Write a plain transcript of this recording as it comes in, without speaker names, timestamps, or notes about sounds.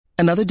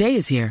Another day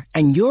is here,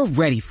 and you're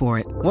ready for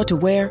it. What to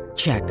wear?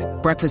 Check.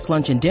 Breakfast,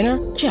 lunch, and dinner?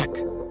 Check.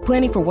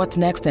 Planning for what's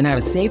next and how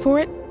to save for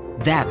it?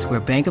 That's where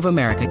Bank of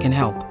America can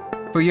help.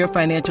 For your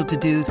financial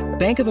to-dos,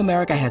 Bank of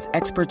America has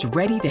experts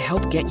ready to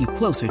help get you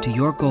closer to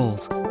your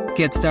goals.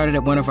 Get started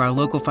at one of our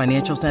local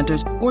financial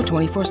centers or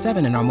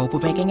 24/7 in our mobile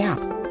banking app.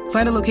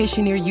 Find a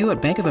location near you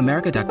at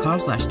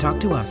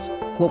bankofamerica.com/talktous.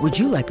 What would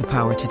you like the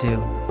power to do?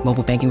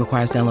 Mobile banking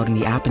requires downloading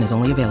the app and is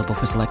only available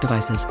for select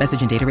devices.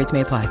 Message and data rates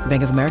may apply.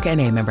 Bank of America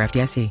N.A., member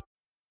FDIC.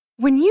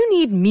 When you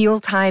need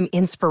mealtime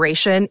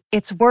inspiration,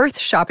 it's worth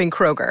shopping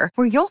Kroger,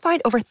 where you'll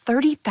find over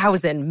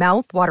 30,000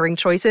 mouth-watering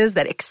choices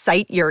that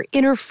excite your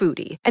inner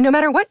foodie. And no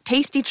matter what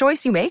tasty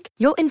choice you make,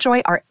 you'll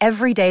enjoy our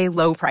everyday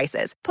low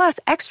prices, plus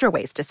extra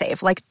ways to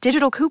save, like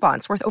digital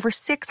coupons worth over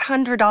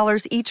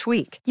 $600 each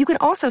week. You can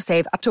also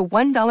save up to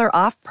 $1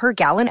 off per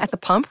gallon at the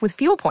pump with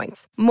fuel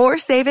points. More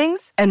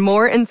savings and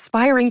more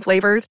inspiring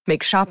flavors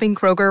make shopping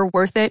Kroger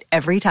worth it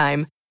every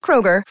time.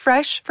 Kroger,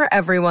 fresh for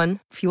everyone.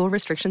 Fuel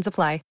restrictions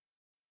apply.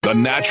 The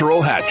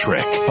Natural Hat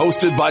Trick,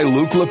 hosted by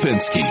Luke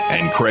Lipinski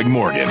and Craig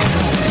Morgan.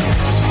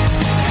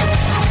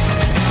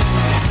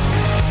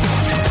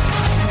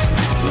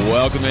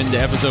 Welcome into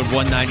episode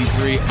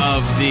 193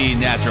 of the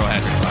Natural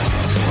Hat Trick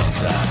podcast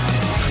alongside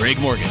Craig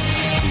Morgan.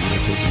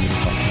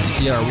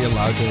 Yeah, are we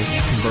allowed to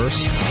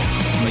converse?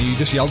 I mean, you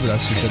just yelled at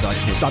us. You said,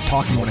 stop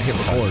talking when I hit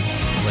record.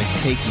 Like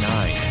take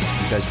 9.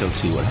 You guys don't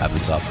see what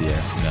happens off the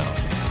air. No.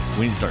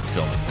 We need to start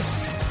filming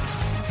this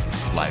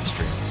live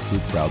stream.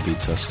 Luke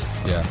browbeats us.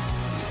 Yeah.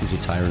 He's a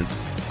tyrant.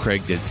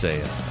 Craig did say,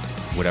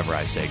 whatever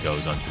I say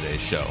goes on today's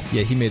show.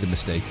 Yeah, he made a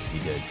mistake. He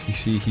did.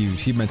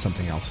 He meant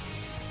something else.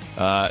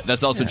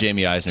 That's also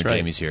Jamie Eisner. Right.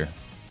 Jamie's here.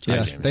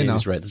 Yeah, Jamie. they know.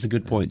 Jamie's right. That's a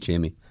good point,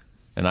 Jamie.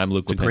 And I'm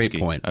Luke Lipinski. It's a great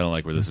point. I don't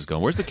like where this is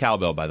going. Where's the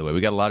cowbell, by the way?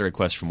 We got a lot of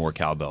requests for more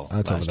cowbell.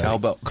 That's over there.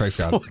 Cowbell. Craig's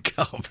got it. Oh,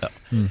 cowbell.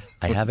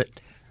 I have it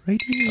right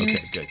here.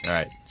 Okay, good. All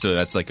right. So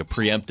that's like a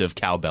preemptive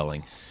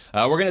cowbelling.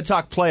 We're going to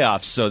talk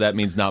playoffs, so that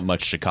means not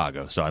much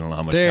Chicago. So I don't know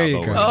how much There cowbell you go.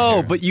 we're gonna Oh,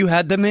 hear. but you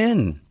had them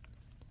in.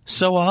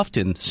 So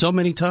often, so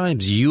many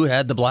times, you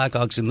had the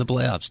Blackhawks in the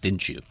playoffs,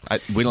 didn't you?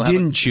 We don't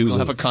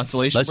have a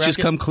consolation Let's bracket? just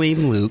come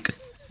clean, Luke.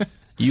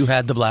 You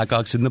had the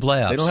Blackhawks in the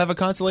playoffs. They don't have a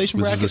consolation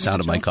This bracket? is the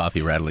sound of my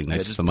coffee rattling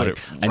next just to the put mic.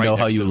 it I right know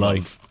how next you to the love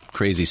mic.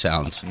 crazy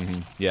sounds.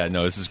 Yeah,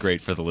 no, this is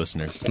great for the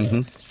listeners.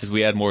 As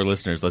we add more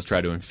listeners, let's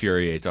try to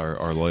infuriate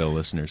our loyal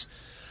listeners.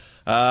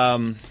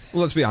 Well,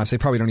 let's be honest. They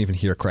probably don't even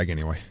hear Craig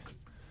anyway.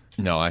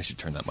 No, I should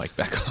turn that mic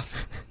back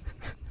off.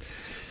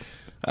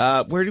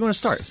 Where do you want to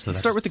start? Let's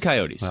start with the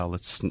Coyotes. Well,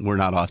 we're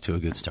not off to a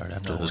good start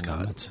after those we're not.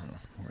 comments.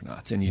 We're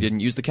not. And you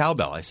didn't use the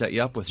cowbell. I set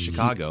you up with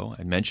Chicago.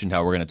 I mentioned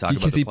how we're going to talk about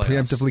Because the he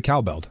playoffs. preemptively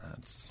cowbelled.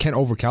 Can't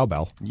over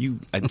cowbell.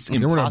 It's You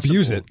don't wanna impossible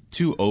abuse it.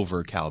 to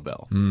over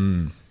cowbell.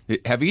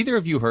 Have either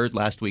of you heard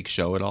last week's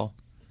show at all?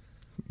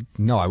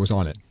 No, I was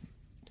on it.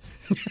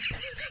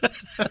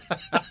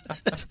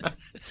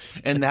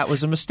 And that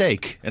was a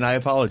mistake, and I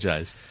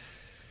apologize.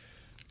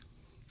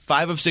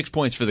 5 of 6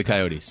 points for the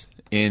Coyotes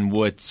in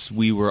what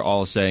we were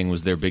all saying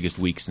was their biggest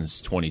week since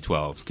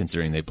 2012,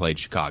 considering they played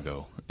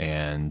Chicago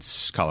and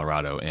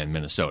Colorado and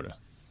Minnesota.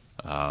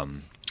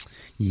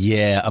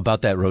 Yeah,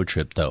 about that road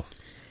trip, though.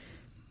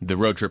 The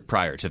road trip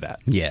prior to that.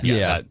 Yeah.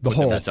 The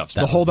hole.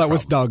 The hole that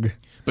was dug.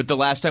 But the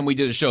last time we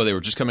did a show, they were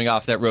just coming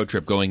off that road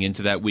trip, going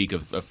into that week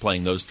of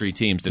playing those 3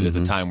 teams that at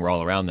the time were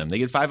all around them. They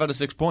get 5 out of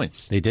 6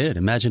 points. They did.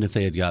 Imagine if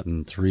they had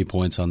gotten 3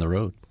 points on the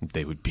road.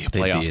 They would be a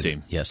playoff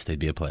team. Yes, they'd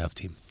be a playoff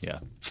team. Yeah.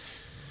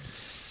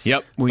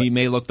 Yep, we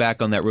may look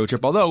back on that road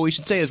trip. Although, we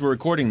should say, as we're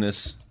recording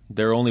this,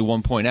 they're only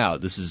 1 point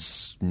out. This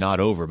is not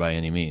over by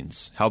any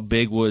means. How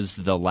big was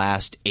the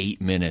last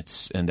 8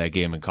 minutes in that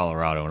game in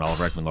Colorado and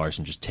Oliver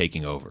Ekman-Larsson just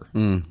taking over?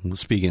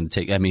 Speaking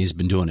of he's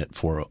been doing it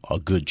for a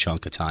good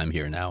chunk of time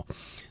here now.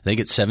 They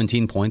get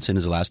 17 points in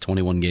his last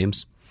 21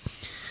 games.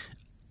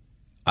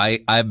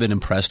 I've been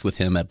impressed with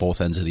him at both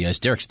ends of the ice.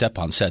 Derek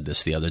Stepan said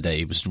this the other day.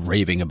 He was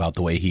raving about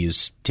the way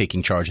he's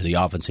taking charge of the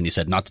offense, and he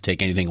said not to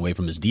take anything away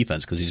from his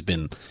defense because he's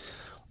been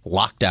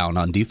locked down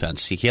on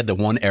defense. He had the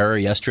one error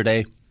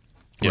yesterday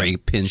where he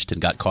pinched and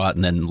got caught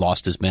and then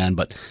lost his man,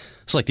 but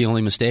it's like the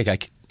only mistake I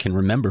can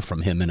remember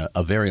from him in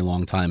a very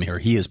long time here.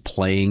 He is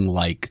playing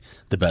like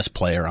the best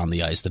player on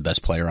the ice, the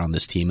best player on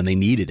this team, and they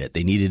needed it.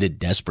 They needed it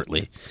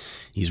desperately.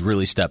 He's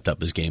really stepped up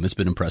his game. It's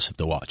been impressive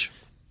to watch.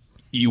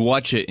 You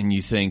watch it and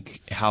you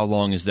think, how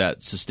long is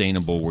that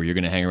sustainable where you're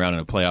going to hang around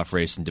in a playoff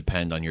race and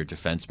depend on your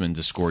defenseman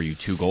to score you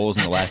 2 goals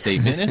in the last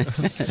 8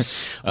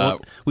 minutes?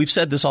 We've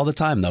said this all the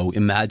time, though.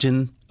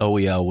 Imagine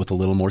OEL with a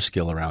little more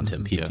skill around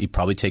him. He'd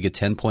probably take a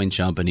 10-point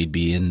jump and he'd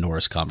be in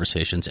Norris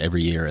conversations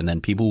every year, and then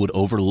people would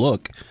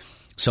overlook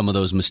some of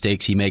those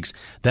mistakes he makes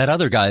that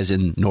other guys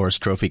in Norris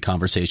Trophy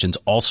conversations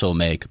also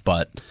make,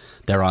 but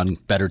they're on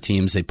better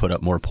teams. They put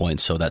up more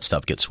points, so that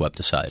stuff gets swept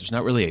aside. There's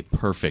not really a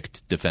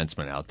perfect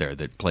defenseman out there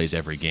that plays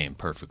every game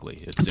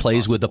perfectly. It's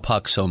plays with the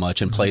puck so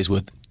much and plays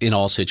with in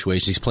all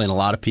situations. He's playing a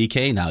lot of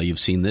PK now. You've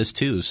seen this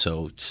too.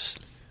 So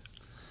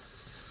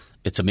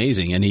it's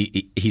amazing, and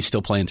he's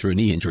still playing through a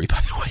knee injury, by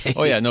the way.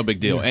 Oh yeah, no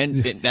big deal.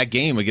 And that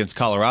game against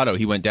Colorado,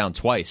 he went down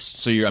twice.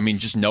 So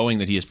just knowing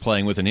that he is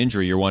playing with an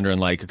injury, you're wondering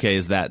like, okay,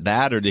 is that,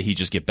 or did he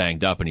just get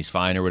banged up and he's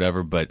fine or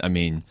whatever? But I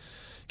mean,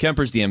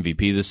 Kemper's the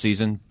MVP this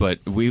season, but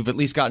we've at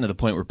least gotten to the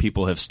point where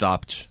people have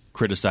stopped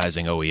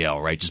criticizing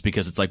OEL, right? Just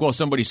because it's like, well,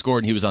 somebody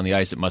scored and he was on the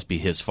ice, it must be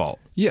his fault.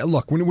 Yeah,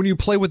 look, when you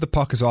play with the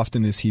puck as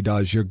often as he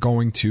does, you're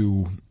going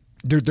to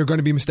there are going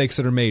to be mistakes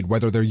that are made,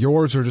 whether they're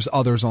yours or just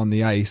others on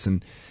the ice.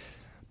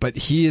 But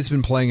he has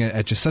been playing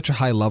at just such a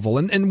high level,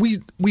 and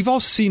we've all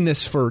seen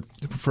this for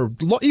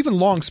even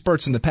long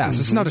spurts in the past.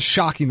 It's not as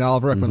shocking that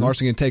Oliver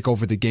Ekman-Larsson can take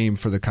over the game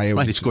for the Coyotes.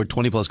 Right, he scored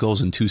 20-plus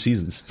goals in 2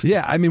 seasons.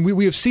 Yeah, I mean,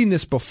 we have seen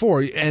this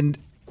before, and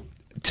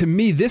to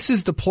me, this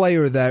is the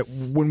player that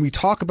when we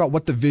talk about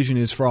what the vision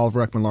is for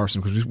Oliver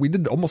Ekman-Larsson, because we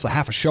did almost a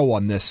half a show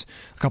on this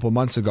a couple of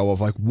months ago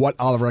of like what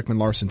Oliver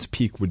Ekman-Larsson's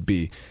peak would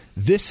be.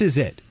 This is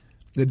it.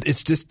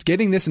 It's just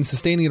getting this and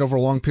sustaining it over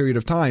a long period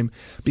of time,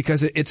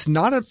 because it's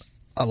not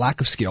a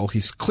lack of skill.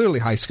 He's clearly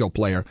a high-skill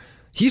player.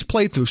 He's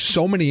played through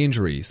so many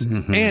injuries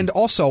and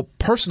also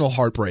personal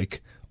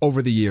heartbreak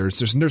over the years.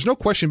 There's no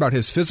question about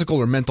his physical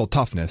or mental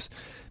toughness.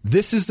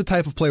 This is the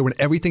type of player when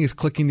everything is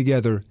clicking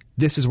together,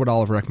 this is what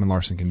Oliver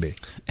Ekman-Larsson can be.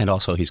 And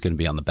also he's going to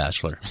be on The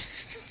Bachelor.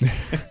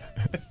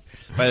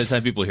 By the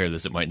time people hear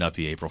this, it might not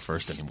be April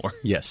 1st anymore.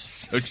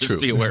 Yes. So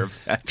just be aware of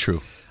that.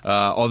 True.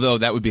 Although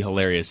that would be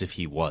hilarious if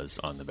he was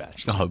on The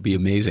Bachelor. Oh, it would be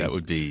amazing. That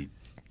would be...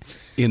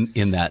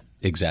 In that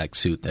exact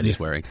suit that he's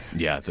wearing.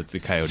 Yeah, the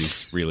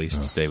Coyotes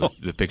released today with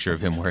the picture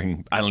of him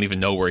wearing... I don't even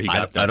know where he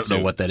got that I don't know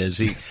what that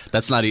is.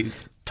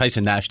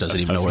 Tyson Nash doesn't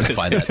even know where to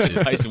find that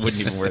suit. Tyson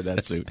wouldn't even wear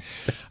that suit.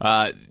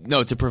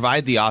 No, to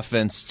provide the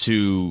offense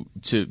to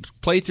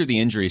play through the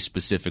injuries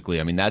specifically,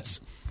 I mean,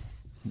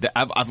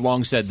 I've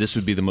long said this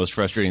would be the most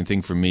frustrating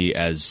thing for me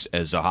as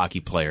a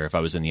hockey player if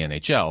I was in the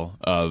NHL,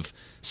 of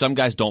some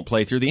guys don't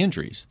play through the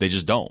injuries. They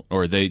just don't.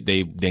 Or they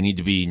need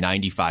to be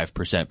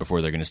 95%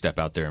 before they're going to step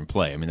out there and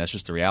play. I mean, that's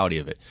just the reality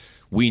of it.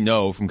 We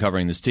know from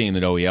covering this team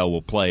that OEL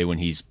will play when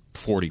he's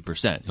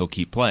 40%. He'll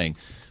keep playing.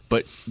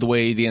 But the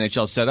way the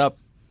NHL is set up,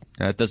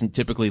 that doesn't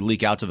typically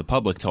leak out to the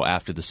public till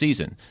after the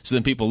season. So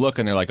then people look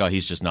and they're like, oh,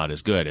 he's just not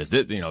as good as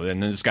this, and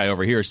then this guy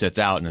over here sits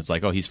out and it's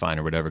like, oh, he's fine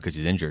or whatever because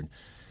he's injured.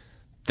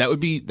 That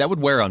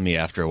would wear on me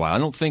after a while. I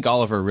don't think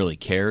Oliver really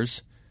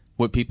cares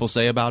what people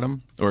say about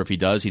him, or if he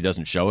does, he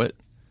doesn't show it.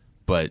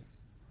 But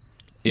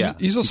yeah,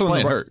 he's also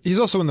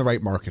in the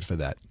right market for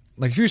that.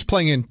 Like if he was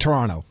playing in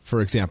Toronto,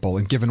 for example,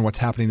 and given what's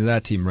happening to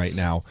that team right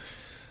now,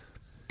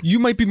 you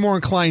might be more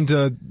inclined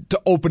to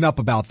open up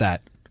about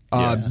that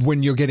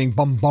when you're getting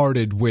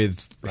bombarded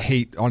with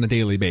hate on a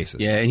daily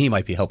basis. Yeah, and he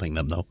might be helping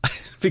them though,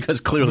 because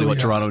clearly what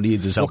Toronto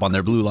needs is help on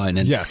their blue line,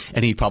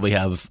 and he'd probably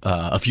have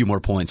a few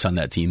more points on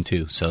that team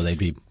too, so they'd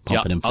be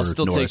pumping him for Norris.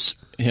 I'll still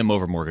take him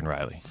over Morgan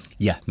Riley.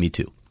 Yeah, me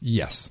too.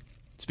 Yes.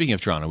 Speaking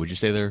of Toronto, would you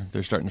say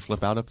they're starting to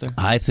flip out up there?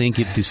 I think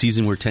if the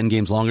season were 10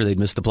 games longer, they'd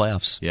miss the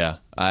playoffs. Yeah,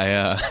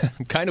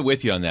 I'm kind of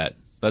with you on that.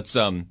 Let's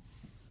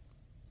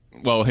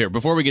well, here,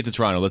 before we get to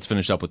Toronto, let's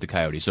finish up with the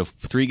Coyotes. So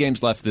 3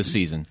 games left this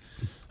season.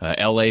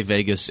 L.A.,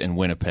 Vegas, and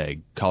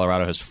Winnipeg.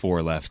 Colorado has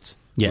 4 left.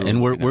 Yeah,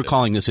 and we're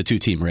calling this a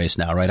 2-team race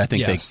now, right? I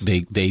think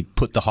they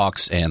put the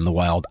Hawks and the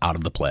Wild out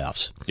of the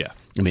playoffs. Yeah.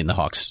 I mean, the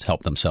Hawks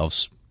helped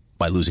themselves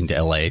by losing to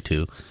L.A.,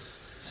 too.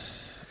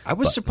 I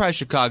was surprised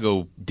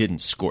Chicago didn't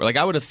score. Like,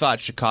 I would have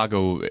thought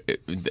Chicago,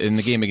 in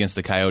the game against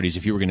the Coyotes,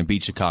 if you were going to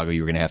beat Chicago,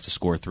 you were going to have to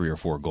score 3 or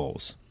 4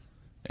 goals.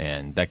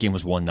 And that game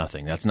was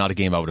 1-0. That's not a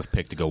game I would have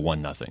picked to go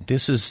 1-0.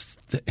 This is,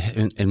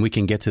 and we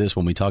can get to this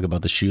when we talk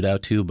about the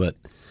shootout, too, but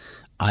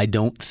I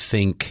don't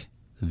think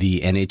the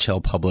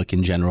NHL public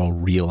in general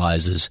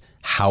realizes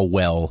how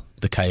well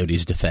the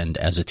Coyotes defend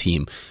as a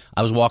team.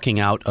 I was walking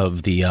out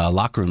of the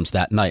locker rooms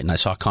that night, and I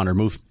saw Connor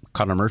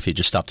Murphy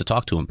just stopped to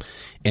talk to him.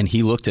 And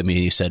he looked at me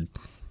and he said,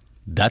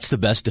 "That's the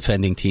best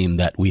defending team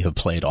that we have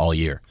played all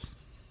year."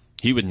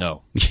 He would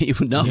know. He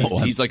would know.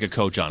 He's like a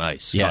coach on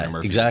ice. Yeah, Connor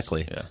Murphy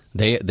exactly.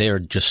 Yeah. They are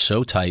just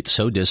so tight,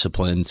 so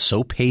disciplined,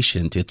 so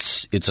patient.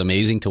 It's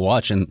amazing to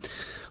watch. And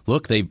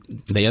look, they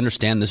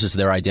understand this is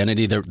their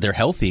identity. They're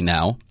healthy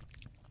now,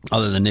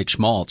 other than Nick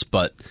Schmaltz.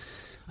 But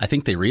I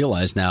think they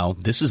realize now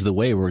this is the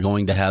way we're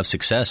going to have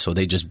success. So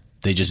they just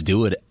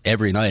do it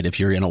every night. If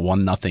you're in a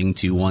 1-0,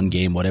 2-1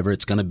 game, whatever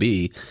it's going to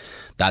be,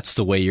 that's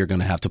the way you're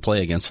going to have to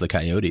play against the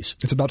Coyotes.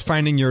 It's about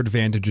finding your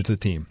advantage as a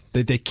team.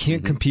 They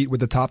can't compete with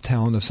the top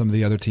talent of some of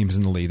the other teams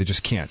in the league. They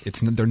just can't.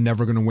 They're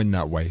never going to win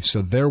that way.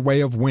 So their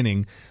way of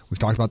winning, we've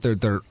talked about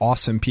their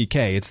awesome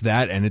PK. It's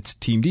that and it's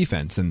team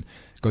defense. And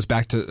it goes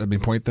back to a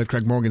point that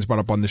Craig Morgan's brought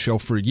up on the show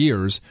for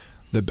years.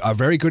 A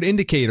very good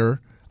indicator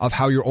of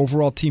how your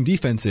overall team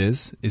defense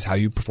is how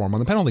you perform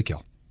on the penalty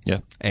kill.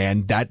 Yeah.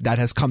 And that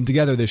has come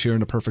together this year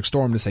in a perfect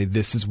storm to say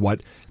this is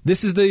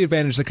the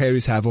advantage the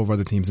Coyotes have over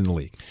other teams in the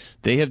league.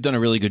 They have done a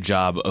really good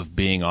job of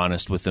being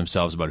honest with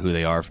themselves about who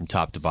they are from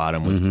top to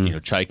bottom. With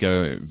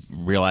Chaika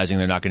realizing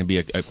they're not going to be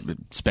a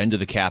spend to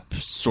the cap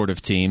sort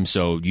of team,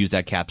 so use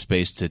that cap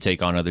space to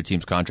take on other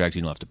teams' contracts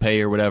you don't have to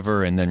pay or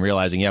whatever. And then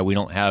realizing, we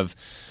don't have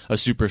a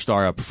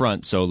superstar up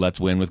front, so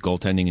let's win with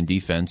goaltending and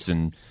defense.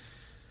 And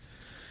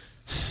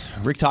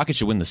Rick Tocchet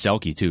should win the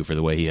Selke, too, for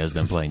the way he has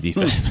them playing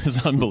defense.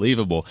 It's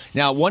unbelievable.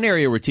 Now, one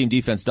area where team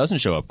defense doesn't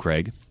show up,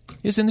 Craig,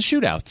 is in the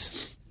shootout.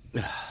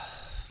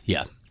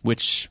 Yeah.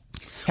 Which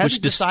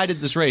hasn't decided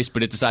this race,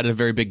 but it decided a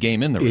very big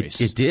game in the race.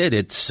 It did.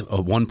 It's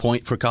a 1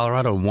 point for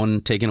Colorado,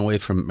 one taken away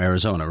from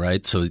Arizona,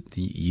 right? So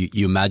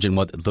you imagine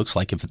what it looks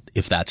like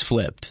if that's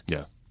flipped.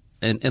 Yeah.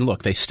 And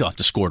look, they still have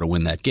to score to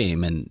win that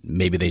game, and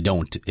maybe they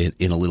don't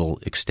in a little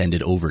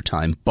extended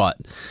overtime, but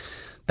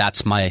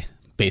that's my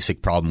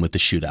basic problem with the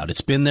shootout. It's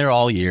been there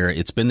all year.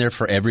 It's been there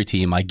for every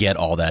team. I get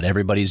all that.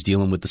 Everybody's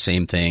dealing with the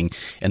same thing,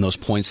 and those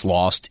points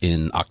lost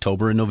in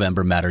October and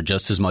November matter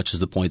just as much as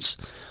the points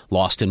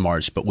lost in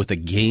March. But with a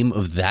game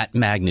of that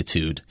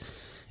magnitude,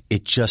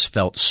 it just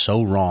felt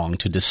so wrong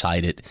to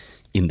decide it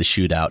in the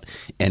shootout.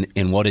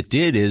 And what it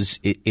did is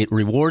it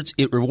rewards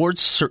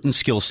certain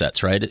skill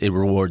sets, right? It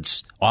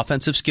rewards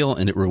offensive skill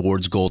and it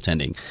rewards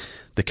goaltending.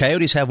 The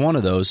Coyotes have one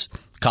of those.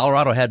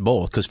 Colorado had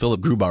both because Philip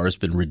Grubauer has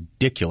been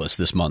ridiculous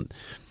this month.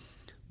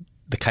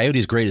 The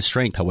Coyotes' greatest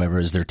strength, however,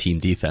 is their team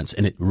defense,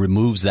 and it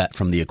removes that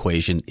from the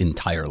equation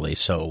entirely.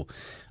 So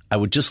I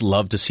would just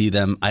love to see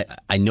them.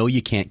 I know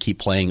you can't keep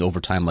playing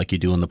overtime like you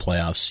do in the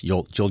playoffs.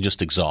 You'll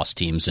just exhaust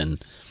teams,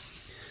 and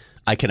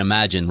I can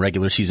imagine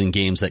regular season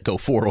games that go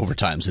 4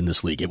 overtimes in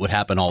this league. It would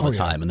happen all the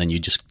time, and then you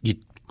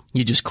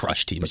just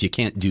crush teams. You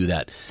can't do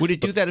that. Would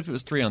it do that if it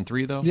was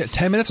 3-on-3, though? Yeah,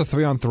 10 minutes of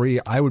 3-on-3,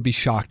 I would be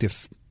shocked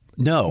if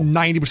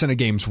 90% of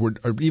games were,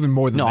 or even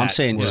more than that. No, I'm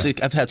saying,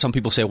 I've had some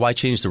people say, why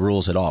change the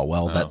rules at all?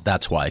 Well,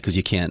 that's why, because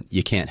you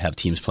can't have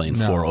teams playing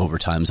 4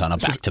 overtimes on a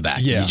back-to-back.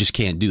 Yeah. You just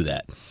can't do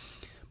that.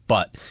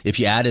 But if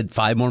you added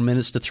 5 more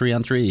minutes to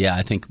 3-on-3,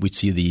 I think we'd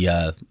see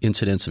the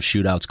incidence of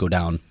shootouts go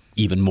down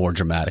even more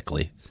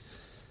dramatically.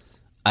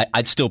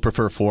 I'd still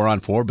prefer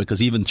 4-on-4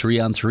 because even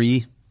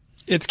 3-on-3,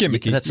 it's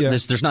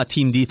gimmicky. There's not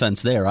team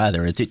defense there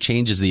either. It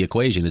changes the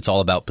equation. It's all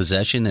about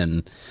possession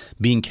and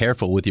being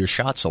careful with your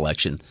shot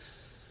selection.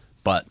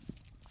 But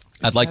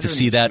I'd like to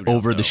see that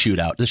over the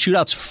shootout. The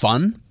shootout's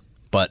fun,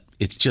 but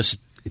it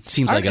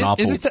seems like an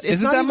awful. Is it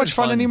that much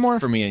fun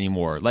anymore for me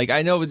anymore? Like,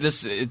 I know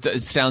this.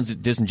 It sounds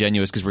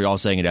disingenuous because we're all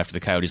saying it after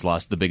the Coyotes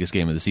lost the biggest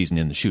game of the season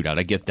in the shootout.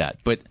 I get that,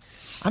 but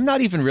I'm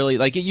not even really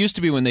like it used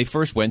to be when they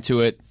first went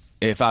to it.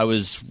 If I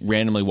was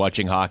randomly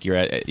watching hockey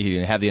or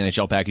you have the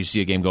NHL package, you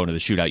see a game going to the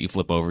shootout, you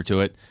flip over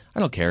to it.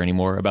 I don't care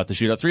anymore about the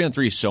shootout.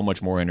 3-on-3 is so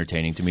much more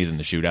entertaining to me than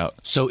the shootout.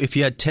 So if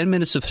you had 10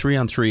 minutes of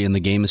 3-on-3 and the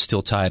game is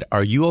still tied,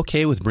 are you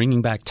okay with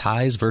bringing back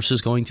ties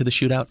versus going to the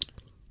shootout?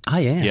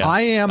 I am. Yeah,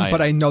 I am,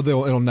 but I know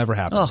it'll never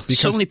happen. Oh,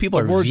 so many people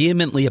are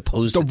vehemently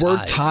opposed to ties. The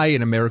word tie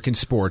in American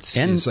sports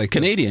and is like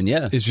Canadian,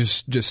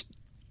 is just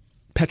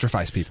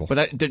petrifies people.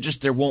 But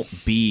there won't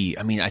be.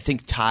 I mean, I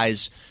think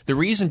ties. The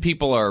reason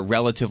people are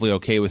relatively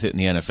okay with it in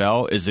the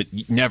NFL is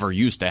it never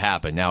used to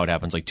happen. Now it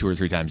happens like 2 or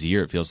 3 times a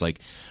year. It feels like.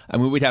 I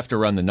mean, we'd have to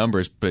run the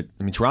numbers, but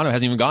I mean, Toronto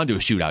hasn't even gone to a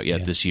shootout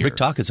yet this year. Rick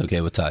Tocchet's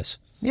okay with ties.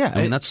 Yeah,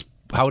 I mean that's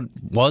how it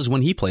was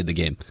when he played the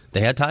game.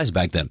 They had ties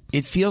back then.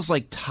 It feels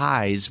like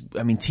ties.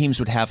 I mean, teams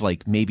would have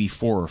like maybe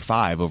 4 or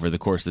 5 over the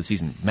course of the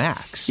season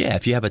max. Yeah,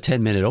 if you have a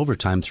 10-minute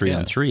overtime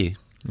 3-on-3.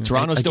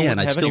 Toronto still Again,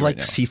 I'd still like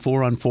to see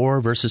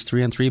 4-on-4 versus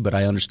 3-on-3, but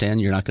I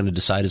understand you're not going to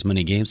decide as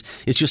many games.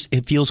 It's just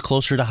it feels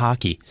closer to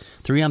hockey.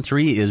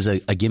 3-on-3 is a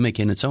gimmick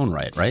in its own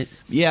right?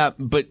 Yeah,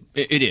 but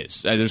it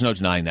is. There's no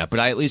denying that.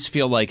 But I at least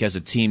feel like as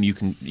a team you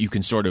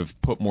can sort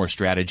of put more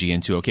strategy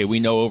into. Okay,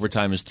 we know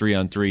overtime is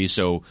 3-on-3,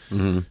 so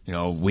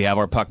we have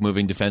our puck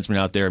moving defenseman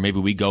out there. Maybe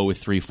we go with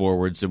 3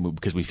 forwards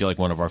because we feel like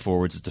one of our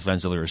forwards is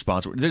defensively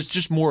responsible. There's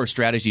just more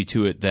strategy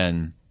to it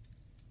than.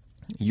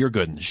 You're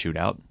good in the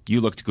shootout.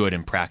 You looked good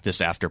in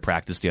practice after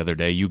practice the other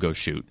day. You go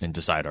shoot and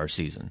decide our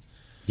season.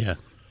 Yeah.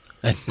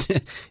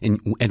 And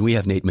we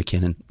have Nate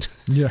McKinnon.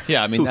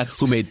 Yeah, I mean,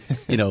 who made,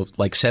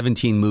 like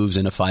 17 moves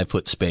in a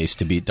 5-foot space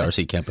to beat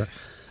Darcy Kemper.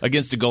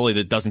 Against a goalie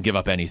that doesn't give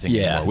up anything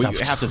anymore. We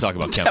have to talk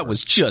about Kemper. That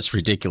was just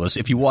ridiculous.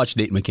 If you watch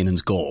Nate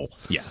McKinnon's goal.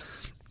 Yeah.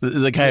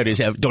 The Coyotes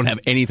don't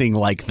have anything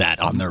like that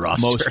on their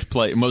roster.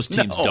 Most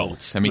teams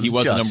don't. I mean, he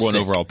was the number 1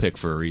 overall pick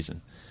for a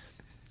reason.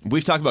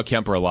 We've talked about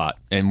Kemper a lot,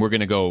 and we're going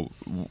to go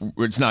 –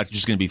 it's not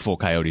just going to be full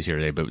Coyotes here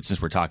today, but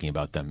since we're talking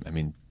about them, I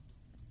mean,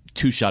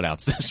 2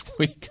 shutouts this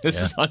week. This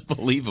is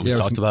unbelievable. We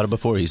talked about it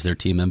before. He's their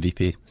team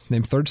MVP. He's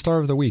named 3rd star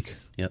of the week.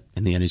 Yep,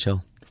 in the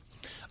NHL.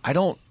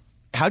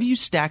 How do you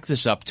stack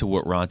this up to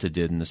what Raanta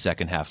did in the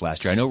second half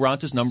last year? I know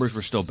Ranta's numbers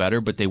were still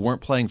better, but they weren't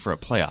playing for a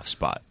playoff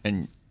spot.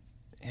 And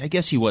I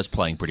guess he was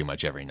playing pretty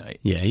much every night.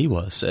 Yeah, he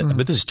was.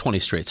 But this is 20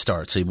 straight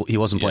starts. So he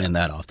wasn't playing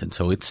that often.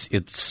 So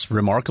it's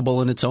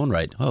remarkable in its own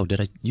right. Oh,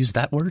 did I use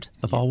that word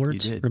of all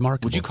words? You did.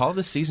 Remarkable. Would you call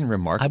this season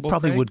remarkable? I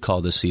probably Craig? would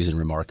call this season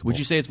remarkable. Would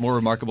you say it's more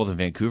remarkable than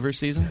Vancouver's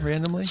season,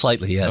 randomly?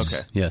 Slightly, yes.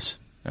 Okay. Yes.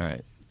 All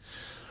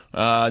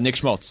right. Nick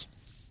Schmaltz,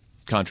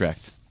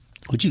 contract.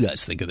 What'd you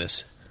guys think of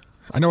this?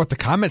 I know what the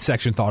comment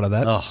section thought of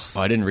that. Oh,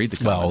 I didn't read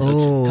the comment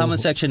section. Comment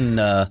section,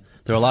 there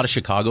were a lot of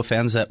Chicago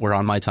fans that were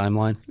on my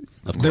timeline.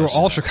 Of They were course,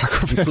 all Chicago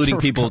fans. including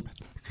people,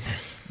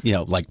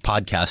 like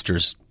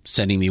podcasters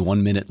sending me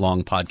 1 minute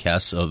long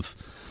podcasts of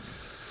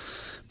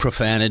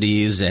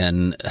profanities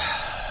and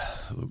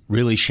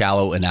really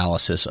shallow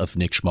analysis of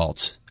Nick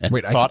Schmaltz, and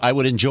thought I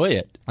would enjoy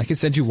it. I could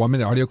send you 1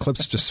 minute audio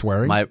clips just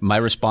swearing. My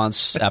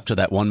response after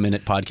that 1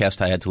 minute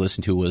podcast I had to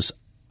listen to was,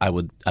 I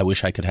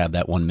wish I could have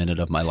that 1 minute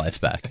of my life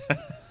back.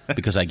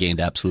 Because I gained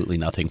absolutely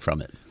nothing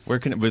from it.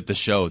 With the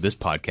show, this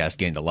podcast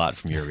gained a lot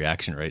from your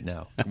reaction right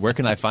now. Where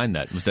can I find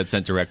that? Was that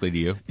sent directly to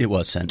you? It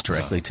was sent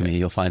directly to me.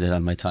 You'll find it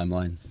on my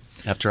timeline.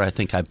 After I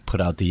think I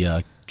put out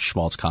the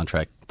Schmaltz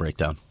contract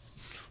breakdown.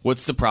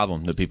 What's the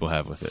problem that people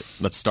have with it?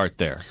 Let's start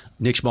there.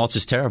 Nick Schmaltz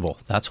is terrible.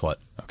 That's what.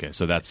 Okay,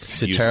 so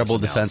he's a terrible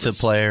defensive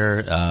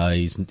player.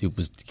 He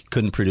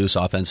couldn't produce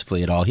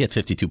offensively at all. He had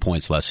 52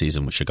 points last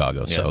season with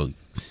Chicago. Yeah. So,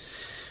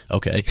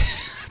 okay,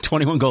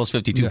 21 goals,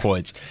 52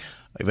 points.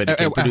 But he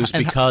can produce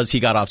because he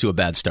got off to a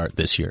bad start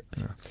this year.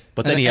 Yeah.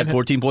 But then he had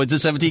 14 points in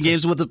 17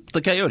 games with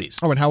the Coyotes.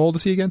 Oh, and how old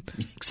is he again?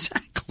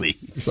 Exactly.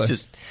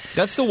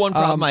 That's the one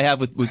problem I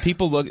have with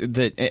people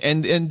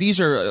and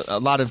these are a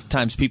lot of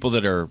times people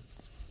that are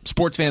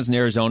sports fans in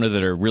Arizona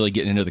that are really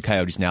getting into the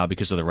Coyotes now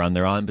because of the run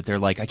they're on. But they're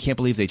like, I can't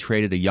believe they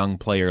traded a young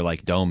player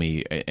like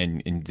Domi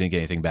and didn't get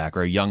anything back,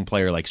 or a young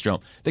player like Strome.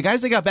 The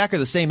guys they got back are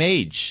the same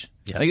age.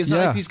 Yeah. Like, it's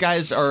not like these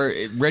guys are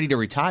ready to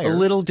retire. A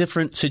little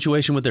different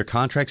situation with their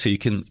contracts, so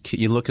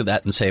you look at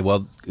that and say,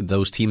 well,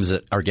 those teams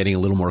that are getting a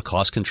little more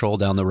cost control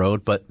down the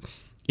road. But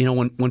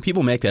when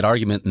people make that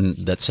argument and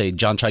that say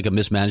John Chayka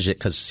mismanaged it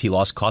because he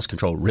lost cost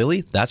control,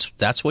 really,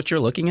 that's what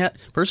you're looking at.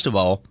 First of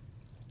all,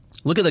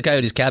 look at the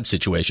Coyotes' cap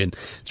situation.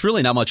 It's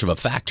really not much of a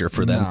factor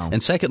for them. No.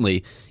 And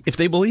secondly, if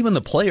they believe in the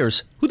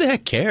players, who the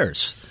heck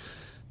cares?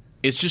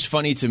 It's just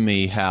funny to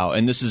me how,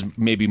 and this is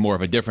maybe more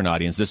of a different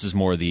audience, this is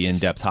more the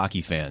in-depth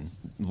hockey fan,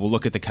 will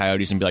look at the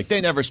Coyotes and be like, they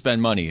never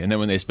spend money. And then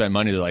when they spend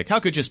money, they're like, how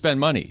could you spend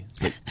money?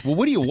 It's like, well,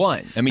 what do you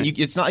want? I mean,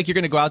 it's not like you're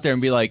going to go out there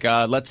and be like,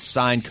 let's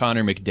sign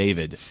Connor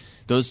McDavid.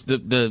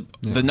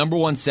 The number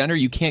one center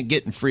you can't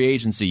get in free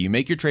agency. You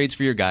make your trades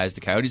for your guys.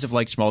 The Coyotes have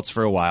liked Schmaltz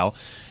for a while.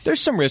 There's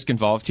some risk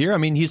involved here. I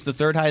mean, he's the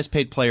third highest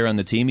paid player on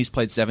the team. He's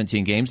played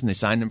 17 games, and they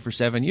signed him for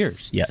 7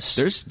 years. Yes.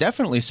 There's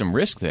definitely some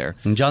risk there.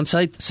 And John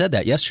said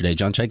that yesterday.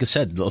 John Chayka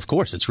said, of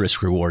course, it's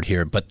risk-reward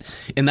here.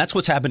 And that's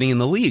what's happening in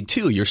the league,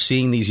 too. You're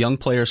seeing these young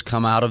players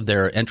come out of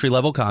their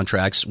entry-level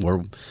contracts,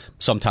 or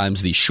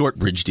sometimes these short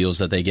bridge deals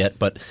that they get,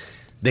 but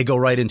they go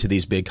right into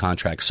these big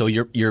contracts. So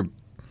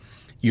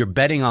you're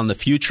betting on the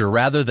future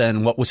rather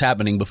than what was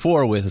happening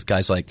before with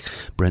guys like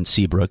Brent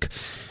Seabrook,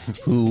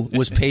 who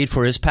was paid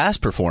for his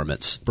past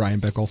performance. Brian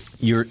Bickle.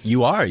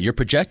 You're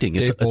projecting.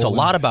 It's a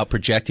lot about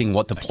projecting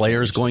what the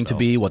player is going to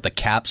be, what the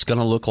cap's going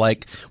to look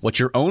like, what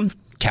your own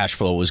cash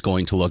flow is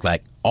going to look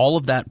like. All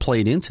of that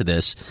played into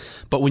this.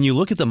 But when you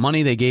look at the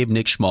money they gave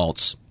Nick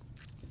Schmaltz,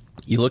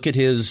 you look at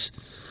his,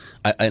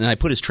 and I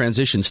put his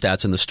transition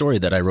stats in the story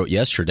that I wrote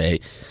yesterday,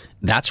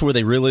 that's where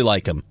they really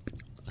like him.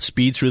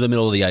 Speed through the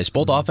middle of the ice,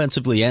 both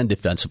offensively and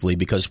defensively,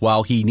 because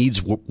while he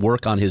needs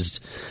work on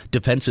his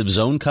defensive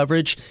zone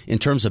coverage, in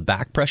terms of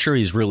back pressure,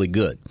 he's really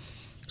good.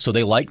 So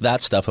they like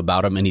that stuff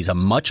about him, and he's a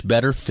much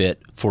better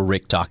fit for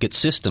Rick Tocchet's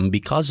system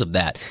because of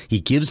that. He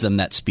gives them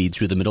that speed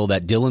through the middle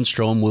that Dylan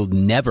Strome will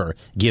never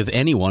give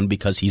anyone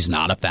because he's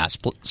not a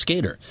fast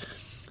skater.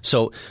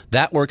 So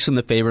that works in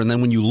the favor. And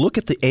then when you look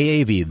at the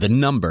AAV, the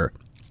number,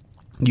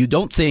 you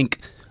don't think,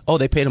 oh,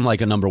 they paid him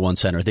like a number one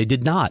center. They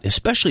did not,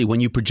 especially when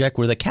you project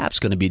where the cap's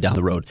going to be down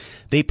the road.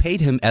 They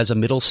paid him as a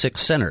middle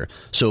six center.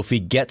 So if he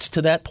gets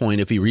to that point,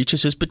 if he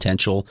reaches his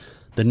potential,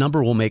 the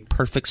number will make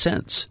perfect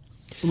sense.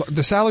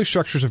 The salary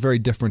structures are very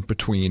different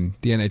between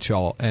the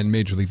NHL and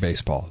Major League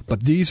Baseball.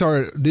 But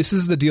this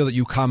is the deal that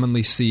you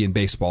commonly see in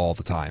baseball all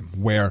the time,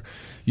 where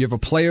you have a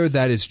player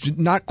that is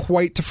not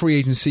quite to free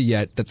agency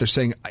yet, that they're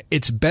saying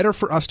it's better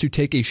for us to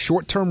take a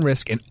short-term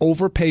risk and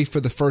overpay for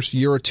the first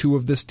year or two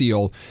of this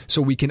deal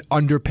so we can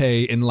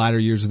underpay in latter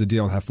years of the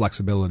deal and have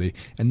flexibility.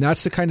 And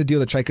that's the kind of deal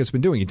that Chayka's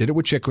been doing. He did it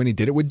with Chychrun. He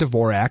did it with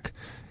Dvorak.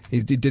 He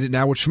did it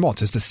now with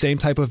Schmaltz. It's the same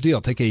type of deal.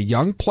 Take a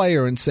young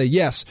player and say,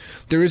 yes,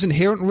 there is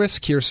inherent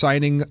risk here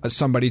signing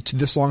somebody to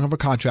this long of a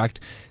contract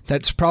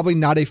that's probably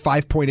not a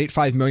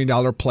 $5.85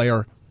 million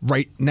player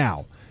right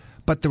now.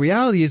 But the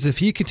reality is if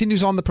he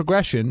continues on the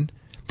progression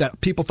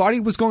that people thought he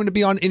was going to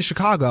be on in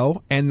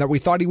Chicago and that we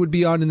thought he would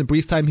be on in the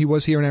brief time he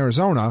was here in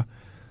Arizona,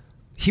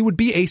 he would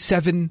be a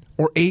 7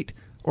 or 8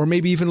 or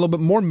maybe even a little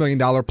bit more $1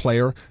 million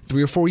player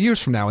 3 or 4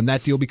 years from now, and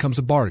that deal becomes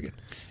a bargain.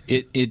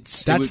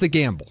 That's the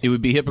gamble. It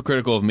would be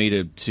hypocritical of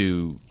me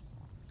to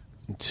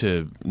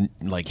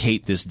like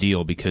hate this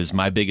deal, because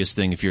my biggest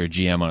thing, if you're a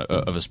GM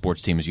of a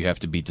sports team, is you have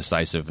to be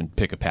decisive and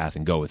pick a path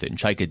and go with it. And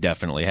Chaika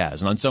definitely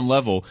has. And on some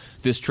level,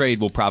 this trade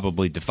will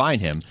probably define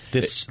him.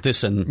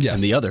 This and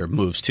the other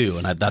moves too,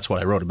 and that's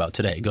what I wrote about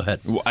today. Go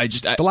ahead. Well,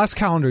 the last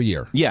calendar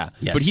year. Yeah,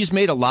 yes. But he's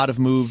made a lot of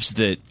moves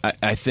that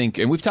I think,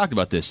 and we've talked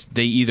about this,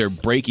 they either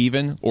break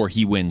even or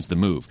he wins the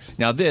move.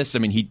 Now this, I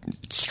mean,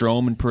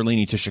 Strome and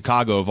Perlini to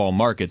Chicago, of all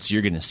markets,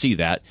 you're going to see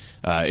that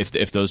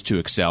if those two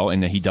excel,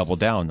 and then he doubled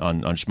down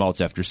on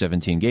Schmaltz after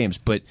 17 games.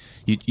 But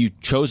you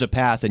chose a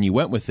path and you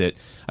went with it.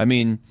 I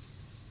mean,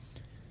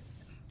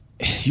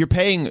 you're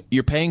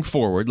paying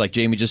forward, like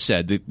Jamie just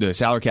said. The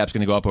salary cap's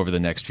going to go up over the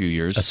next few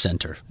years. A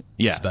center,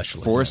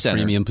 especially for a center,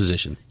 premium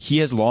position. He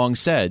has long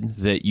said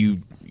that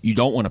you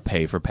don't want to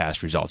pay for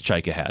past results.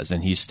 Chaika has,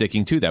 and he's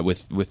sticking to that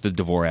with the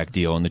Dvorak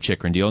deal and the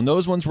Chychrun deal, and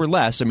those ones were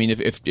less. I mean,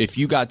 if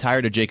you got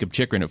tired of Jacob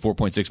Chychrun at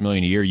 $4.6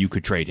 million a year, you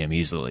could trade him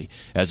easily,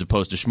 as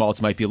opposed to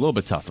Schmaltz might be a little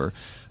bit tougher.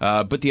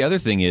 But the other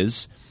thing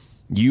is,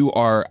 you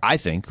are, I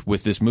think,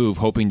 with this move,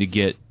 hoping to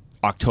get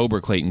October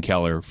Clayton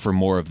Keller for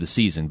more of the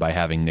season by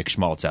having Nick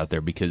Schmaltz out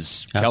there,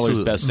 because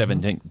Absolutely.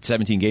 Keller's best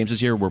 17 games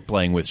this year were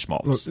playing with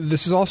Schmaltz. Look,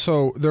 this is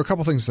also, there are a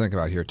couple things to think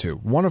about here too.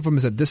 One of them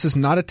is that this is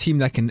not a team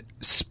that can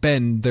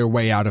spend their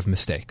way out of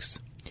mistakes.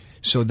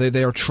 So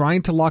they are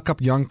trying to lock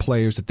up young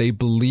players that they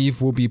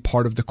believe will be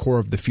part of the core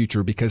of the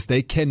future, because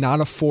they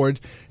cannot afford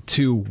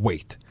to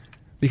wait.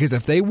 Because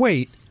if they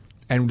wait,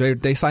 and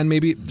they sign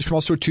maybe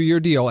Schmaltz to a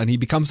 2-year deal, and he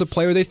becomes the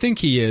player they think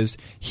he is,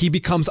 he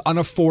becomes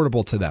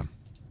unaffordable to them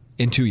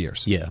in 2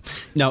 years. Yeah.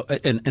 Now,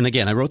 and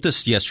again, I wrote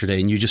this yesterday,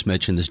 and you just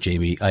mentioned this,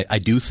 Jamie. I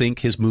do think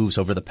his moves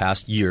over the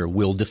past year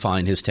will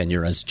define his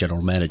tenure as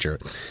general manager.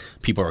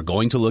 People are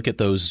going to look at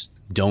those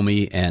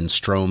Domi and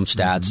Strome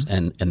stats,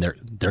 and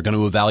they're going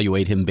to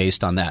evaluate him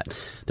based on that.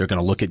 They're going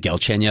to look at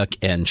Galchenyuk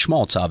and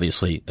Schmaltz,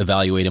 obviously,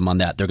 evaluate him on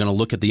that. They're going to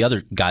look at the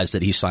other guys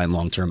that he signed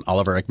long-term,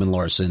 Oliver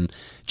Ekman-Larsson,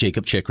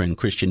 Jacob Chychrun,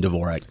 Christian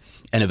Dvorak,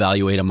 and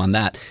evaluate him on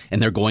that.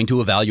 And they're going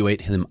to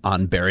evaluate him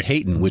on Barrett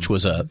Hayton, which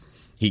was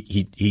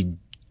he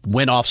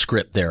went off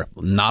script there.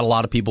 Not a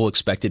lot of people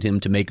expected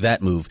him to make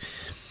that move.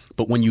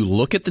 But when you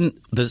look at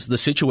the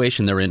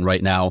situation they're in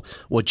right now,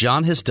 what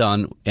John has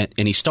done, and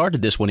he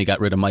started this when he got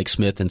rid of Mike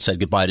Smith and said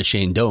goodbye to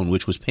Shane Doan,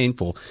 which was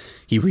painful,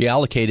 he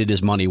reallocated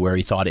his money where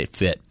he thought it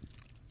fit.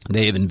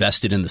 They have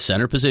invested in the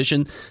center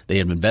position. They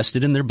have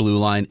invested in their blue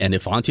line. And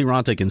if Antti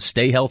Raanta can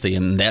stay healthy,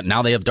 and that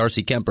now they have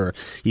Darcy Kemper,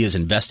 he has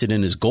invested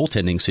in his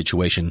goaltending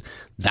situation.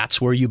 That's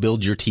where you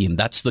build your team.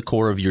 That's the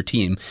core of your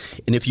team.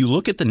 And if you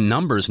look at the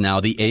numbers now,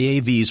 the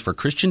AAVs for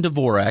Christian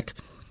Dvorak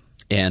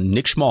and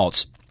Nick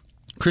Schmaltz,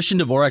 Christian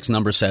Dvorak's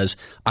number says,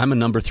 I'm a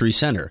number 3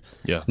 center.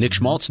 Yeah. Nick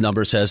Schmaltz's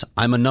number says,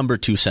 I'm a number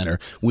 2 center,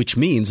 which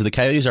means the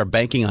Coyotes are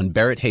banking on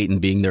Barrett Hayton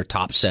being their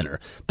top center.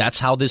 That's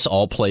how this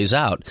all plays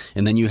out.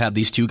 And then you have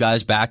these two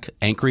guys back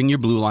anchoring your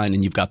blue line,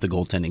 and you've got the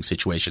goaltending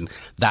situation.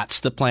 That's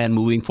the plan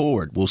moving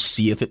forward. We'll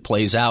see if it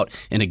plays out.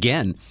 And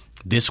again,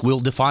 this will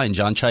define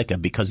John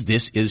Chaika, because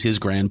this is his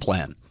grand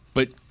plan.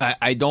 But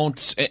I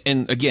don't,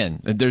 and again,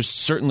 there's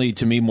certainly,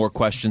 to me, more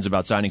questions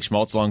about signing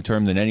Schmaltz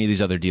long-term than any of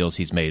these other deals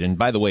he's made. And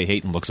by the way,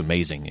 Hayton looks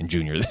amazing in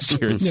junior this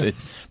year.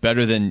 It's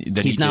better than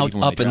he's now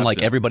up in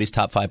like everybody's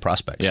top 5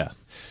 prospects. Yeah.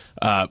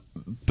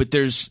 But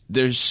there's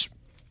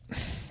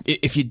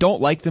if you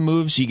don't like the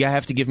moves, you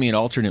have to give me an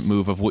alternate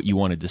move of what you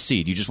wanted to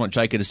see. Do you just want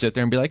Chaika to sit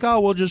there and be like,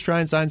 oh, we'll just try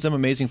and sign some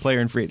amazing player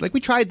in free? Like,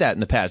 we tried that in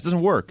the past. It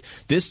doesn't work.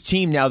 This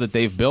team, now that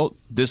they've built,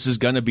 this is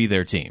going to be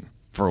their team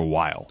for a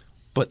while.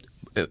 But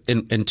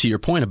and to your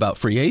point about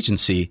free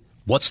agency,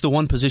 what's the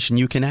one position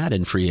you can add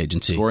in free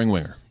agency? Scoring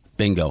winger.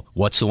 Bingo.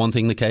 What's the one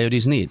thing the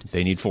Coyotes need?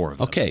 They need 4 of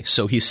them. Okay,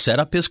 so he's set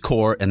up his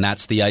core, and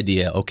that's the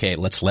idea. Okay,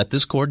 let's let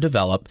this core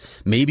develop.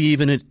 Maybe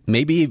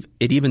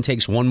it even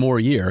takes one more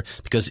year,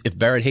 because if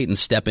Barrett Hayton's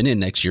stepping in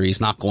next year,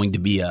 he's not going to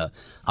be a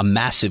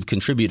massive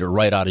contributor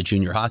right out of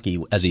junior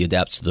hockey as he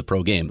adapts to the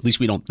pro game. At least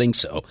we don't think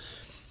so.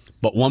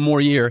 But one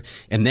more year,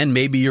 and then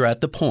maybe you're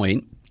at the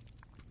point,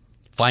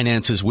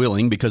 finances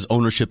willing, because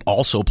ownership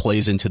also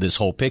plays into this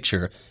whole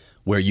picture,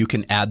 where you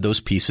can add those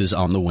pieces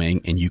on the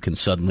wing, and you can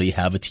suddenly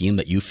have a team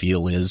that you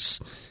feel is,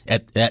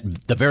 at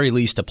the very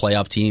least, a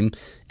playoff team,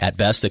 at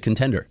best a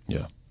contender.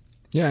 Yeah.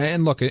 Yeah,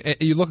 and look,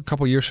 you look a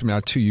couple of years from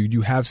now too.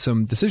 You have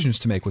some decisions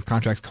to make with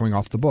contracts coming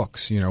off the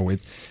books. With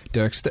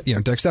Derek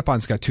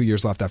Stepan's got 2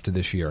 years left after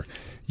this year.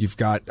 You've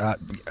got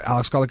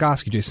Alex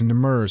Goligoski, Jason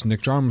Demers,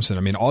 Nick Jarmelson.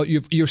 I mean,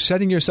 you're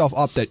setting yourself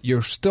up that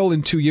you're still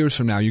in 2 years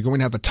from now. You're going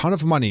to have a ton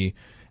of money.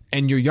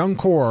 And your young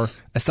core,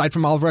 aside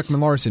from Oliver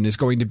Ekman-Larsson, is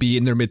going to be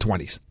in their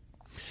mid-20s.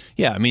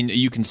 Yeah, I mean,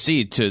 you can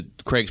see, to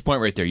Craig's point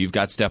right there, you've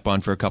got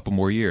Stepan for a couple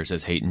more years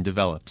as Hayton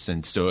develops.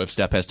 And so if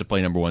Step has to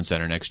play number 1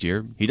 center next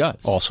year, he does.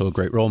 Also a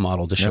great role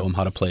model to show him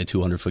how to play a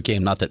 200-foot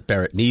game. Not that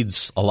Barrett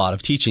needs a lot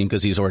of teaching,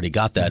 because he's already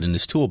got that in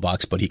his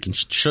toolbox, but he can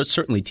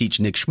certainly teach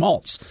Nick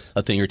Schmaltz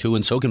a thing or two,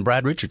 and so can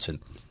Brad Richardson.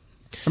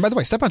 And by the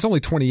way, Stepan's only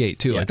 28,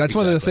 too. Yeah, like, that's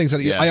one of the things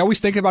that I always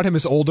think about him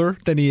as older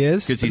than he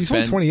is. Because he's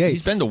only 28.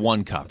 He's been to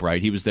 1 cup,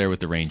 right? He was there with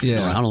the Rangers.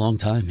 Around a long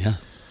time, yeah.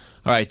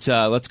 All right,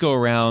 let's go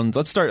around.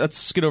 Let's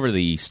get over to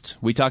the East.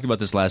 We talked about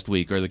this last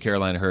week. Are the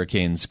Carolina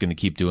Hurricanes going to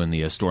keep doing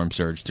the storm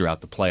surge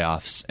throughout the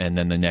playoffs? And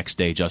then the next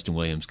day, Justin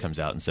Williams comes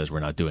out and says we're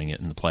not doing it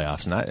in the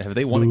playoffs. And have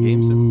they won a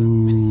game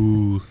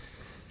since then?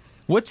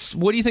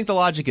 What do you think the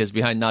logic is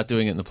behind not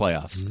doing it in the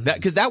playoffs?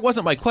 Because that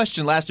wasn't my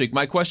question last week.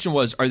 My question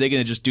was, are they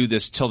going to just do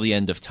this till the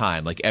end of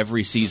time? Like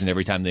every season,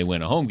 every time they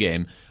win a home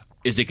game,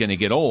 is it going to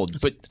get old?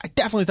 But I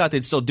definitely thought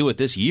they'd still do it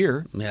this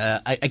year.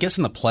 Yeah, I guess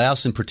in the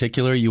playoffs in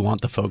particular, you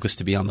want the focus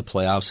to be on the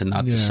playoffs and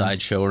not the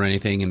sideshow or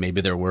anything, and maybe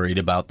they're worried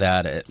about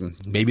that.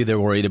 Maybe they're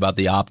worried about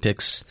the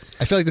optics.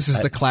 I feel like this is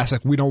the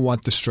classic, we don't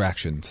want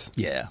distractions.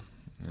 Yeah.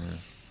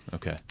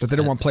 Okay. But they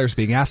don't want players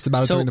being asked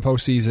about it during the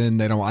postseason.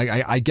 They don't.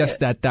 I guess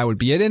that would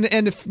be it.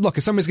 And if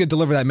somebody's going to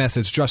deliver that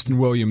message, Justin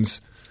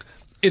Williams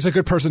is a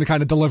good person to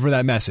kind of deliver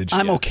that message.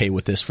 I'm okay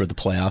with this for the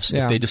playoffs.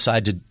 Yeah. If they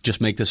decide to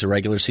just make this a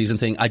regular season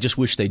thing, I just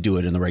wish they do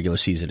it in the regular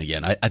season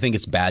again. I think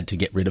it's bad to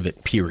get rid of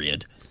it,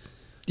 period.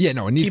 Yeah,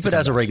 no, it needs Keep to it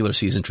as a regular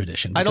season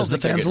tradition because the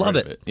fans love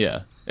it.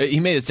 Yeah. He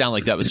made it sound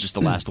like that was just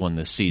the last one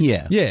this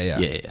season.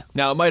 Yeah.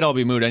 Now, it might all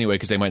be moot anyway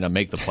because they might not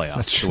make the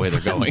playoffs the way they're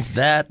going.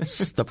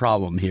 That's the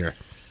problem here.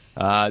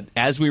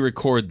 As we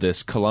record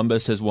this,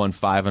 Columbus has won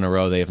 5 in a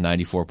row. They have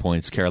 94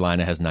 points.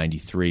 Carolina has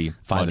 93.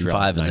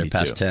 5-5 in their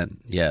past 10.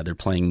 Yeah, they're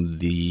playing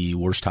the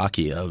worst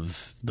hockey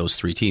of those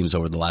three teams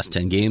over the last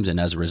 10 games, and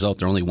as a result,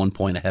 they're only 1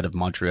 point ahead of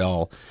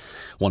Montreal,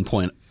 1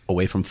 point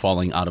away from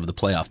falling out of the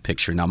playoff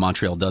picture. Now,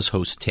 Montreal does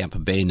host Tampa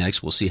Bay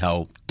next. We'll see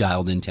how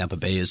dialed in Tampa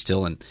Bay is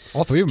still. And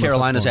all three of them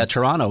Carolina's at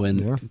Toronto,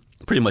 and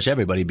pretty much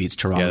everybody beats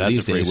Toronto that's these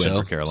a free days. win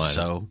for Carolina.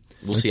 So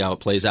we'll see how it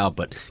plays out.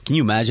 But can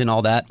you imagine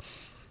all that?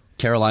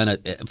 Carolina,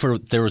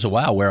 there was a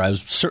while where I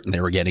was certain they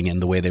were getting in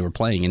the way they were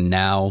playing, and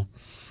now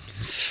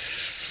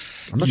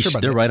I'm not sure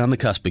about they're right on the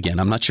cusp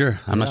again. I'm not sure.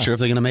 I'm not sure if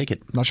they're going to make it.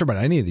 I'm not sure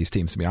about any of these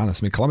teams, to be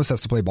honest. I mean, Columbus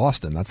has to play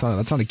Boston. That's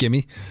not a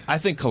gimme. I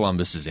think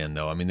Columbus is in,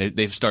 though. I mean,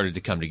 they've started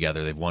to come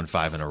together. They've won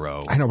 5 in a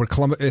row. I know,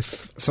 but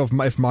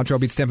if Montreal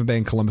beats Tampa Bay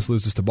and Columbus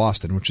loses to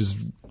Boston, which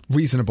is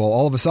reasonable,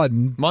 all of a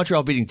sudden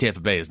Montreal beating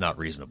Tampa Bay is not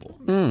reasonable.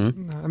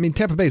 I mean,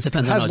 Tampa Bay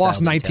has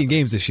lost 19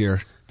 games this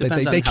year.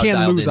 They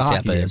can lose a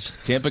hockey game.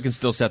 Tampa can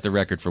still set the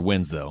record for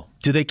wins, though.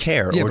 Do they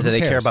care, or do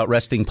they care about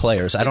resting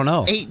players? I don't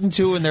know.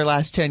 8-2 in their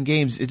last 10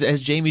 games. As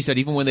Jamie said,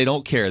 even when they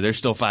don't care, they're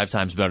still 5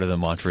 times better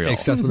than Montreal.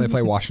 Except when they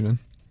play Washington.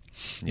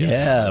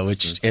 Yeah,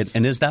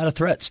 and is that a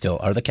threat still?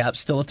 Are the Caps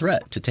still a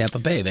threat to Tampa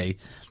Bay?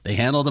 They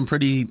handled them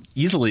pretty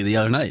easily the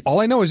other night. All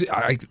I know is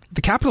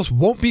the Capitals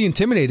won't be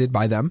intimidated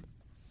by them.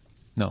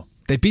 No.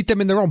 They beat them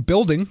in their own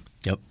building.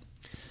 Yep.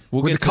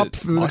 With the cup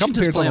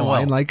appearance on the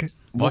line.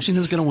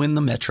 Washington's going to win the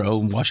Metro.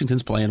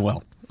 Washington's playing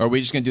well. Are we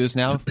just going to do this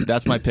now?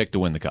 That's my pick to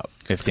win the Cup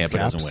if Tampa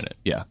doesn't win it.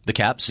 Yeah. The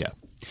Caps? Yeah.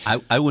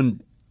 I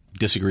wouldn't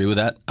disagree with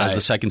that as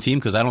the second team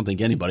because I don't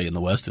think anybody in the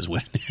West is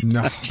winning.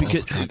 No.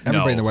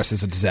 Everybody in the West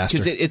is a disaster.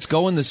 Because it's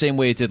going the same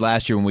way it did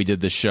last year when we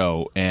did the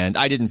show. And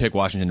I didn't pick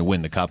Washington to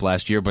win the Cup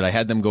last year, but I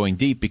had them going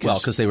deep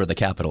because they were the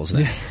Capitals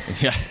then.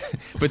 Yeah.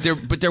 But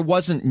there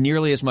wasn't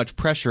nearly as much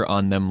pressure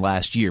on them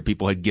last year.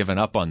 People had given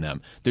up on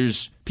them.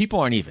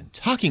 People aren't even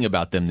talking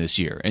about them this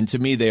year. And to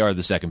me, they are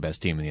the second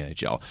best team in the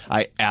NHL.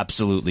 I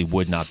absolutely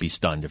would not be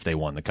stunned if they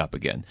won the Cup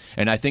again.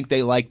 And I think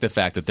they like the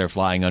fact that they're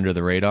flying under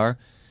the radar.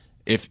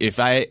 If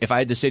I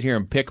had to sit here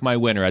and pick my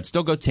winner, I'd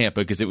still go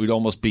Tampa because it would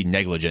almost be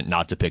negligent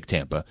not to pick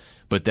Tampa.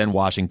 But then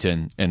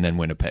Washington and then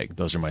Winnipeg.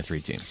 Those are my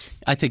 3 teams.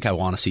 I think I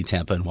want to see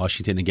Tampa and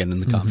Washington again in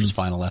the conference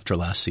final after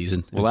last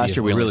season. Well, last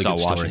year we only saw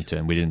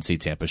Washington. We didn't see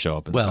Tampa show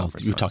up in the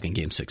conference. You're talking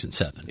games 6 and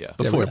 7. Yeah.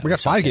 We got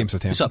 5 games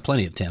with Tampa. We saw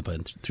plenty of Tampa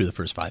through the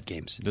first 5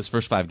 games. Those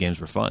first 5 games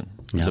were fun.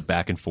 It was a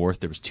back and forth.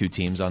 There was 2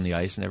 teams on the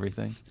ice and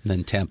everything. And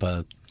then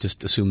Tampa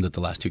just assumed that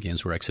the last 2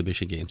 games were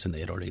exhibition games and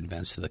they had already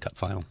advanced to the Cup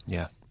final.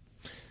 Yeah.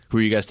 Who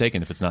are you guys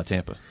taking if it's not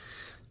Tampa?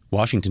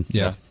 Washington.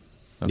 Yeah.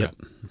 Okay. Yep.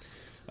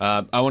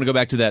 I want to go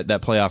back to that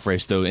playoff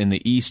race, though. In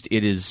the East,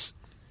 it's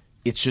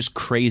just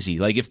crazy.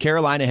 Like, if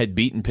Carolina had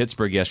beaten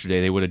Pittsburgh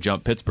yesterday, they would have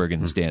jumped Pittsburgh in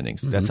the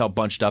standings. That's how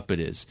bunched up it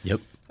is. Yep.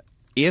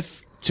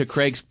 If, to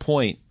Craig's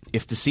point,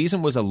 if the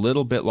season was a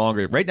little bit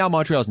longer, right now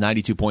Montreal's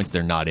 92 points,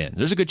 they're not in.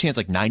 There's a good chance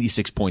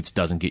 96 points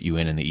doesn't get you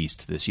in the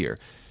East this year.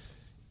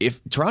 If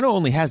Toronto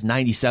only has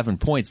 97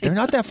 points, they're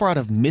not that far out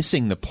of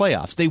missing the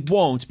playoffs. They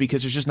won't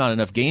because there's just not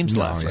enough games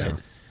left. Yeah.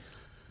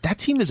 That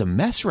team is a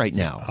mess right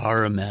now. They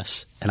are a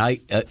mess. And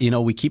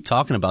we keep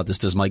talking about this.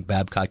 Does Mike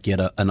Babcock get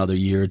another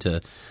year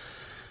to...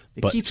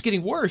 It keeps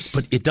getting worse.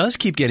 But it does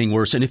keep getting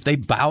worse. And if they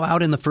bow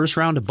out in the first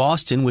round of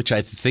Boston, which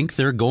I think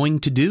they're going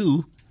to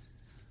do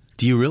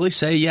you really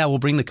say, yeah, we'll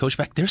bring the coach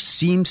back? There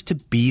seems to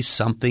be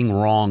something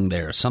wrong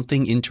there.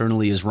 Something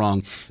internally is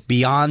wrong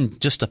beyond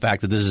just the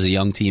fact that this is a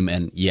young team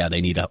and, yeah, they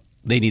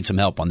need some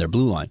help on their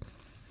blue line.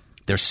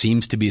 There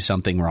seems to be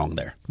something wrong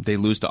there. They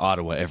lose to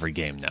Ottawa every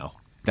game now.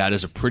 That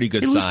is a pretty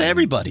good they sign. Lose to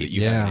everybody. That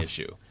you have an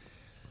issue.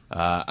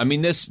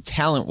 This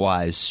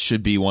talent-wise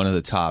should be one of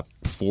the top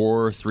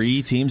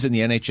 3 teams in the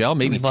NHL,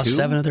 maybe 2. They've lost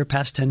 7 of their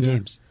past 10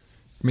 games.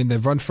 I mean,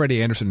 they've run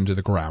Freddie Anderson into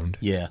the ground.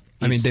 Yeah.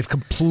 They've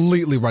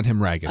completely run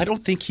him ragged. I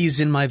don't think he's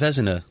in my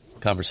Vezina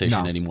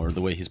conversation anymore,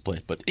 the way he's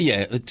played. But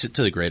yeah,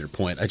 to the greater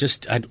point,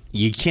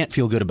 you can't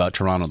feel good about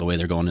Toronto the way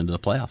they're going into the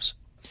playoffs.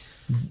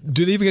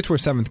 Do they even get to a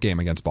 7th game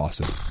against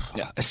Boston?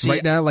 Yeah.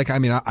 Right now,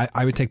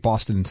 I would take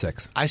Boston in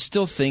 6. I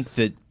still think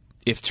that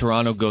if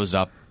Toronto goes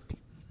up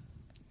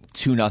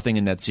 2-0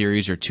 in that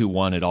series or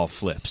 2-1, it all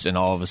flips, and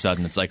all of a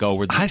sudden it's like, oh,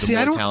 we're the more talented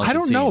I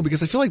don't team. know,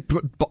 because I feel like,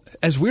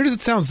 as weird as it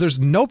sounds, there's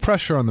no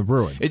pressure on the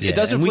Bruins. It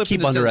doesn't. And flip we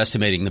keep in the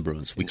underestimating the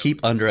Bruins. We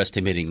keep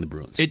underestimating the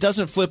Bruins. It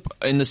doesn't flip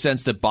in the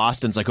sense that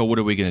Boston's like, oh, what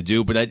are we going to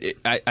do? But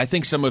I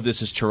think some of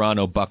this is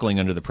Toronto buckling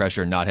under the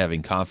pressure and not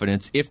having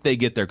confidence. If they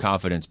get their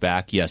confidence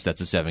back, yes,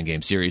 that's a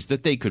 7-game series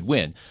that they could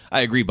win.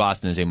 I agree,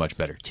 Boston is a much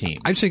better team.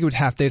 I just think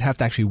they'd have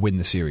to actually win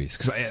the series,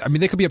 because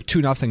they could be up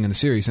 2-0 in the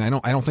series, and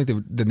I don't think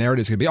the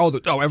narrative is going to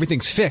be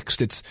everything's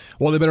fixed. It's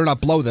they better not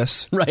blow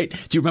this. Right.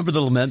 Do you remember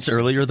the laments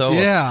earlier, though?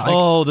 Yeah.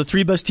 The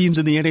 3 best teams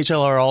in the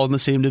NHL are all in the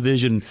same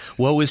division.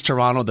 Woe is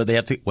Toronto that they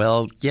have to.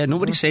 Well, yeah,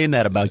 nobody's saying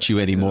that about you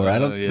anymore. I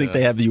don't think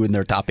they have you in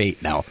their top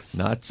 8 now.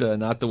 Not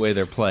the way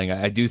they're playing.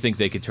 I do think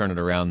they could turn it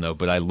around, though.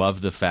 But I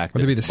love the fact that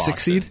would they be the 6th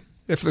seed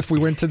if we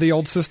went to the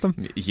old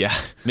system? Yeah,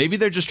 maybe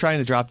they're just trying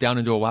to drop down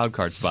into a wild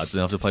card spot, so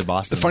they don't have to play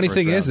Boston. The funny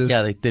thing is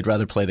they'd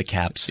rather play the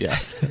Caps. Yeah.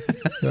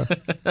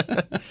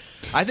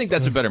 I think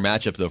that's a better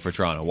matchup though for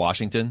Toronto.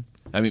 Washington.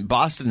 I mean,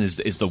 Boston is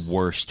the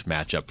worst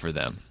matchup for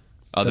them,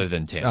 other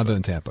than Tampa. Other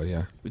than Tampa,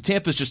 yeah.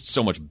 Tampa's just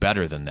so much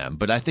better than them.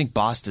 But I think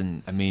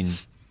Boston. I mean,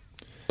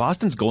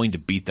 Boston's going to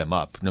beat them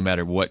up no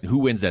matter who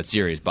wins that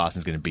series.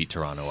 Boston's going to beat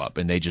Toronto up,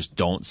 and they just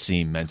don't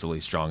seem mentally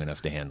strong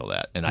enough to handle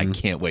that. And I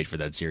can't wait for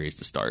that series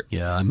to start.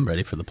 Yeah, I'm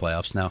ready for the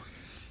playoffs now.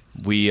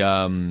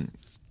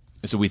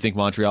 So we think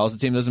Montreal's the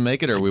team that doesn't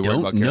make it, or are we worried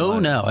about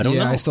Carolina? No, I don't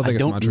know. I still think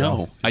it's Montreal.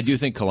 Know. I do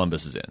think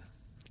Columbus is in.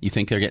 You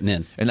think they're getting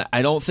in? And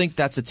I don't think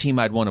that's a team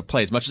I'd want to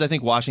play. As much as I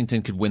think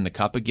Washington could win the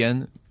Cup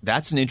again,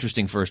 that's an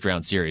interesting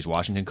first-round series.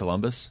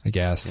 Washington-Columbus? I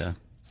guess. Yeah.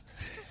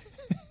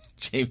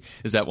 James,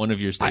 is that one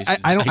of your stations?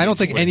 I don't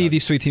think any of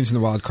these 3 teams in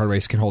the wild card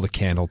race can hold a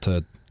candle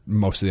to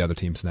most of the other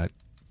teams in that.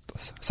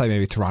 Aside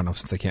maybe Toronto,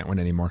 since they can't win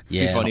anymore.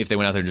 Yeah. It'd be funny if they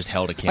went out there and just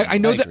held a candle. I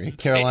know that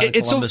Carolina,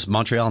 Columbus,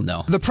 Montreal,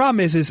 no. The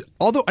problem is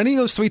although any of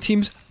those 3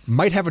 teams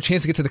might have a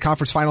chance to get to the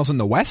conference finals in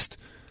the West,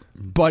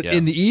 but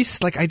in the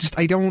East,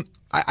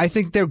 I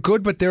think they're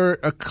good, but they're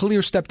a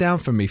clear step down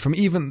from me, from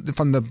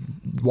the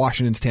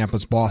Washingtons,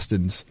 Tampas,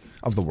 Bostons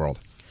of the world.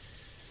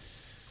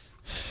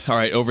 All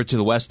right, over to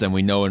the West then.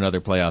 We know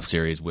another playoff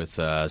series with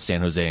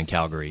San Jose and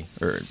Calgary,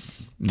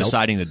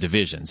 deciding the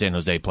division. San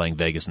Jose playing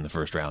Vegas in the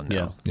first round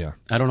now. Yeah.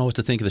 I don't know what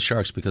to think of the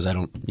Sharks because I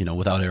don't,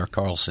 without Erik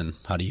Karlsson,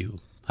 how do you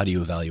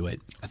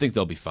evaluate? I think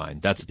they'll be fine.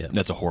 That's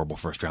a horrible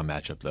first round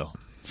matchup though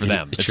for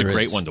them. It's sure a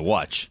great one to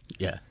watch.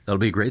 Yeah, that'll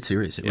be a great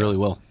series. It really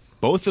will.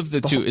 Both of the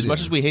two, as much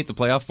as we hate the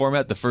playoff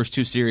format, the first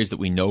 2 series that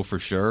we know for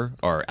sure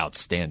are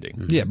outstanding.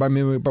 Mm-hmm. Yeah,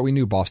 but we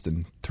knew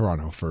Boston,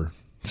 Toronto for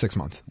 6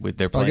 months. I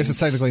guess it's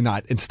technically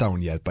not in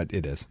stone yet, but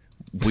it is.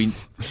 You're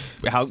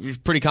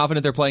pretty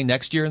confident they're playing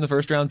next year in the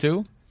first round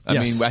too? I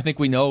mean, I think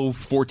we know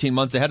 14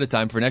 months ahead of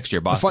time for next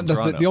year. Boston,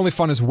 Toronto. The only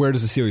fun is where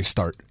does the series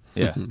start?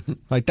 Yeah,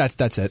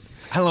 that's it.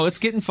 I don't know. It's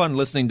getting fun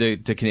listening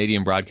to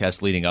Canadian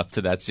broadcasts leading up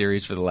to that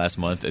series for the last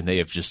month, and they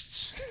have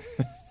just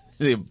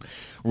the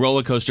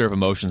roller coaster of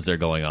emotions they're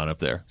going on up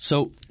there.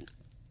 So,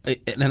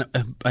 and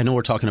I know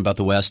we're talking about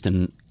the West,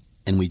 and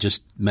we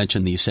just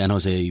mentioned the San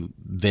Jose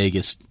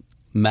Vegas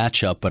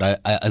matchup, but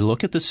I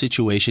look at the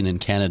situation in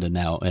Canada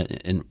now,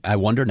 and I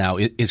wonder now,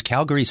 is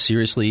Calgary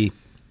seriously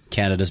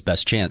Canada's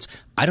best chance?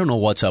 I don't know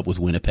what's up with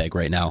Winnipeg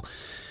right now.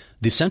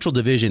 The Central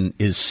Division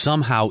is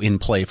somehow in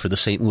play for the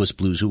St. Louis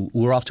Blues, who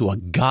were off to a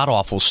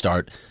god-awful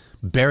start,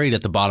 buried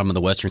at the bottom of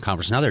the Western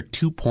Conference. Now they're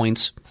 2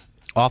 points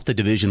off the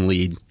division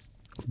lead.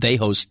 They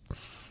host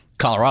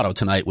Colorado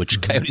tonight, which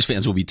Coyotes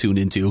fans will be tuned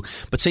into.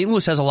 But St.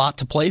 Louis has a lot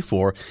to play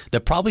for. They're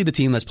probably the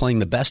team that's playing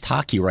the best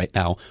hockey right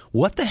now.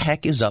 What the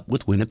heck is up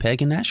with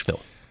Winnipeg and Nashville?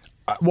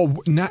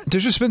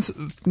 There's just been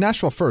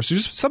Nashville first.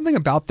 There's just something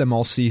about them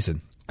all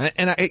season.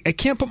 And I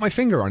can't put my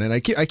finger on it.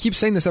 I keep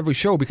saying this every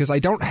show because I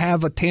don't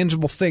have a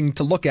tangible thing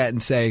to look at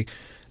and say,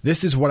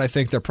 this is what I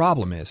think their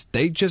problem is.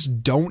 They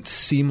just don't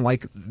seem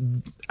like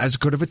as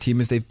good of a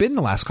team as they've been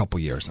the last couple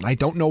of years, and I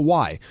don't know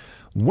why.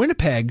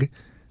 Winnipeg,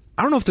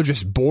 I don't know if they're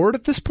just bored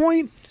at this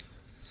point.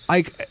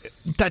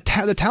 The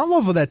talent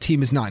level of that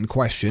team is not in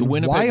question.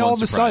 Why all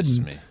of a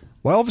sudden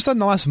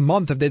the last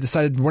month have they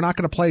decided we're not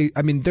going to play?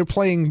 I mean, they're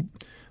playing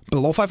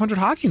below 500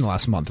 hockey in the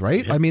last month,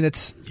 right? Yeah. I mean,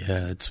 it's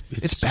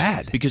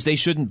bad. Because they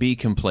shouldn't be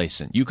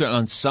complacent. You can,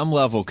 on some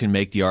level, can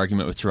make the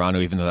argument with Toronto,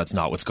 even though that's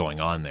not what's going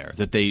on there.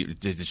 That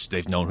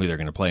they've known who they're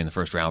going to play in the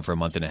first round for a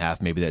month and a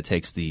half. Maybe that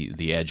takes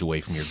the edge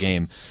away from your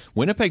game.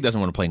 Winnipeg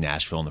doesn't want to play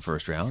Nashville in the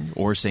first round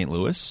or St.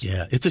 Louis.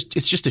 Yeah, it's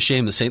just a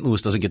shame that St.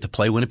 Louis doesn't get to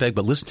play Winnipeg.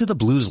 But listen to the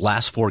Blues'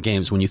 last 4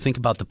 games when you think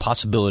about the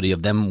possibility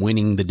of them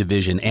winning the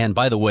division. And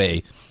by the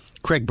way,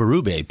 Craig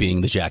Berube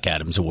being the Jack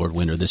Adams Award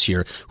winner this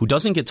year, who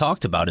doesn't get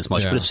talked about as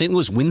much. Yeah. But if St.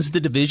 Louis wins the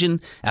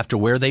division after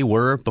where they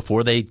were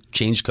before they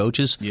changed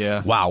coaches,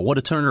 wow, what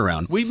a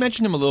turnaround. We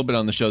mentioned him a little bit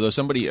on the show, though.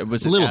 Somebody,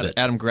 was it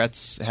Adam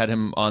Gretz had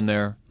him on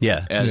there?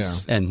 Yeah.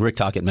 And Rick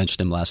Tocchet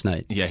mentioned him last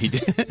night. Yeah, he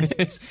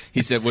did.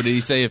 He said, what did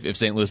he say? If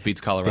St. Louis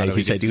beats Colorado,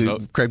 he said,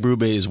 Craig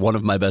Berube is one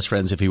of my best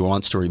friends if he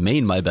wants to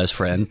remain my best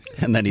friend.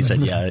 And then he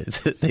said, yeah,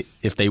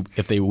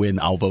 if they win,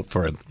 I'll vote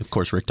for him. Of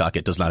course, Rick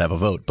Tocchet does not have a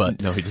vote,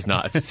 but no, he does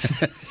not.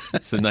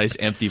 It's a nice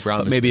empty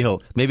promise. But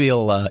maybe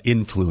he'll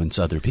influence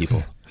other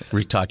people.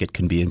 Rick Tocchet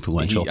can be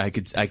influential. I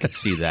could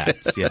see that.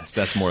 Yes,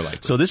 that's more likely.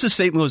 So this is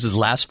St. Louis's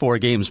last 4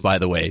 games, by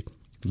the way.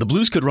 The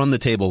Blues could run the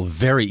table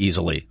very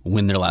easily,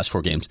 win their last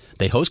 4 games.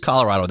 They host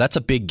Colorado. That's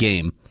a big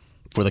game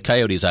for the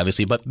Coyotes,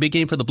 obviously, but big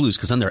game for the Blues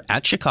because then they're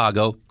at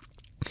Chicago.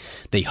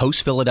 They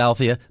host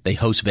Philadelphia. They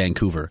host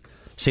Vancouver.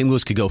 St.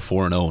 Louis could go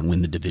 4-0 and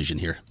win the division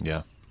here.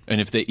 Yeah,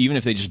 and even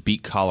if they just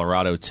beat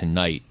Colorado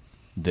tonight,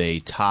 they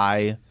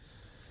tie.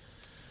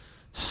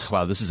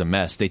 Wow, this is a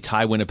mess. They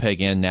tie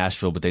Winnipeg and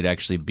Nashville, but they'd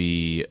actually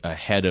be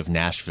ahead of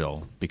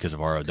Nashville because of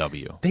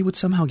ROW. They would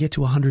somehow get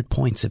to 100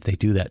 points if they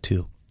do that,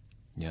 too.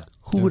 Yeah.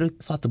 Who would have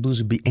thought the Blues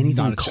would be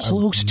anything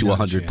close to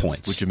 100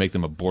 points? Which would make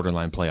them a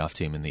borderline playoff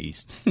team in the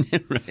East.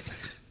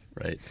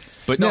 Right.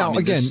 But no, now,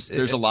 again,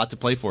 there's a lot to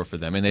play for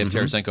them, and they have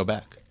Tarasenko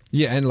back.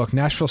 Yeah, and look,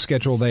 Nashville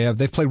schedule,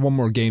 they've played one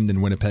more game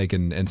than Winnipeg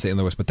and St.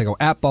 Louis, but they go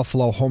at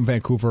Buffalo, home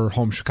Vancouver,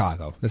 home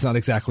Chicago. It's not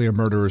exactly a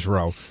murderer's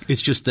row.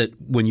 It's just that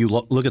when you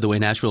look at the way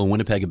Nashville and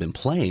Winnipeg have been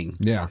playing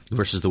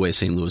versus the way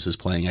St. Louis is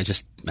playing, I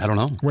don't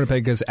know.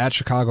 Winnipeg is at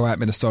Chicago, at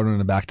Minnesota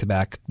in a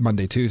back-to-back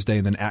Monday, Tuesday,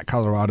 and then at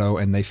Colorado,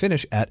 and they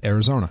finish at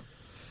Arizona.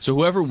 So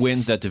whoever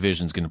wins that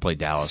division is going to play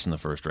Dallas in the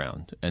first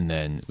round, and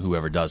then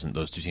whoever doesn't,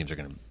 those 2 teams are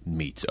going to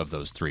meet of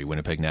those 3: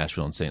 Winnipeg,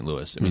 Nashville, and St.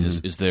 Louis. I mean,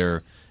 is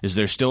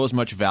there still as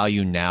much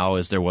value now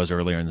as there was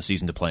earlier in the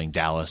season to playing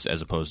Dallas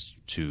as opposed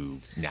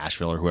to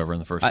Nashville or whoever in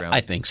the first round?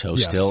 I think so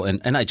still,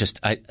 and I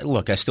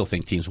still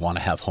think teams want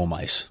to have home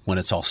ice when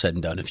it's all said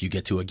and done. If you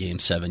get to a Game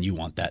 7, you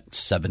want that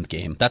 7th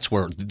game. That's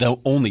where the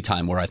only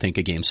time where I think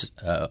a game's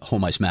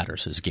home ice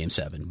matters is Game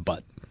 7,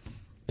 but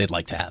they'd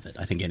like to have it.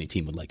 I think any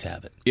team would like to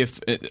have it.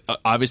 If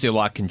obviously a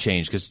lot can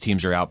change because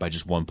teams are out by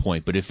just 1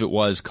 point, but if it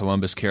was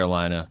Columbus,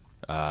 Carolina,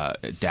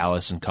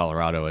 Dallas, and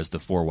Colorado as the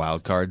 4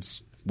 wild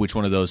cards, which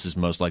one of those is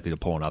most likely to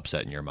pull an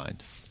upset in your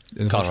mind?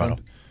 Colorado.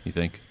 You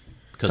think?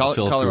 Because of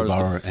Philip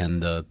Grubauer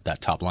and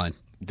that top line.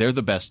 They're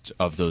the best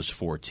of those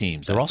 4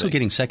 teams. They're also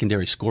getting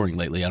secondary scoring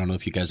lately. I don't know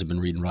if you guys have been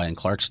reading Ryan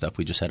Clark's stuff.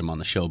 We just had him on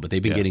the show. But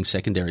they've been getting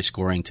secondary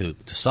scoring to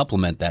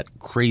supplement that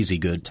crazy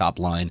good top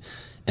line.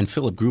 And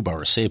Philip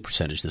Grubauer's save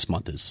percentage this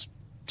month is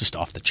just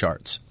off the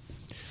charts.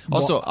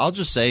 Also, I'll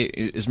just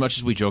say, as much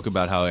as we joke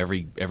about how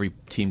every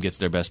team gets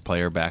their best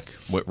player back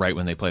right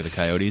when they play the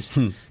Coyotes,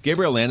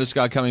 Gabriel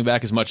Landeskog coming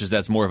back, as much as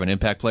that's more of an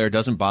impact player,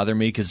 doesn't bother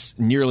me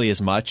nearly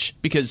as much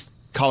because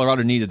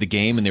Colorado needed the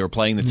game and they were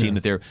playing the team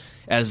that they're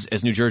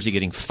as New Jersey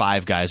getting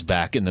 5 guys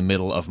back in the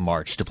middle of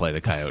March to play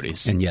the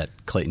Coyotes. And yet,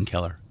 Clayton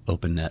Keller,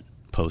 open net,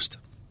 post.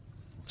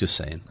 Just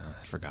saying.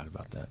 I forgot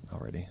about that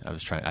already.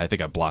 I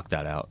think I blocked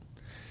that out.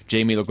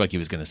 Jamie looked like he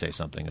was going to say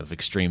something of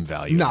extreme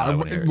value. No,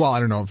 I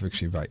don't know if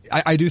extreme value.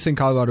 I do think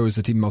Colorado is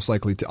the team most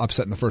likely to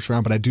upset in the first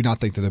round, but I do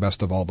not think they're the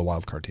best of all the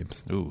wild card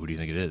teams. Ooh, who do you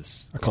think it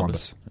is?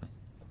 Columbus.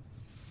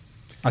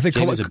 I think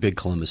Jamie's a big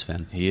Columbus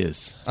fan. He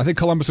is. I think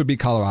Columbus would beat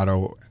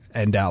Colorado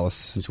and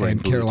Dallas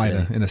and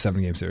Carolina in a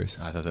 7-game series.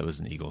 I thought that was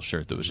an Eagles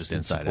shirt that was just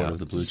inside out. Of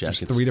the Blue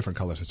Jackets. It's 3 different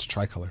colors. It's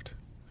tricolored.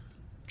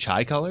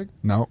 Chai-colored?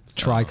 No,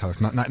 tricolored.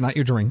 Not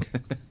your drink.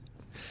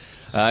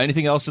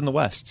 Anything else in the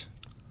West?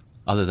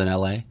 Other than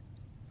L.A.?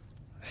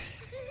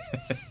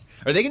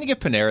 Are they going to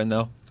get Panarin,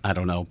 though? I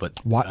don't know, but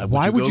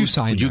why would you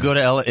sign? Would you go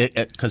to LA?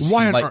 Because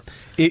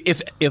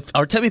if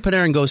Artemi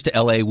Panarin goes to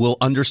LA, we'll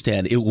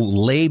understand. It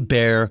will lay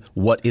bare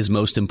what is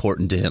most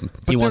important to him.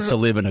 He wants to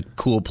live in a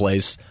cool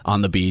place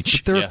on the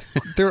beach. There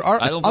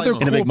are other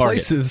cool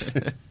places.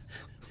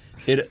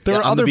 There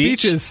are other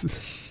beaches.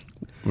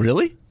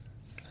 Really?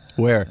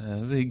 Where?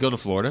 He'd go to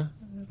Florida.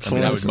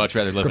 I would much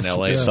rather live in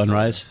LA.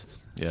 Sunrise.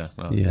 Yeah.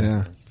 Well,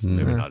 yeah.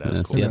 Maybe not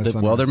as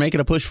cool. Well, they're making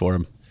a push for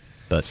him.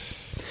 But,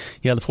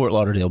 yeah, the Fort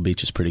Lauderdale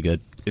beach is pretty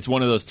good. It's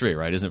one of those 3,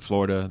 right? Isn't it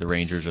Florida, the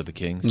Rangers, or the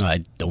Kings? No,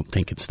 I don't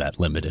think it's that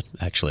limited,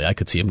 actually. I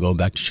could see him going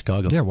back to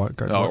Chicago. Yeah, or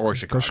Chicago.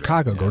 Go to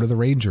Chicago. Yeah. Go to the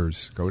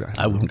Rangers.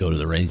 I wouldn't go to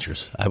the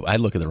Rangers. I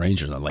look at the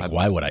Rangers and I'm like,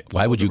 why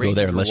would you go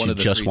there unless you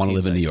just want to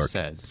live in New York?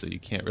 So you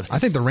can't really. I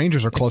think the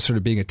Rangers are closer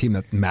to being a team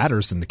that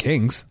matters than the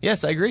Kings.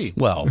 Yes, I agree.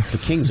 Well, the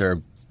Kings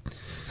are...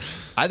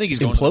 I think he's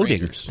going imploding. To the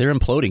Rangers. They're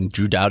imploding.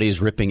 Drew Doughty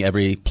is ripping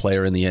every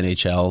player in the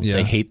NHL. Yeah.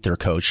 They hate their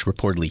coach.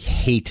 Reportedly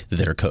hate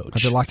their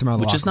coach. They locked him out of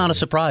the which is not a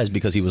surprise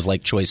because he was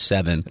like choice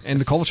 7.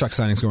 And the Kovalchuk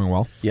signing's going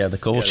well. Yeah, the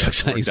Kovalchuk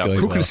signing's going well.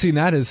 Who could have seen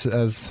that as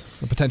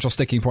a potential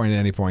sticking point at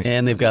any point?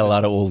 And they've got a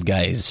lot of old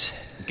guys.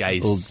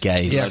 Old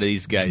guys. Yeah.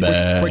 These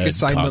guys. Quickest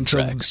signed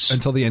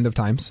until the end of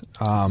times.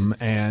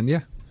 And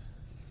yeah.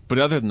 But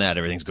other than that,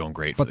 everything's going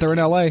great. But they're in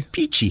LA.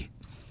 Peachy.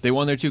 They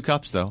won their 2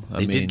 cups, though.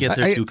 They did get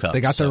their 2 cups.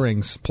 They got their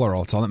rings,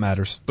 plural. It's all that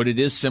matters. But it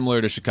is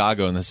similar to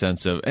Chicago in the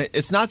sense of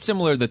it's not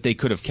similar that they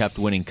could have kept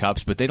winning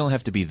cups, but they don't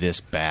have to be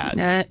this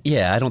bad.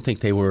 Yeah, I don't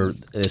think they were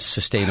as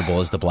sustainable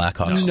as the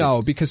Blackhawks.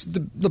 No, because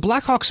the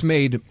Blackhawks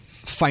made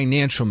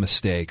financial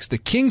mistakes. The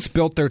Kings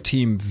built their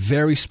team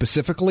very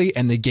specifically,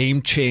 and the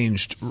game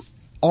changed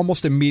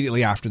almost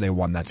immediately after they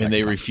won that second. And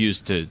they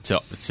refused to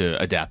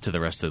adapt to the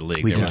rest of the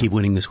league. We can keep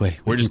winning this way.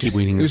 We're just keep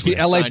winning It was this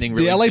way.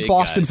 the LA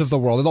Bostons guys. of the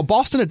world. Although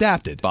Boston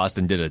adapted.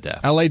 Boston did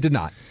adapt. LA did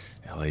not.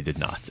 LA did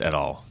not at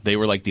all. They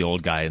were like the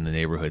old guy in the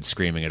neighborhood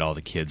screaming at all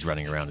the kids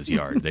running around his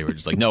yard. They were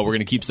just like, no, we're going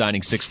to keep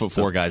signing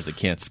 6'4" guys that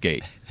can't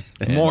skate.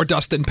 And More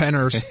Dustin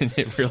Penners. And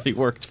it really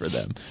worked for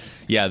them.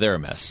 Yeah, they're a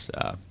mess.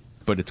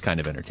 But it's kind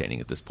of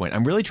entertaining at this point.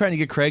 I'm really trying to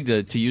get Craig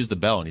to use the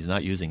bell, and he's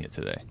not using it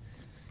today.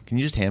 Can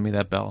you just hand me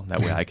that bell?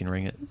 That way I can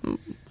ring it.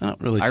 I don't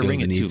really feel ring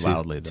the it need too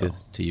loudly, though.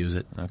 to use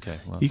it. Okay.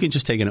 Well, You can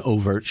just take an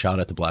overt shot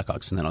at the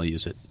Blackhawks, and then I'll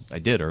use it. I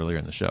did earlier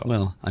in the show.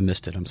 Well, I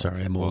missed it. I'm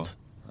sorry. I'm old.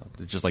 Well,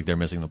 just like they're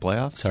missing the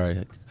playoffs?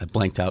 Sorry, I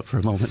blanked out for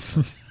a moment.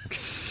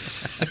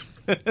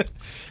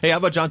 Hey, how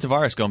about John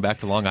Tavares going back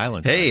to Long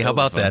Island? Hey, how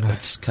about would be that? fun.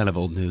 That's kind of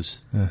old news.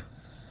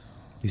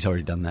 He's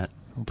already done that.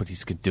 But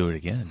he's going to do it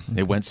again.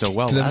 It went so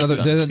well. Do they have last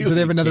another, time, do too. they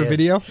have another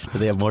video? Do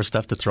they have more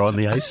stuff to throw on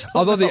the ice?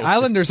 Although the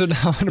Islanders are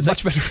now in a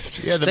much better.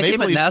 Yeah, Is the that game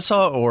Maple at Leafs.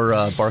 Nassau or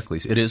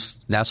Barclays? It is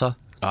Nassau?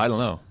 I don't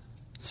know.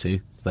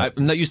 See? I'm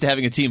not used to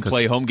having a team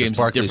play home games in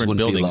Barclays different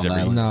wouldn't be buildings Long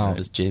every Island, No.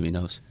 as Jamie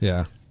knows.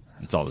 Yeah.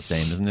 It's all the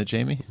same, isn't it,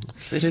 Jamie?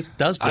 It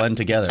does blend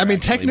together. I mean,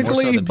 actually, more so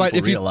technically, than but people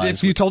if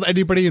realize. you told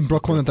anybody in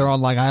Brooklyn that they're on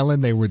Long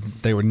Island, they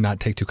would not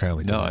take too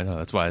kindly to No, that. I know.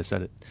 That's why I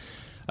said it.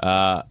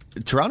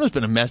 Toronto's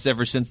been a mess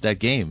ever since that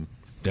game.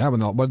 Yeah,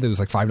 what it was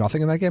like 5-0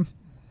 in that game.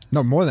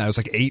 No, more than that. It was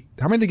like 8.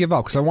 How many did they give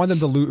up? Because I wanted them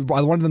to lose.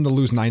 I wanted them to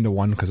lose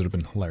 9-1 because it would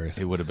have been hilarious.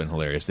 It would have been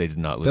hilarious. They did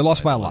not lose. They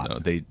lost by a 9-1,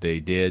 lot. though. They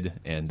did,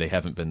 and they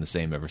haven't been the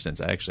same ever since.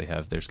 I actually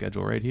have their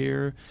schedule right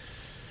here,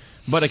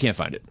 but I can't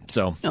find it.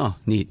 So Oh,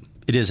 neat.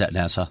 It is at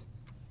Nassau.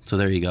 So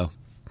there you go.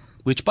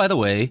 Which, by the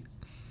way,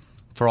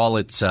 for all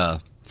its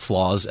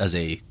flaws as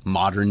a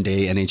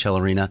modern-day NHL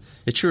arena,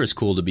 it sure is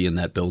cool to be in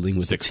that building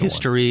with its 6-1.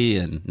 history,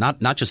 and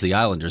not just the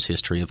Islanders'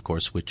 history, of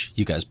course, which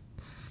you guys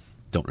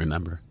don't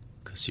remember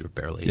because you were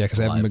barely Yeah,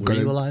 because I haven't been Were good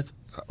you at- alive?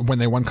 When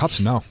they won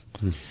cups, no.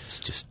 It's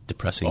just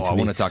depressing Oh, to I me.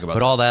 wanna talk about but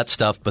that. all that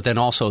stuff. But then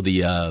also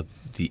the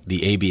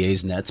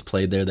ABA's Nets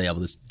played there. They have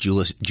this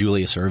Julius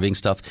Erving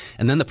stuff,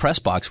 and then the press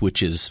box,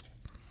 which is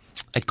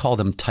I'd call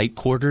them tight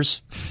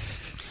quarters.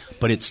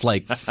 But it's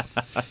like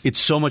it's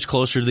so much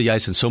closer to the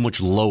ice and so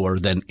much lower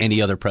than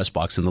any other press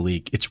box in the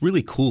league. It's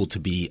really cool to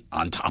be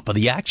on top of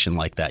the action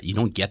like that. You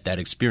don't get that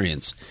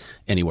experience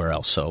anywhere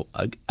else. So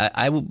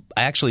I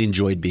actually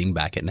enjoyed being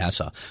back at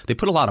Nassau. They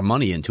put a lot of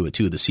money into it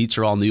too. The seats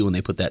are all new, and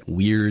they put that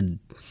weird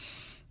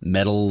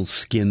metal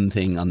skin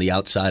thing on the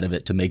outside of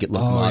it to make it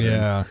look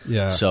modern.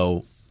 yeah.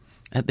 So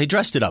they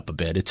dressed it up a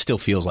bit. It still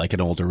feels like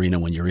an old arena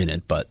when you're in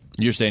it, but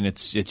you're saying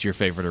it's your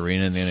favorite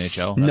arena in the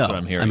NHL? That's no, what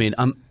I'm hearing. I mean,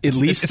 at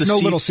least it's the no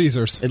seats, Little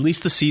Caesars. At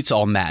least the seats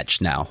all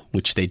match now,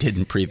 which they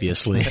didn't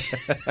previously.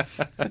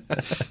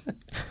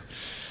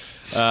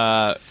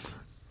 I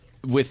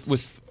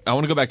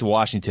want to go back to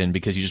Washington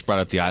because you just brought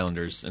up the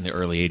Islanders in the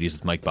early 80s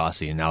with Mike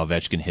Bossy, and now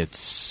Ovechkin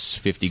hits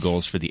 50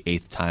 goals for the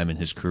 8th time in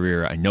his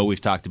career. I know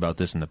we've talked about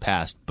this in the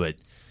past, but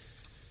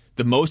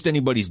the most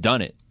anybody's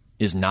done it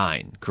is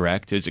 9,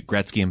 correct? Is it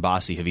Gretzky and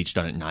Bossy have each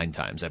done it 9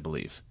 times, I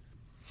believe.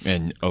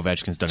 And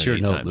Ovechkin's done It's it your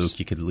 8 note, times. Luke.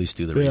 You could at least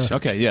do the research.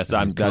 Okay, yes,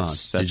 I mean, come on.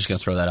 that's You're just going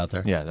to throw that out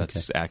there? Yeah,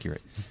 that's Okay.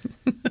 accurate.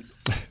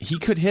 He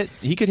could hit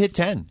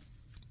 10.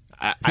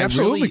 He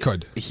absolutely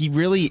could. He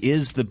really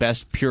is the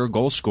best pure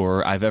goal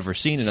scorer I've ever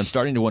seen, and I'm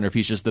starting to wonder if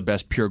he's just the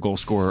best pure goal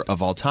scorer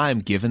of all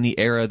time, given the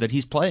era that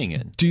he's playing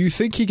in. Do you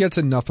think he gets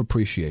enough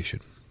appreciation?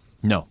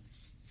 No.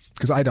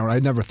 Because I don't. I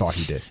never thought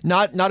he did.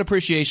 Not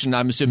appreciation,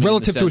 I'm assuming.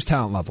 Relative in the to his sense-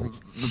 talent level.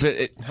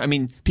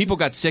 But people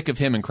got sick of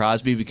him and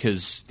Crosby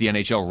because the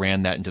NHL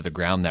ran that into the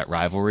ground, that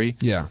rivalry.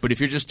 Yeah. But if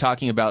you're just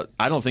talking about,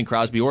 I don't think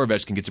Crosby or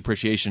Ovechkin gets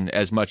appreciation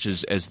as much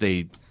as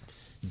they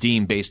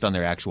deem based on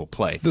their actual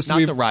play.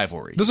 Not the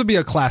rivalry. This would be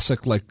a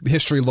classic, like,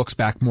 history looks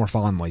back more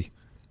fondly.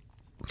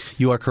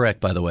 You are correct,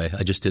 by the way.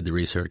 I just did the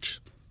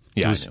research.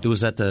 Yeah, it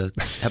was at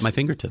my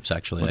fingertips,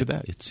 actually. Look at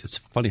that. It's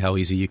funny how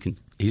easily you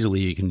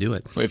can do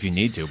it. Well, if you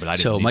need to, but I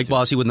didn't So need Mike to.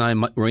 Bossy with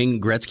 9,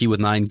 Wayne Gretzky with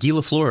 9, Guy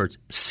Lafleur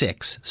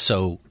 6.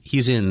 So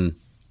he's in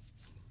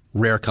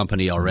rare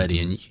company already,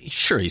 and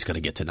sure he's going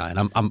to get to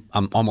 9.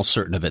 I'm almost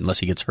certain of it, unless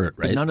he gets hurt.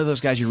 But Right? none of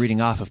those guys you're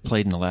reading off have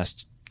played in the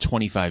last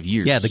 25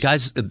 years. Yeah, the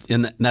guys,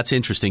 and that's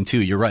interesting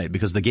too. You're right,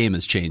 because the game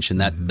has changed, and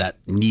that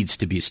needs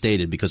to be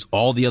stated, because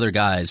all the other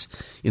guys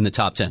in the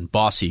top 10,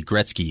 Bossy,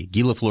 Gretzky,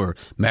 Guy Lafleur,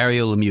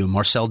 Mario Lemieux,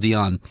 Marcel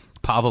Dion,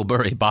 Pavel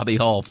Bure, Bobby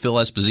Hull, Phil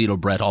Esposito,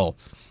 Brett Hull,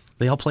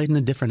 they all played in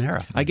a different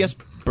era. I guess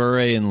Bure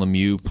and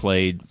Lemieux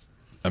played,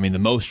 the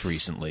most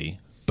recently,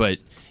 but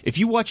If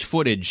you watch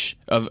footage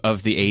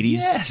of the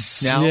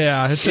 80s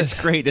now, it's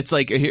great. It's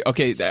like,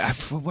 okay,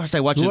 what was I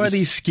watching? Who are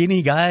these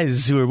skinny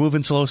guys who are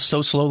moving so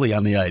slowly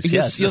on the ice?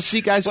 Yes, you'll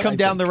see guys come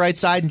down the right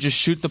side and just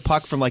shoot the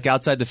puck from like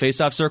outside the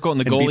faceoff circle, and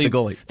the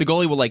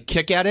goalie will like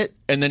kick at it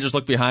and then just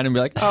look behind him and be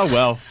like, oh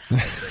well.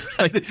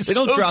 Like, they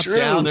don't drop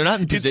down. They're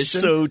not in position. It's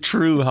so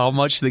true. How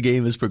much the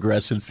game has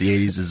progressed since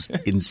the 80s is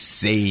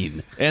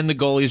insane. And the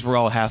goalies were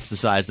all half the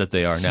size that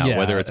they are now,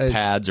 whether it's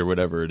pads or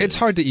whatever it is. It's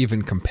hard to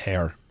even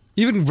compare.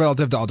 Even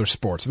relative to other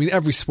sports. I mean,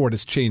 every sport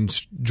has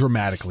changed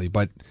dramatically,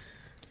 but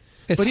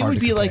it's But it hard would to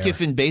be compare. like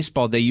if in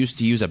baseball they used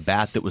to use a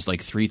bat that was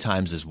like 3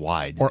 times as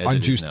wide. Or as it is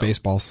unjuiced now.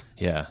 baseballs.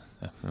 Yeah.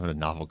 What a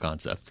novel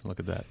concept. Look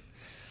at that.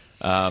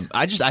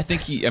 I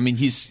think he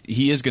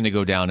is going to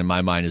go down in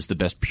my mind as the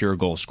best pure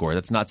goal scorer.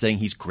 That's not saying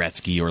he's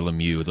Gretzky or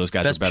Lemieux. Those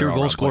guys Best are better pure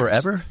goal scorer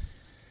ever?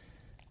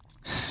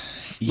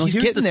 He's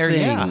getting there,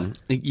 yeah.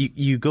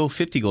 You go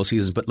 50 goal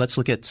seasons, but let's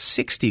look at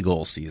 60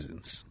 goal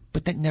seasons.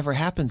 But that never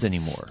happens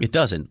anymore. It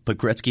doesn't. But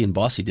Gretzky and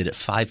Bossy did it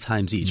 5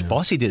 times each.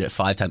 Bossy did it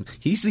 5 times.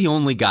 He's the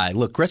only guy.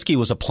 Look, Gretzky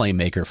was a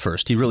playmaker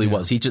first. He really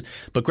was.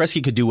 But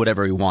Gretzky could do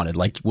whatever he wanted.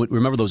 Like,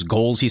 remember those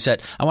goals he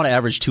set? I want to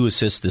average 2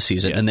 assists this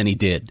season, and then he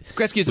did.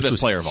 Gretzky is the best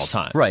player of all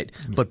time. Right.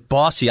 But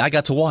Bossy, I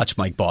got to watch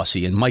Mike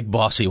Bossy, and Mike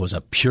Bossy was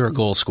a pure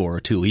goal scorer,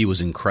 too. He was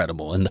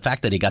incredible. And the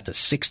fact that he got to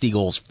 60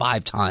 goals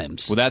 5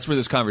 times. Well, that's where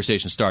this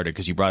conversation started,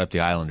 because you brought up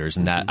the Islanders,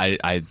 and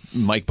that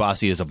Mike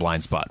Bossy is a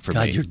blind spot for me.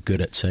 God, you're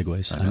good at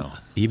segues. I know.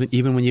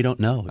 Even when you don't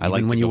know. I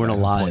like when you weren't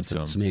alive.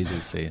 It's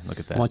amazing. See, look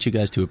at that. I want you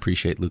guys to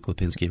appreciate Luke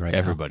Lipinski right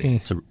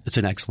Everybody. now. It's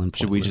an excellent point.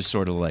 Should we Luke. just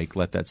sort of like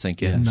let that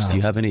sink Yeah. in? Do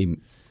you have any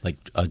like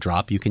a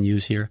drop you can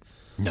use here?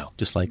 No.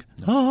 Just like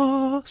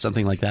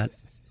something like that.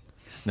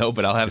 No,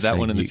 but I'll have Just that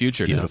one in saying, the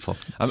future. beautiful.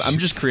 Now. I'm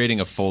just creating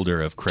a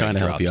folder of Craig Trying to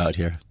drops. help you out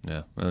here.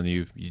 Yeah, well,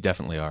 you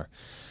definitely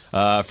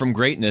are. From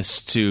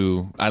greatness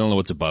to I don't know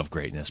what's above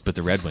greatness, but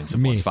the Red Wings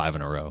have won 5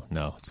 in a row.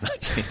 No, it's not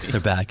Jamie.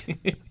 They're back.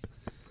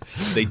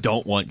 They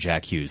don't want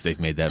Jack Hughes. They've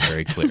made that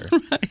very clear.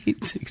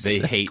 Exactly.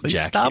 They hate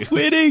Jack Stop Hughes.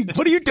 winning.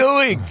 What are you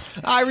doing?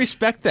 I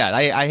respect that.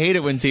 I hate it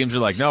when teams are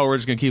like, no, we're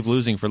just going to keep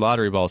losing for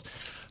lottery balls.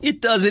 It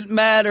doesn't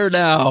matter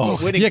now.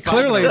 Winning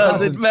clearly It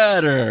doesn't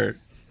matter.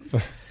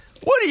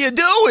 What are you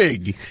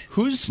doing?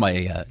 Who's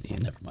never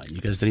mind.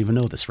 You guys don't even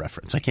know this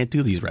reference. I can't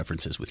do these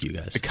references with you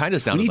guys. It kind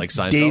of sounded We like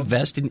need Seinfeld. Dave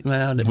Vest.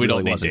 Well, it We really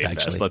don't need wasn't Dave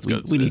Vest. actually. Let's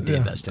go. We need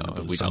Dave Vest in No,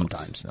 the booth we don't.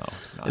 sometimes. No,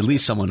 not At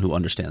least someone who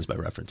understands my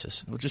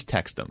references. We'll just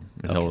text him.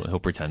 And he'll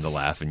pretend to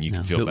laugh, and you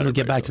can feel He'll better.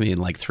 get about back to yourself. me in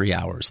like 3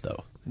 hours,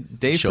 though.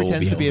 Dave Show will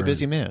pretends to be a over.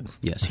 busy man.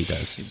 Yes, he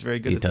does. He's very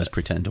good He at does that.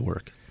 pretend to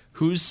work.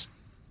 Who's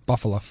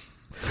Buffalo.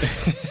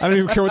 I don't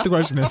even care what the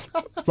question is.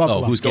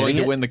 Buffalo. who's going getting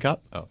to it? win the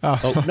cup? Oh.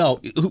 Oh no!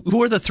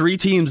 Who are the 3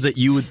 teams that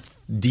you would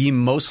deem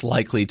most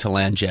likely to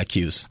land Jack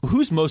Hughes?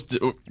 Who's most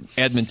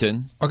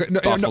Edmonton, Okay, no,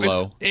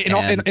 Buffalo, in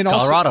all- and in all-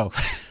 Colorado. Yeah,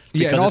 in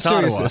Because all it's Ottawa.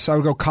 seriousness, I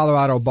would go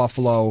Colorado,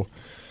 Buffalo.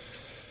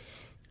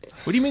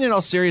 What do you mean in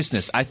all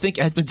seriousness? I think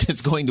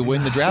Edmonton's going to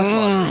win the draft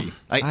lottery.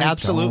 I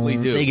absolutely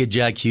do. They get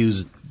Jack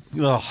Hughes.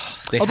 Ugh,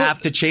 they Although- have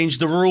to change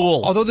the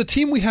rule. Although the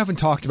team we haven't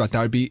talked about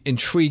that would be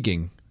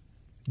intriguing,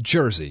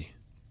 Jersey.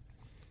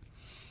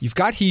 You've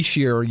got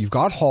Heishier, you've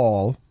got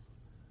Hall.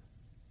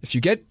 If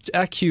you get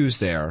Jack Hughes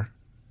there,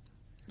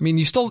 I mean,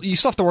 you still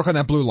have to work on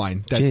that blue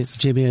line.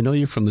 JB, I know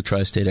you're from the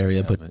tri-state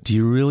area, but do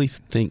you really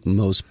think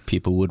most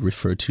people would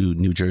refer to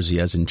New Jersey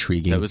as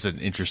intriguing? That was an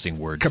interesting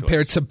word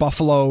compared choice. to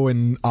Buffalo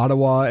and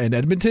Ottawa and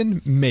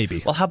Edmonton,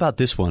 maybe. Well, how about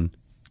this one?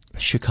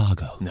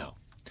 Chicago. No.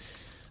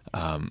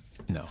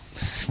 No.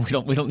 We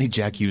don't need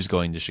Jack Hughes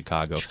going to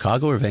Chicago.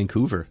 Chicago or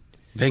Vancouver?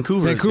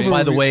 Vancouver, Vancouver by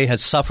would the be- way,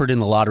 has suffered in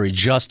the lottery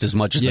just as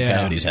much as the Yeah.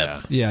 Coyotes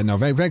have. Yeah, no,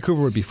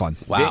 Vancouver would be fun.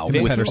 Wow.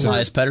 With With Pettersson.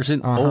 Elias Pettersson?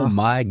 Oh,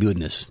 my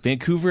goodness.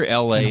 Vancouver,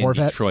 LA, And and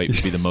Horvat. Detroit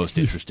would be the most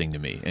interesting to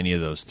me. Any of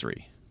those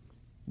 3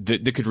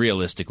 that could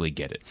realistically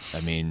get it.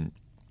 I mean,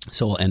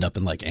 So we'll end up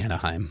in like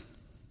Anaheim.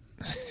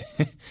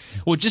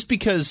 well, just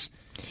because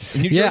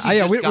New Jersey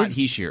Yeah, just got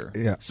Heishier.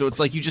 Yeah. So it's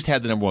like you just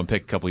had the number 1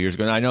 pick a couple years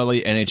ago. And I know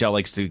the NHL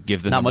likes to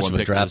give the Not number much 1 of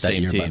a pick to the draft that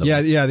same year, by team. the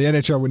way. Yeah, the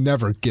NHL would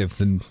never give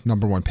the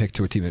number 1 pick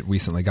to a team that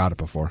recently got it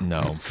before.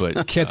 No,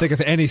 but Can't think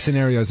of any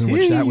scenarios in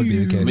which that would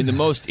be the case. I mean, the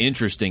most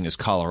interesting is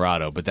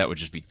Colorado, but that would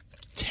just be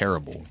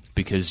terrible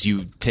because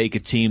you take a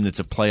team that's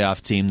a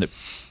playoff team that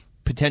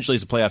potentially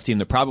is a playoff team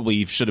that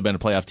probably should have been a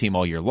playoff team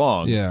all year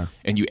long, Yeah.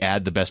 and you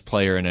add the best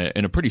player in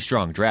a pretty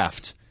strong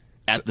draft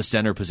at the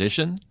center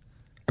position.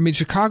 I mean,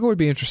 Chicago would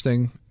be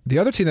interesting. The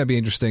other team that'd be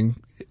interesting,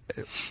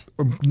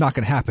 not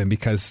going to happen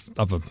because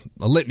of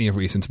a litany of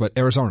reasons, but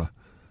Arizona.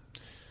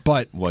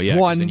 But Well, yeah,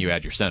 'cause one, then you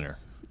add your center.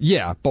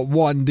 yeah, but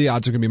one, the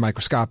odds are going to be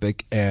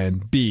microscopic,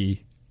 and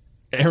B,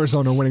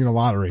 Arizona winning the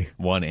lottery.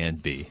 1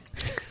 and B.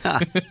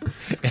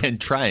 And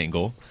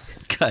triangle.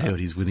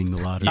 Coyotes winning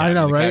the lottery. I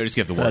know, the right? Coyotes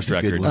have the worst That's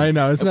a good record. one. I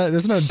know, isn't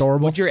that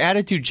adorable? Would your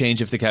attitude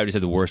change if the Coyotes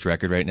had the worst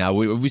record right now?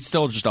 We'd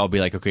still just all be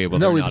like, okay, well,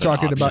 no, they're we're not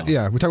talking an about option.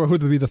 we're talking about who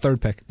would be the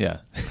 3rd pick. Yeah.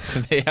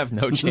 They have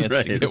no chance to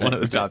Right, get one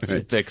of the top 2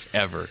 right. picks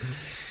ever.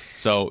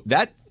 So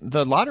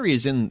the lottery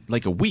is in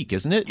like a week,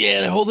 isn't it?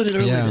 Yeah, they're holding it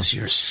early Yeah. this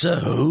year,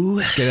 so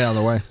Get it out of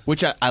the way.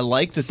 Which I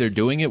like that they're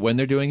doing it when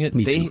they're doing it.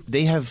 Me too.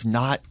 They have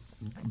not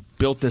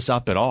built this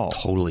up at all.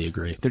 totally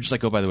agree. They're just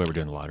like, oh, by the way, we're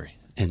doing the lottery.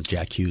 And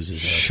Jack Hughes is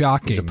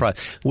Shocking. Is a prize.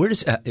 Where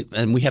does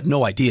and we have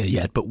no idea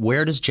yet, but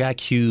where does Jack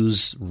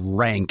Hughes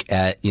rank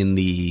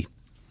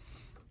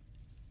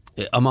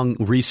among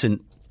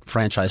recent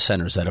franchise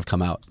centers that have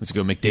come out? Let's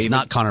go McDavid. He's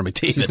not Connor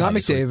McDavid. He's not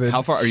obviously. McDavid.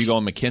 How far are you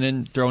going?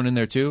 McKinnon thrown in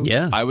there too?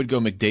 Yeah. I would go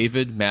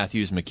McDavid,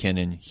 Matthews,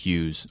 McKinnon,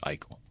 Hughes,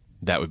 Eichel.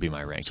 That would be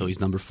my ranking. So he's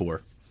number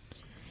 4.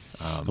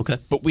 Okay,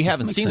 But we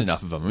haven't Makes seen sense.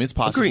 enough of him. I mean, it's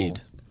possible.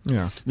 Agreed.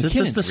 Yeah. Does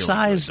McKinnon's the really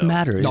size good, though.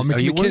 matter? No, Are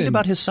you worried McKinnon-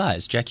 about his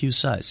size, Jack Hughes'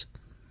 size?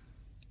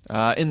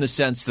 In the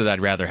sense that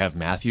I'd rather have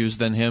Matthews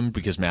than him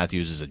because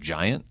Matthews is a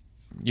giant.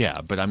 Yeah,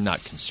 but I'm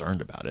not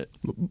concerned about it.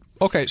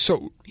 Okay,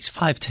 so He's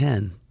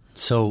 5'10",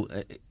 so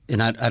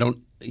and I don't.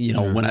 You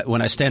know,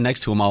 when I stand next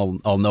to him,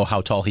 I'll know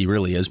how tall he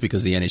really is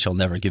because the NHL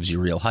never gives you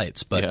real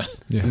heights. But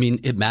Yeah. I mean,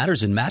 it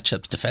matters in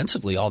matchups,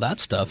 defensively, all that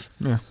stuff.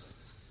 yeah.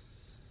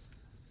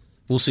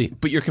 We'll see.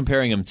 But you're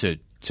comparing him to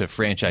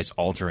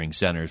franchise-altering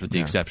centers with the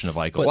exception of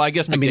Eichel. Well, I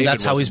guess McDavid I mean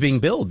that's how he's wasn't. being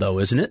billed, though,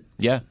 isn't it?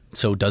 Yeah.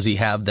 So does he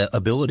have the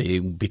ability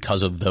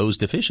because of those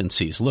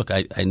deficiencies? Look,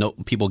 I know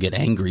people get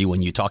angry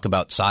when you talk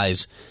about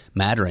size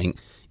mattering.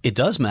 It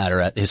does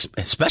matter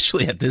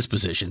especially at this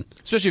position.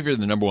 Especially if you're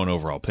the number 1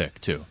 overall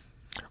pick, too.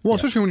 Well,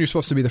 especially when you're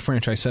supposed to be the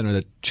franchise center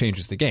that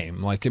changes the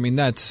game. Like, I mean,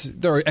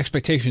 there are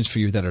expectations for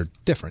you that are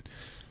different.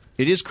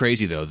 It is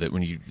crazy, though, that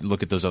when you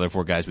look at those other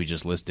 4 guys we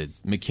just listed,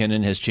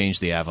 McKinnon has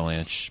changed the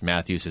Avalanche,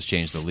 Matthews has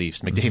changed the Leafs,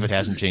 McDavid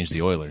hasn't changed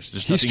the Oilers.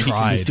 There's He's nothing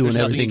tried. He's doing there's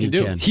nothing everything he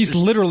do. can. He's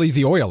literally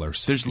the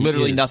Oilers. There's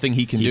literally He is. nothing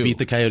he can do. He beat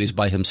the Coyotes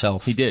by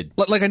himself. He did.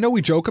 Like, I know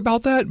we joke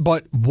about that,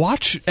 but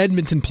watch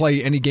Edmonton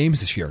play any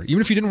games this year.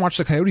 Even if you didn't watch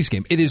the Coyotes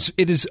game, it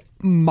is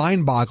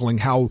mind-boggling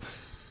how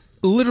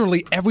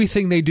literally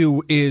everything they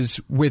do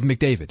is with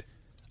McDavid.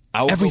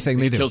 Everything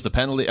he they do. kills the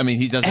penalty. I mean,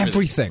 he does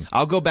Everything.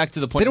 I'll go back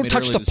to the point They I don't made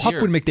touch earlier the this puck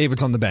year. when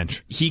McDavid's on the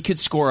bench. He could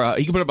score.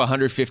 He could put up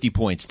 150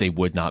 points. They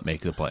would not make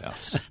the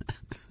playoffs.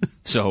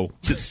 So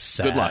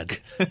Sad. good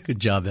luck. Good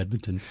job,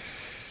 Edmonton.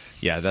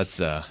 Yeah, that's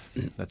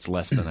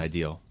less than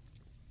ideal.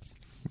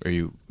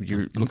 You're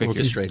look like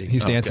orchestrating.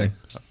 He's dancing.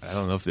 I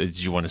don't know if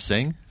did you want to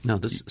sing? No,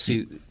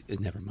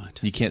 never mind.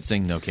 You can't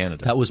sing No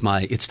Canada. That was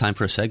my. It's time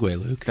for a segue,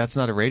 Luke. That's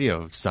not a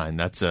radio sign.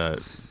 That's a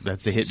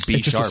hit B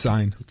It's just sharp. a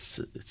sign.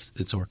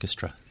 It's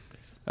orchestra.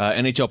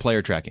 NHL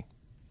player tracking.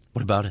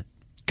 What about it?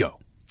 Go.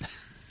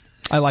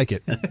 I like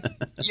it.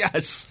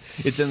 Yes,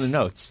 it's in the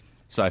notes.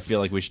 So I feel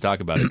like we should talk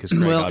about it because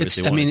Craig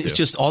obviously wanted to. it's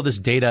just all this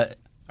data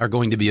are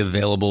going to be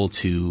available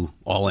to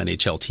all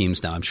NHL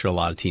teams now. I'm sure a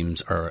lot of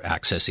teams are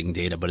accessing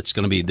data, but it's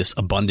going to be this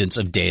abundance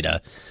of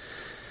data.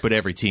 But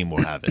every team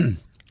will have it.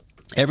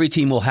 Every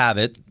team will have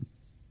it,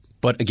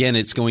 but again,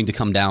 it's going to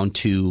come down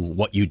to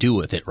what you do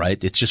with it,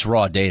 right? It's just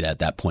raw data at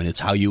that point. It's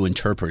how you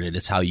interpret it.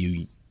 It's how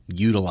you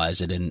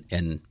utilize it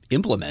and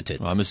implement it.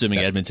 Well, I'm assuming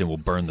Edmonton will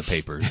burn the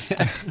papers.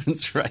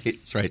 That's right.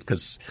 That's right.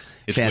 Because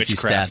It's fancy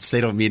witchcraft. stats,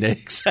 they don't mean it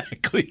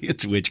exactly.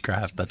 It's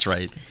witchcraft. That's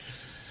right.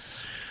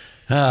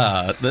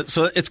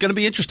 So it's going to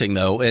be interesting,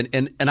 though,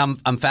 and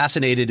I'm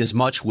fascinated as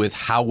much with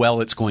how well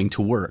it's going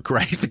to work,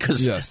 right?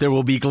 Because Yes. there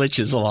will be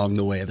glitches along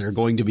the way. There are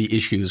going to be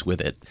issues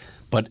with it,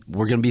 but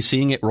we're going to be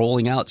seeing it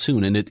rolling out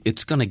soon, and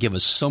it's going to give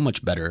us so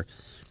much better.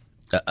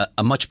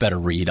 A much better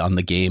read on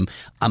the game.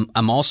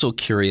 I'm also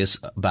curious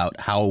about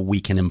how we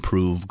can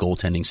improve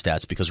goaltending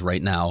stats because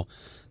right now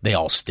they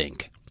all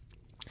stink.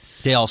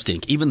 They all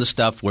stink. Even the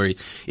stuff where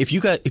if you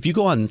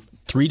go on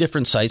 3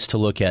 different sites to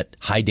look at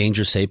high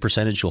danger save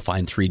percentage, you'll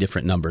find 3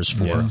 different numbers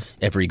for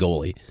every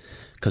goalie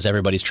because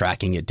everybody's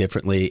tracking it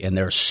differently, and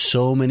there are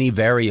so many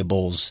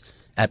variables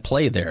at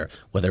play there.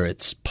 Whether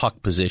it's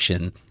puck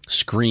position,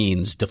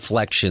 screens,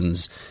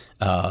 deflections.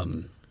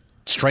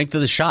 Strength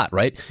of the shot,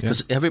 right?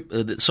 Because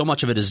so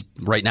much of it is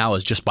right now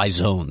is just by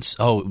zones.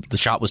 Oh, the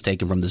shot was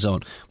taken from the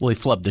zone. Well, he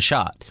flubbed the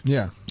shot.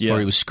 Yeah. Or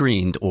he was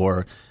screened,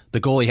 or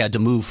the goalie had to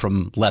move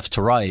from left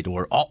to right,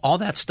 or all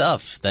that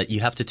stuff that you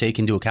have to take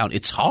into account.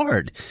 It's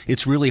hard.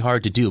 It's really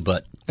hard to do,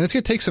 but And it's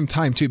going to take some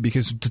time, too,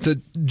 because to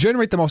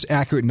generate the most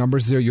accurate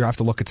numbers there, you have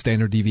to look at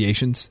standard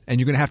deviations, and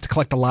you're going to have to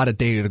collect a lot of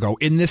data to go,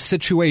 in this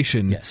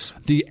situation, Yes.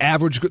 the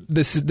average,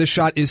 this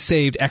shot is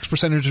saved X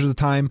percentage of the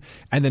time,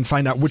 and then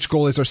find out which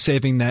goalies are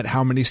saving that,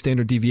 how many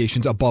standard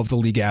deviations above the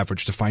league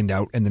average to find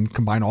out, and then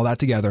combine all that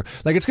together.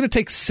 Like, it's going to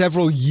take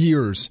several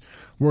years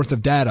worth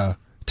of data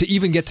to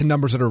even get to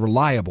numbers that are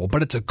reliable,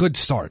 but it's a good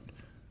start.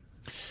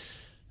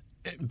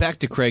 Back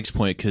to Craig's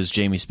point, because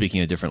Jamie's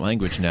speaking a different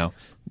language now.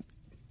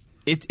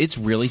 It's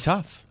really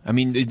tough. I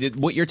mean,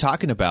 what you're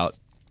talking about,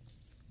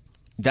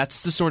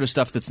 that's the sort of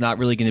stuff that's not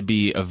really going to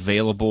be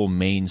available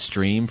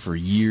mainstream for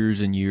years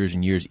and years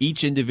and years.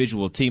 Each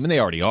individual team, and they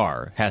already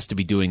are, has to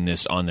be doing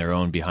this on their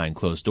own behind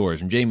closed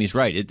doors. And Jamie's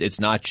right. It's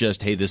not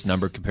just, hey, this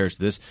number compares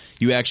to this.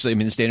 You actually, I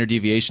mean, the standard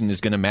deviation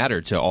is going to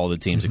matter to all the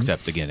teams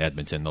except, again,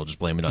 Edmonton. They'll just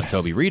blame it on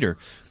Toby Reeder.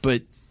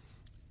 But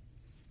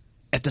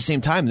at the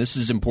same time, this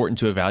is important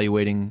to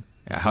evaluating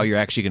how you're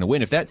actually going to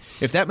win.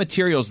 If that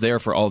material's there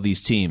for all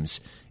these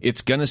teams,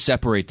 it's going to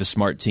separate the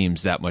smart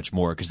teams that much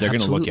more because they're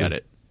going to look at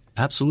it.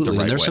 Absolutely.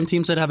 Right, and there's way. some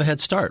teams that have a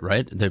head start,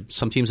 right? There's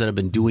some teams that have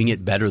been doing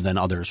it better than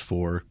others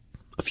for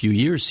a few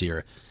years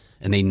here,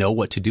 and they know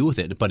what to do with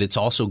it. But it's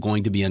also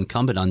going to be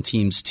incumbent on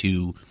teams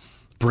to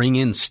bring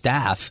in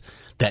staff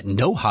that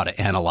know how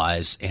to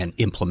analyze and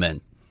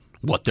implement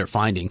what they're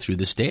finding through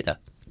this data.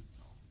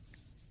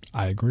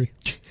 I agree.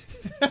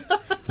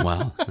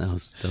 Wow,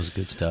 that was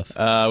good stuff.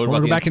 Want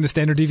to go back into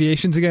standard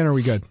deviations again, or are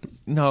we good?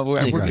 No,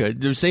 we're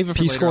good. Just save it for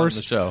Peace later on in Corps?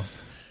 the show.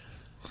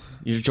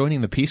 You're joining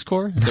the Peace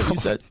Corps? Is that what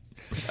you said?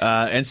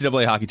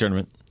 NCAA hockey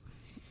tournament.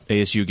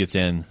 ASU gets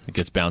in. It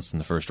gets bounced in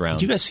the first round.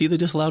 Did you guys see the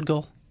disallowed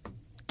goal?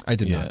 I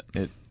did not.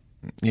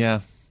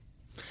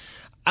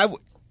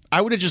 I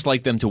would have just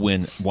liked them to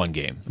win one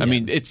game. I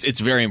mean, it's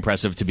very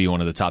impressive to be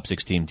one of the top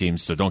 16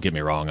 teams, so don't get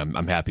me wrong.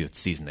 I'm happy with the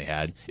season they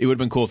had. It would have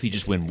been cool if you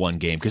just win one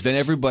game, because then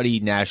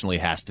everybody nationally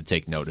has to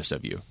take notice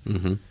of you.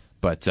 Mm-hmm.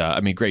 But,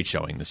 great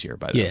showing this year,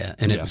 by the way. Yeah,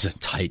 and it was a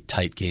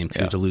tight game,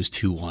 too, to lose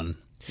 2-1.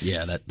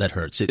 Yeah, that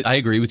hurts. I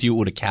agree with you. It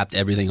would have capped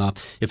everything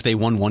off. If they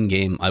won one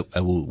game, I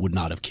would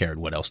not have cared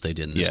what else they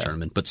did in this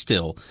tournament. But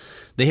still,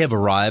 they have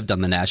arrived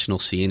on the national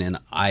scene, and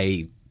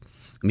I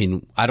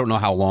don't know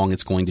how long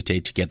it's going to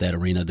take to get that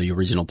arena. The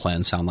original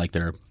plans sound like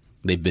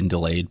they've been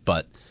delayed,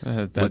 but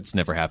that's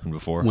never happened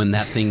before. When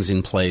that thing's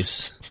in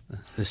place,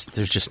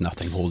 there's just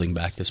nothing holding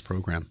back this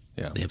program.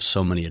 Yeah. They have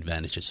so many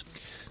advantages.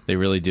 They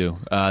really do.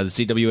 The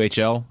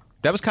CWHL,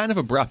 that was kind of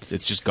abrupt.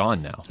 It's just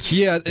gone now.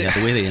 Yeah,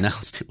 the way they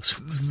announced it was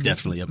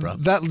definitely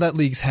abrupt. That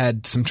league's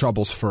had some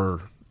troubles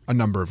for a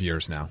number of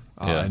years now.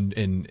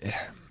 And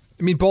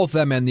both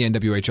them and the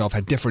NWHL have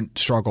had different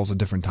struggles at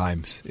different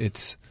times.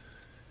 It's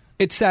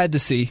sad to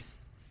see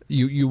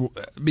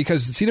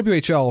because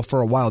CWHL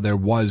for a while there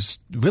was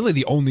really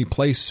the only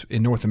place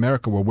in North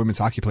America where women's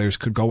hockey players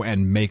could go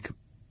and make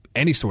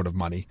any sort of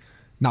money.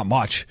 Not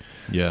much,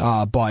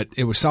 but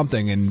it was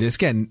something. And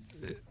again,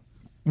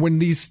 when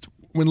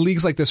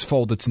leagues like this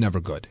fold, it's never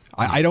good.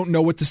 I don't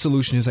know what the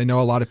solution is. I know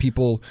a lot of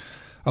people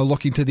are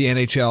looking to the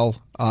NHL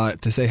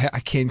to say, hey,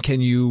 can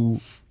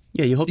you?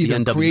 Yeah, you hope the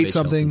NWHL create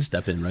something, can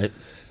step in, right?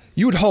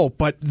 You would hope,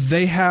 but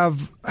they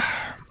have.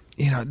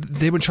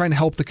 They've been trying to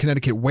help the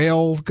Connecticut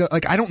Whale.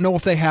 Like, I don't know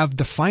if they have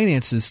the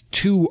finances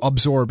to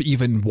absorb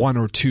even one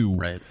or two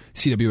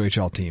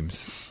CWHL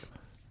teams.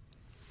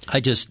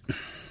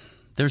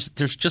 There's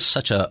just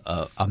such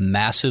a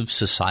massive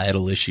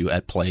societal issue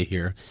at play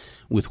here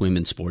with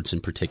women's sports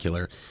in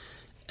particular.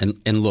 And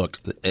look,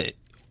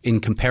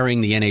 in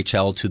comparing the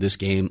NHL to this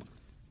game,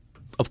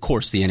 of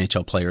course the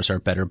NHL players are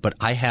better, but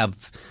I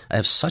have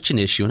such an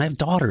issue, and I have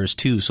daughters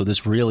too, so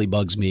this really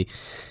bugs me.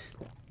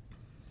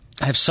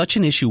 I have such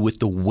an issue with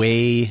the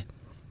way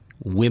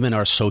women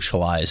are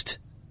socialized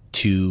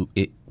to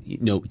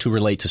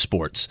relate to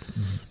sports,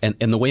 and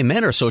the way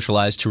men are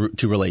socialized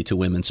to relate to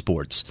women's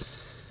sports.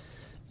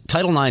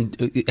 Title IX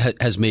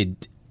has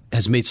made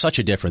such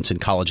a difference in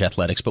college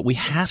athletics, but we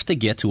have to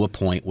get to a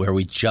point where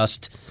we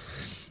can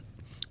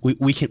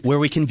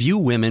view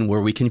women,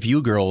 where we can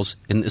view girls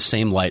in the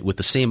same light,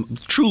 with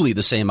truly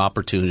the same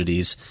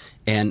opportunities,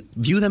 and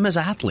view them as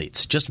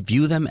athletes. Just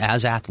view them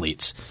as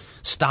athletes.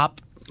 Stop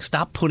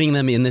putting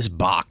them in this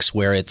box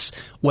where it's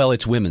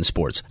women's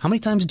sports. How many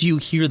times do you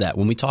hear that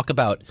when we talk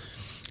about,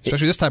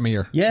 especially this time of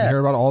year? Yeah, you hear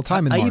about it all the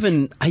time.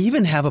 I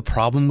even have a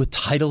problem with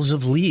titles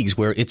of leagues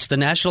where it's the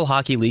National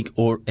Hockey League,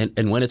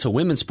 and when it's a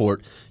women's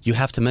sport, you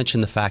have to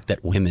mention the fact that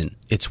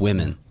it's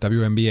women.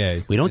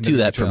 WNBA. We don't do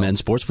that for men's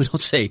sports. We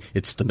don't say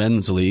it's the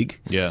men's league.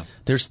 Yeah,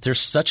 there's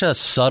such a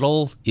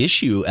subtle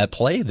issue at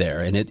play there,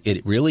 and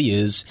it really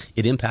is.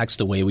 It impacts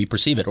the way we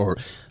perceive it, or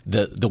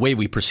the way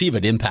we perceive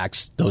it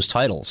impacts those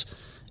titles.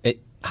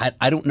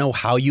 I don't know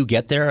how you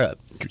get there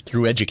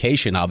through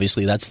education.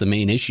 Obviously, that's the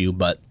main issue,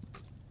 but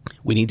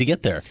we need to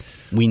get there.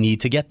 We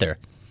need to get there.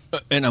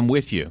 And I'm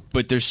with you,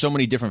 but there's so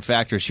many different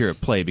factors here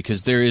at play,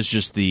 because there is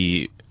just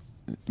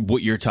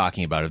what you're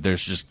talking about. If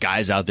there's just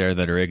guys out there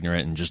that are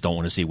ignorant and just don't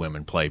want to see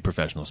women play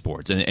professional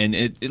sports, and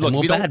look,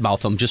 we'll badmouth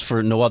them just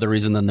for no other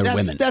reason than they're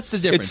women. That's the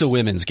difference. It's a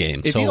women's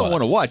game. If you don't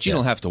want to watch, you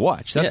don't have to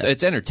watch.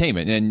 It's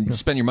entertainment, and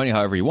spend your money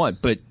however you want.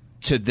 But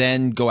to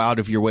then go out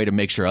of your way to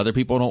make sure other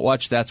people don't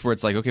watch, that's where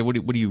it's like, okay,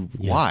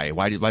 why?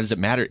 Why does it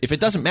matter? If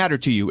it doesn't matter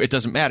to you, it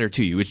doesn't matter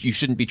to you. You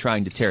shouldn't be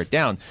trying to tear it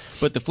down.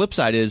 But the flip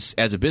side is,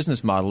 as a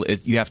business model,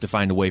 you have to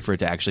find a way for it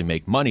to actually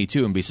make money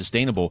too and be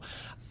sustainable.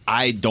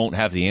 I don't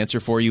have the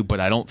answer for you, but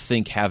I don't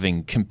think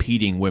having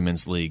competing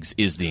women's leagues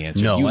is the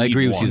answer. No, I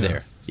agree with you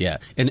there. Yeah,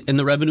 and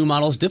the revenue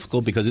model is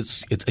difficult because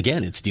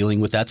it's dealing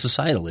with that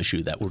societal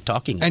issue that we're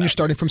talking about. And you're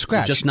starting from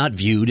scratch. You're just not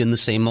viewed in the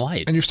same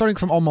light. And you're starting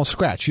from almost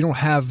scratch. You don't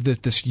have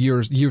this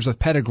years of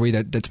pedigree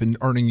that's been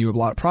earning you a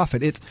lot of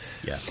profit.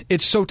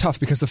 It's so tough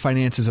because the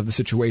finances of the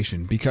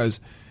situation. Because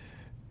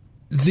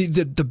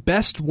the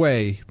best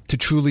way to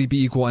truly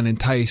be equal and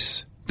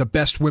entice the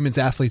best women's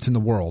athletes in the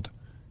world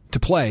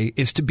to play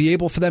is to be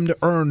able for them to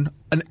earn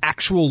an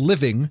actual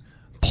living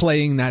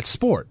playing that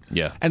sport.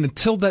 Yeah. And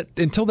until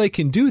they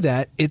can do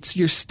that,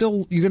 you're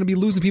going to be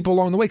losing people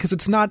along the way, because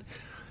it's not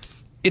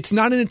it's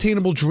not an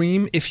attainable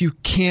dream if you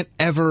can't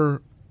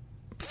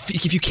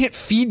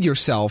feed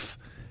yourself,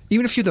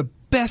 even if you're the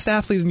best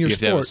athlete in your You have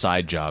sport. to have a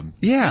side job.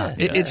 Yeah,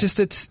 Yeah.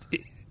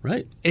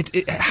 Right.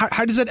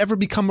 How does that ever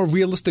become a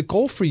realistic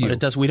goal for you? But it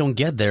does. We don't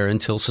get there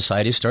until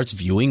society starts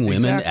viewing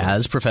women Exactly.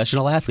 as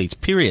professional athletes.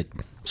 Period.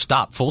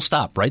 Stop. Full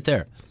stop. Right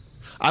there.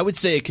 I would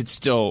say it could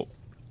still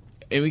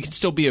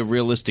be a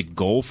realistic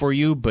goal for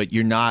you, but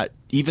you're not.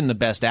 Even the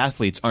best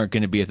athletes aren't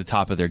going to be at the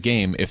top of their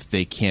game if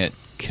they can't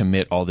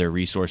commit all their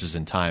resources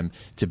and time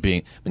to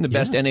being. I mean, the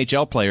best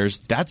NHL players,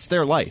 that's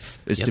their life,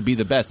 is to be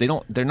the best.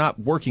 They're not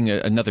working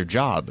another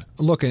job.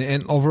 Look,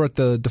 and over at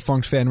the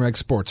defunct FanRag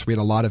Sports, we had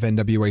a lot of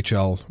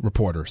NWHL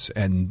reporters,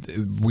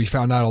 and we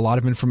found out a lot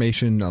of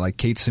information. Like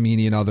Kate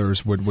Samini and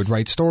others would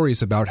write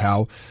stories about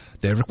how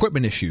they have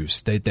equipment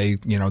issues. They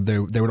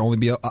would only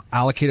be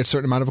allocated a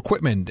certain amount of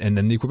equipment, and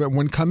then the equipment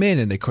wouldn't come in,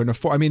 and they couldn't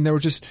afford. I mean, there were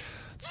just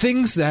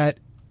things that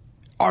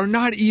are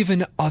not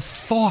even a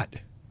thought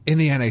in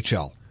the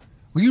NHL.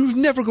 You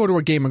never go to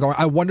a game and go,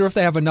 I wonder if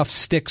they have enough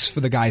sticks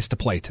for the guys to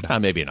play tonight.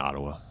 Maybe in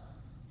Ottawa.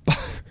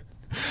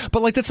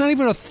 But like that's not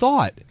even a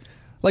thought.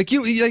 Like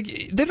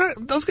they're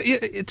not.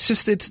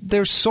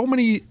 There's so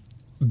many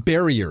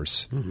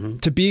barriers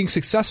to being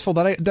successful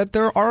that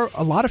there are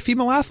a lot of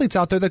female athletes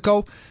out there that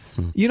go,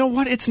 you know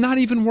what? It's not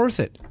even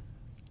worth it.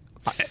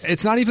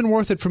 It's not even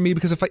worth it for me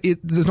because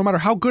no matter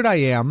how good I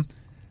am,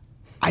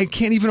 I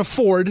can't even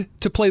afford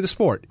to play the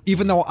sport,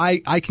 even though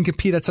I can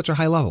compete at such a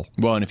high level.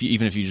 Well, and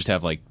even if you just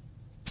have like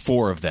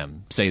 4 of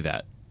them say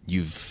that,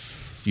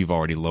 you've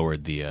already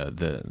lowered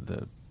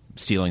the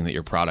ceiling that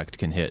your product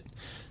can hit. Do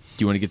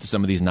you want to get to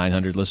some of these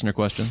 900 listener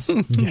questions?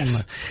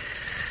 Yes.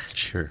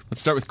 Sure.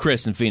 Let's start with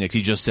Chris in Phoenix.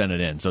 He just sent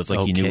it in, so it's like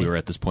he knew we were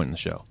at this point in the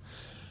show.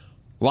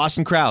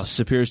 Lawson Krause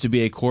appears to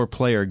be a core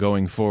player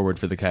going forward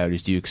for the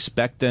Coyotes. Do you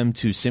expect them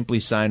to simply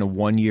sign a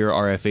 1-year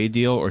RFA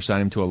deal or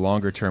sign him to a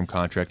longer-term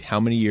contract?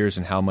 How many years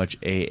and how much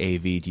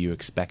AAV do you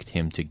expect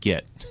him to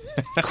get?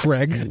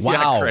 Craig.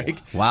 Wow. Yeah,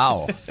 Craig.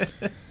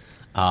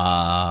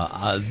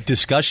 Wow.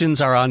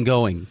 Discussions are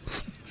ongoing.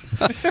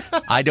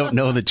 I don't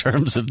know the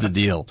terms of the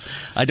deal.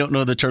 I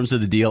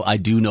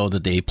do know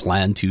that they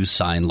plan to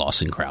sign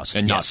Lawson Krause.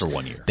 And not for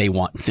 1 year. They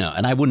want,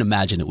 and I wouldn't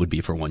imagine it would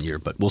be for 1 year,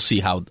 but we'll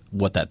see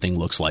what that thing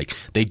looks like.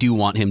 They do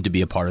want him to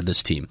be a part of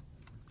this team.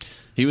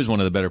 He was one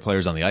of the better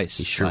players on the ice.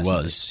 He sure last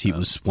was. night. He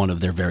was one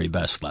of their very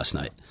best last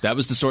night. That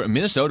was the sort of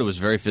Minnesota was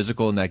very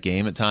physical in that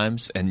game at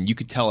times, and you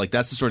could tell like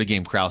that's the sort of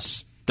game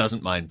Krause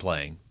doesn't mind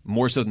playing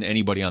more so than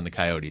anybody on the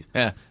Coyotes.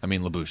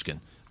 Lyubushkin.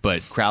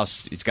 But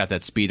Krause, it's got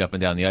that speed up and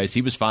down the ice.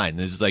 He was fine.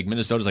 It's like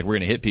Minnesota's like, we're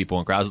going to hit people.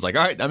 And Krause is like,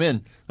 all right, I'm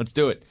in. Let's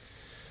do it.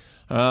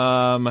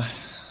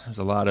 There's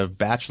a lot of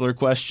Bachelor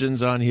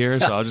questions on here,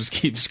 so I'll just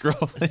keep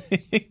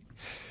scrolling.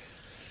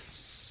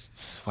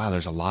 Wow,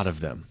 there's a lot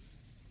of them.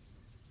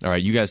 All right,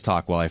 you guys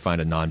talk while I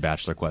find a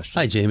non-Bachelor question.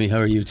 Hi, Jamie. How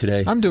are you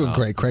today? I'm doing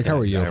great, Craig. How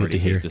are you? I already to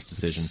hear. hate this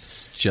decision.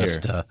 It's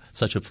just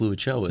such a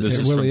fluid show. This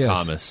is really from is.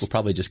 Thomas. We'll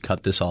probably just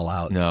cut this all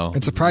out. No.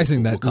 It's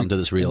surprising that We'll come to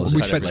this realization.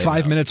 we spent later.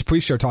 5 minutes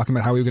pre-show talking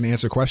about how we were going to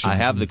answer questions. I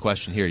have the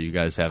question here. You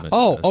guys haven't.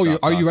 Oh, stopped are you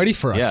talking. ready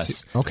for us?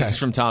 Yes. Okay. This is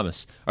from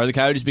Thomas. Are the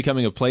Coyotes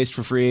becoming a place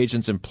for free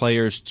agents and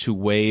players to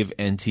waive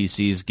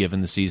NTCs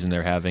given the season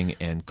they're having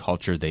and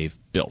culture they've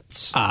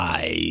built?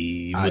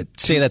 I would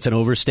say that's an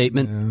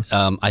overstatement.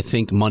 I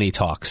think money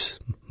talks.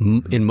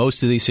 In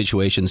most of these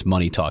situations,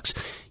 money talks.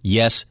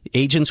 Yes,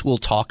 agents will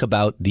talk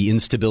about the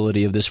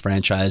instability of this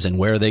franchise and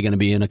where are they going to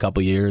be in a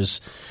couple years.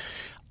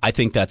 I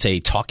think that's a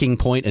talking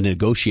point, a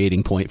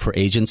negotiating point for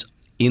agents.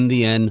 In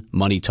the end,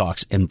 money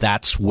talks, and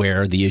that's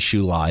where the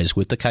issue lies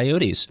with the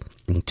Coyotes.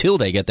 Until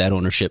they get that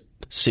ownership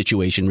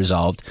situation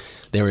resolved,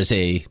 there's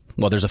a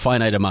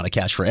finite amount of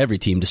cash for every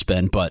team to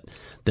spend, but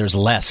there's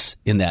less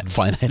in that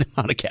finite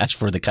amount of cash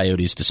for the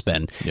Coyotes to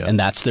spend. Yeah. And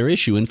that's their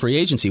issue in free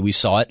agency. We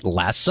saw it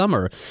last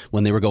summer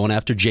when they were going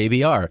after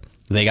JVR.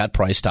 They got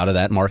priced out of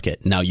that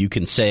market. Now, you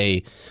can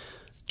say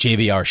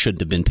JVR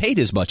shouldn't have been paid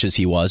as much as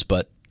he was,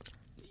 but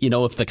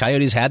if the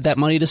Coyotes had that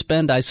money to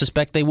spend, I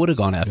suspect they would have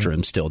gone after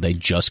him still. They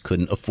just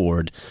couldn't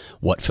afford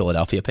what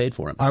Philadelphia paid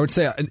for him. I would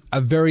say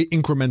a very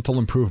incremental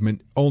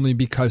improvement only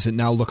because it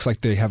now looks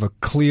like they have a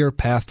clear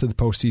path to the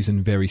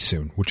postseason very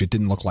soon, which it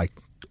didn't look like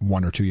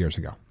 1 or 2 years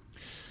ago.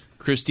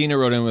 Christina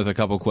wrote in with a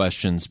couple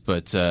questions,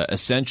 but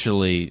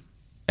essentially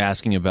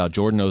asking about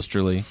Jordan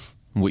Oesterle,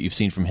 what you've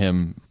seen from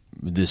him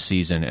this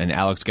season, and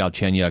Alex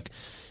Galchenyuk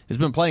has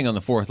been playing on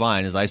the fourth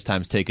line. His ice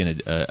time's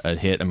taken a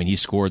hit. I mean, he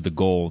scored the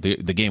goal, the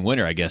game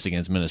winner, I guess,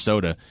 against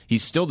Minnesota.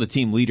 He's still the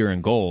team leader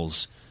in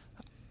goals.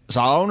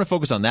 So I want to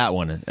focus on that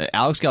one.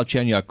 Alex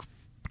Galchenyuk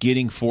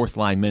getting fourth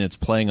line minutes,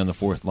 playing on the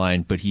fourth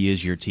line, but he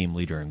is your team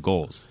leader in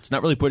goals. It's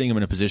not really putting him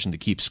in a position to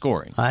keep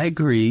scoring. I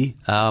agree,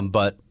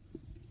 but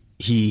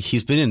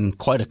he's been in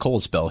quite a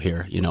cold spell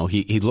here.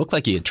 He looked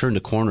like he had turned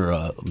a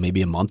corner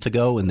maybe a month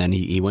ago, and then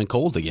he went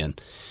cold again.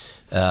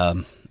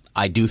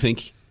 I do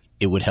think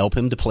it would help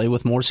him to play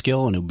with more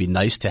skill, and it would be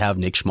nice to have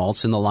Nick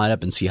Schmaltz in the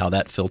lineup and see how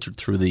that filtered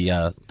through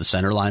the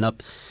center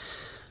lineup.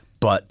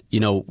 But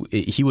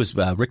he was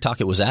Rick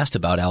Tocchet was asked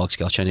about Alex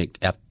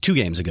Galchenyuk 2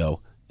 games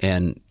ago,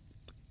 and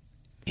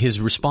his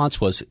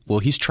response was, well,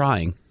 he's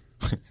trying.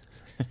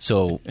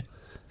 So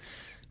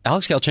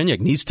Alex Galchenyuk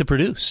needs to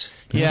produce.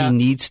 Yeah. He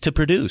needs to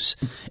produce.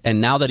 And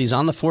now that he's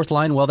on the fourth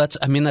line, well, that's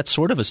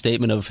sort of a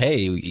statement of, hey,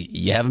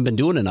 you haven't been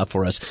doing enough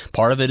for us.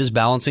 Part of it is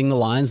balancing the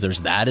lines.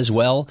 There's that as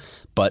well.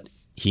 But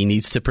he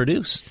needs to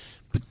produce.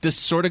 But this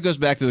sort of goes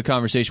back to the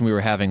conversation we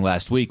were having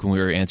last week when we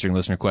were answering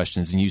listener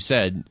questions, and you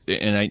said,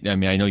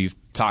 and I know you've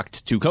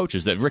talked to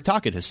coaches, that Rick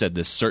Tocchet has said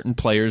this, certain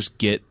players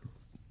get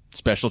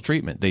special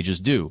treatment. They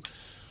just do.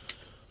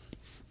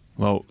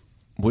 Well,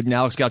 wouldn't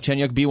Alex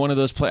Galchenyuk be one of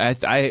those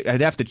players?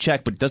 I'd have to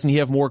check, but doesn't he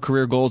have more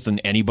career goals than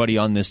anybody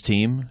on this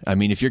team? I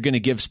mean, if you're going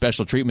to give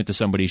special treatment to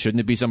somebody,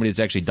 shouldn't it be somebody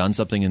that's actually done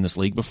something in this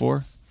league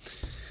before?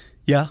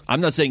 Yeah. I'm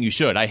not saying you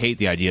should. I hate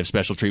the idea of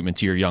special treatment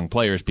to your young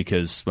players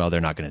because, well,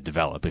 they're not going to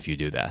develop if you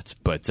do that.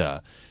 But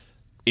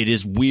it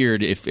is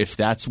weird if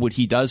that's what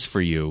he does for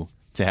you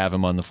to have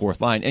him on the fourth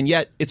line. And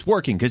yet it's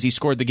working because he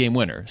scored the game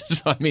winner.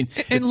 So, I mean,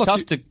 it's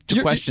tough to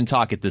question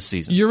Tocchet this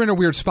season. You're in a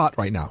weird spot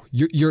right now.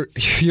 You're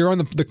on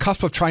the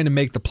cusp of trying to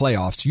make the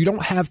playoffs. You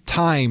don't have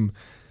time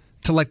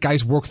to let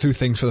guys work through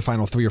things for the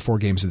final 3 or 4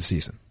 games of the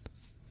season.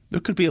 There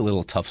could be a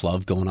little tough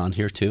love going on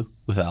here, too,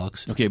 with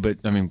Alex. Okay, but,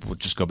 I mean, we'll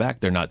just go back.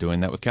 They're not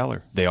doing that with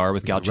Keller. They are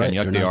with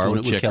Galchenyuk. Right, they are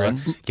with Chychrun.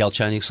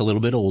 Galchenyuk's a little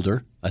bit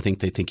older. I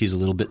think they think he's a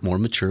little bit more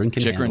mature and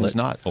can handle it. Chychrun is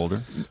not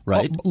older.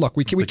 Right. Look,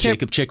 we can't.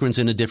 Jacob Chychrun's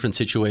in a different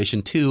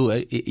situation,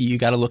 too. You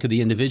got to look at the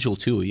individual,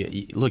 too.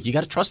 Look, you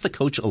got to trust the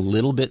coach a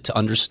little bit to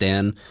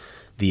understand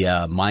the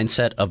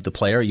mindset of the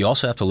player. You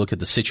also have to look at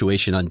the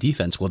situation on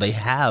defense. Well, they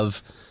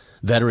have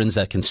veterans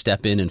that can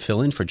step in and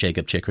fill in for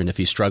Jacob Chychrun if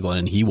he's struggling.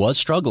 And he was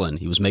struggling.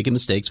 He was making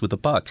mistakes with the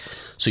puck.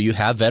 So you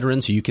have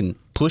veterans who you can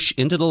push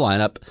into the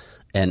lineup.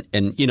 And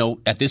you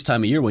know, at this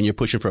time of year when you're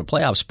pushing for a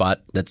playoff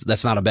spot,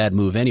 that's not a bad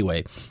move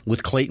anyway.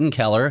 With Clayton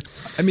Keller,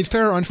 I mean,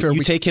 fair or unfair,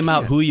 you take him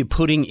out, who are you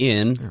putting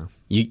in?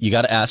 Yeah. You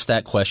got to ask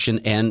that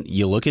question. And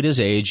you look at his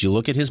age, you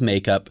look at his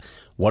makeup.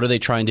 What are they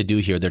trying to do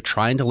here? They're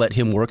trying to let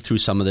him work through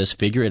some of this,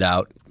 figure it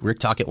out. Rick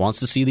Tocchet wants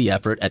to see the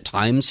effort. At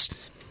times,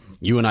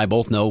 you and I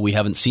both know we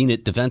haven't seen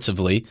it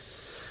defensively,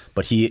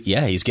 but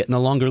he's getting a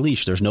longer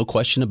leash. There's no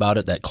question about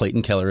it that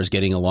Clayton Keller is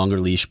getting a longer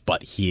leash,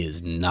 but he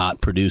is not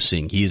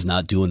producing. He is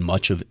not doing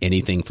much of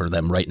anything for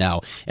them right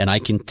now. And I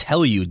can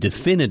tell you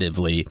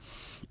definitively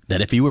that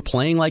if he were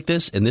playing like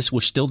this and this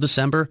was still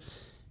December,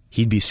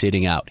 he'd be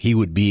sitting out. He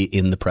would be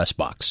in the press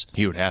box.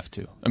 He would have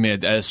to. I mean,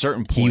 at a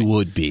certain point, he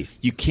would be.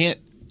 You can't,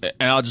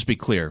 and I'll just be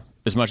clear.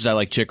 As much as I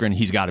like Chychrun,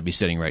 he's got to be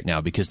sitting right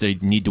now because they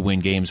need to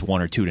win games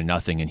 1 or 2 to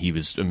nothing, and he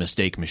was a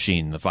mistake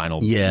machine in the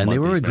final. Yeah, and they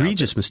were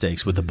egregious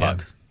mistakes with the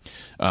puck.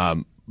 Yeah.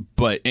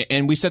 But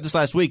we said this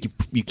last week.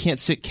 You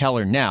can't sit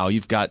Keller now.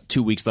 You've got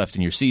 2 weeks left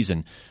in your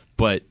season.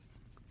 But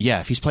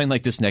yeah, if he's playing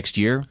like this next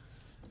year,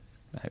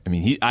 I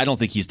mean, I don't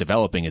think he's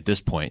developing at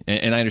this point.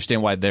 And I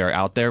understand why they're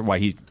out there, why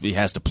he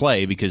has to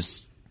play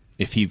because.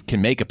 If he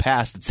can make a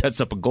pass that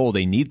sets up a goal,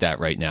 they need that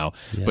right now.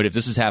 Yeah. But if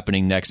this is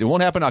happening next, it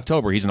won't happen in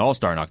October. He's an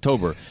all-star in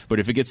October. But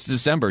if it gets to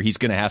December, he's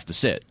going to have to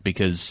sit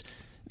because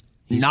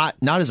not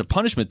as a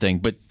punishment thing,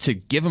 but to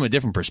give him a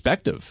different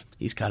perspective.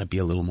 He's got to be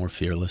a little more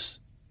fearless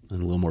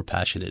and a little more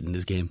passionate in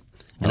his game.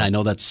 And I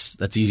know that's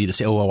easy to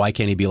say. Oh, well, why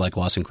can't he be like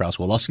Lawson Crouse?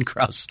 Well, Lawson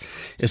Crouse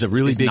is a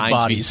really big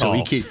body, so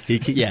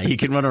he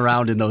can run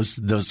around in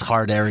those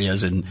hard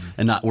areas and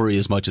not worry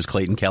as much as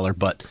Clayton Keller.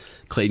 But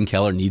Clayton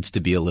Keller needs to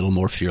be a little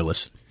more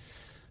fearless.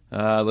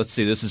 Let's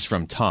see. This is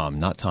from Tom,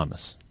 not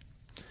Thomas.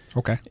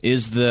 Okay.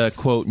 Is the,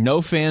 quote,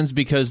 no fans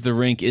because the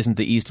rink isn't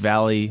the East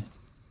Valley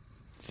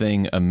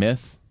thing a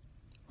myth?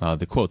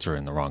 The quotes are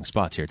in the wrong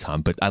spots here,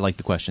 Tom, but I like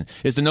the question.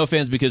 Is the no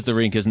fans because the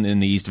rink isn't in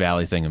the East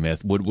Valley thing a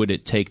myth? Would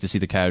it take to see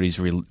the Coyotes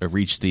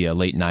reach the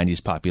late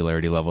 90s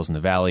popularity levels in the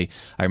Valley?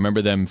 I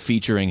remember them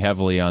featuring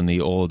heavily on the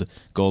old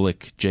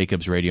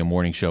Golick-Jacobs radio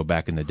morning show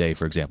back in the day,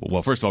 for example.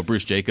 Well, first of all,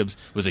 Bruce Jacobs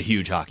was a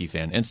huge hockey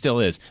fan and still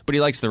is, but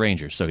he likes the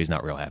Rangers, so he's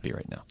not real happy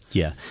right now.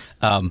 Yeah.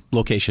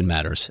 Location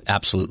matters.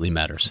 Absolutely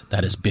matters.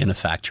 That has been a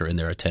factor in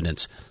their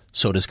attendance.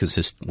 So does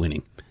consistent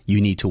winning.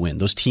 You need to win.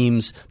 Those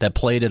teams that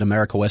played at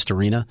America West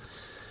Arena,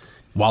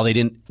 while they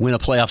didn't win a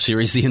playoff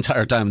series the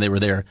entire time they were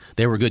there,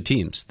 they were good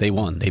teams. They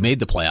won. They made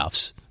the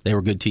playoffs. They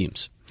were good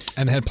teams.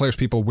 And had players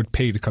people would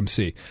pay to come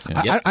see.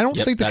 Yeah. I don't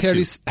think the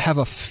Coyotes have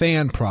a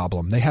fan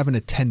problem. They have an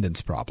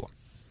attendance problem.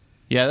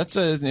 Yeah, that's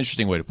an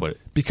interesting way to put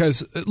it.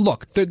 Because,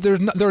 look, there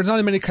are not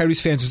as many Coyotes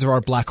fans as there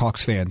are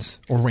Blackhawks fans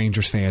or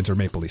Rangers fans or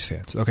Maple Leafs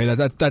fans. Okay,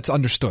 that's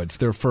understood.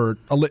 They're for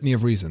a litany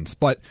of reasons.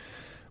 But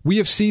we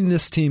have seen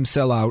this team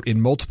sell out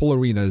in multiple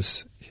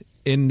arenas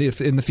in the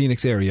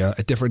Phoenix area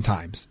at different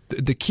times.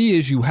 The key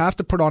is you have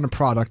to put on a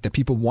product that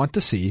people want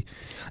to see,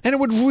 and it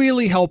would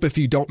really help if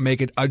you don't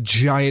make it a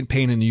giant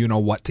pain in the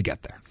you-know-what to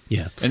get there.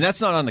 Yeah. And that's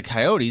not on the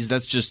Coyotes.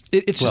 That's just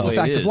it's just a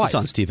fact of life. It's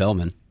on Steve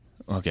Ellman.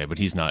 Okay, but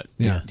he's not.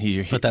 Yeah.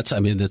 But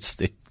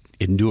it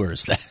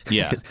endures. That.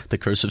 Yeah. The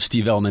curse of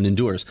Steve Ellman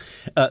endures.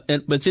 But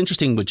it's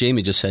interesting what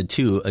Jamie just said,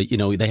 too.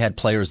 They had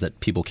players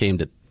that people came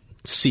to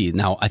see.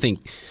 Now, I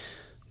think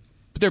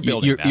they're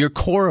building your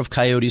core of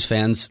Coyotes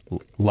fans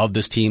love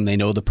this team. They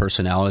know the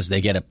personalities.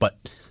 They get it. But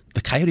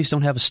the Coyotes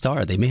don't have a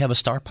star. They may have a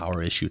star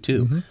power issue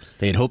too. Mm-hmm.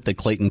 They had hoped that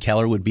Clayton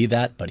Keller would be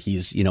that, but he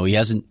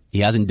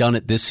hasn't done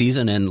it this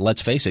season. And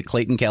let's face it,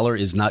 Clayton Keller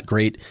is not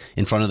great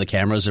in front of the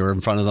cameras or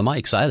in front of the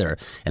mics either,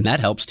 and that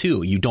helps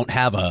too. You don't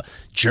have a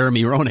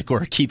Jeremy Roenick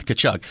or a Keith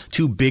Tkachuk,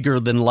 two bigger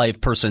than life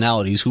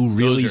personalies who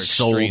really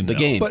sold the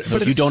game.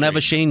 But you don't have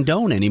a Shane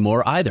Doan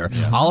anymore either.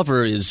 Yeah.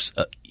 Oliver is,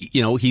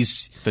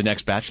 he's the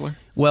next Bachelor.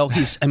 Well,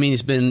 he's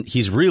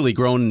really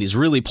grown and he's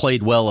really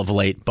played well of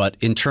late. But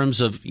in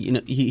terms of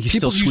he's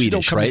still Swedish,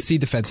 don't come right? To see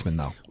defensemen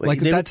though,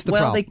 that's the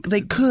problem.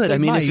 They could.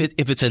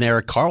 If it's an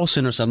Eric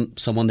Carlson or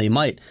someone, they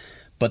might.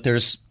 But there are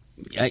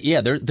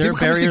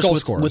barriers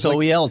with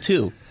OEL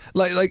too.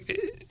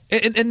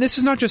 And this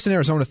is not just an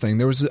Arizona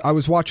thing. I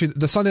was watching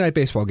the Sunday Night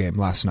Baseball game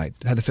last night.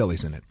 It had the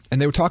Phillies in it.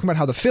 And they were talking about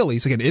how the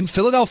Phillies, again, in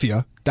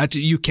Philadelphia, that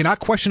you cannot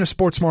question a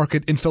sports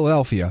market in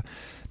Philadelphia.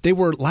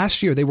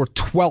 Last year, they were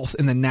 12th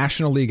in the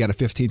National League out of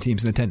 15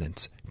 teams in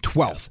attendance.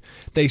 12th.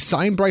 They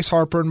signed Bryce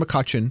Harper and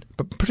McCutchen,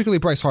 but particularly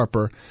Bryce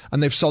Harper,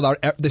 and they sold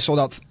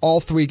out all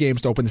 3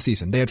 games to open the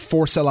season. They had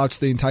 4 sellouts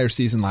the entire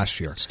season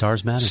last year.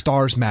 Stars matter.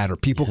 Stars matter.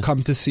 People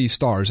come to see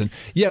stars. And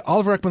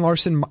Oliver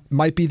Ekman-Larsson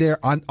might be there.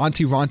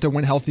 Antti Raanta,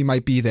 when healthy,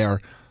 might be there.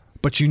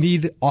 But you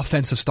need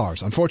offensive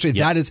stars. Unfortunately,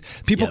 that is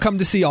people come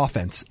to see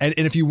offense. And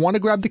if you want to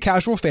grab the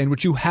casual fan,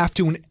 which you have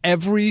to in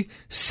every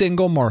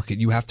single market,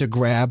 you have to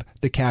grab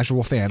the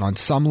casual fan on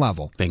some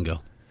level.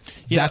 Bingo.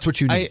 Yeah, that's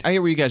what you need. I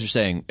hear what you guys are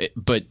saying,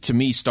 but to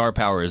me, star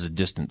power is a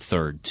distant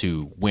third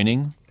to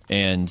winning,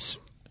 and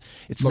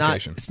it's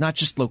location. It's not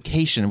just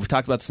location. We've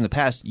talked about this in the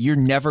past. You're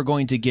never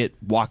going to get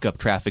walk-up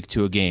traffic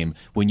to a game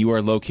when you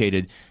are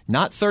located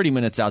not 30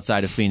 minutes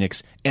outside of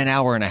Phoenix, an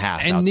hour and a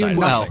half and outside.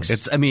 Well,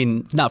 it's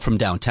not from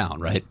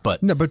downtown, right?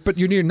 But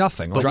you're near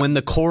nothing. But when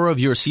the core of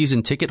your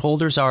season ticket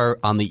holders are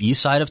on the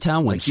east side of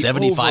town, when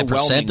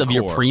 75% of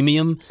your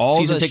premium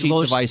season ticket holders, all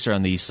the sheets of ice are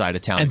on the east side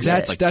of town, and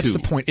that's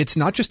the point. It's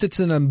not just it's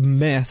in a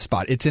meh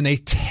spot; it's in a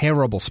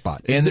terrible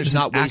spot, and there's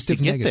not ways to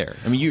get there.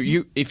 I mean,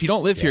 you if you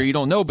don't live here, you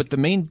don't know. But the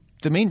main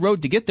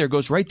road to get there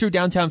goes right through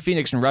downtown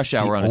Phoenix in rush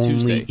hour on a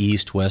Tuesday. Only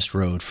east-west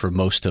road for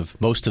most of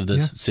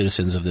the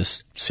citizens of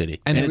this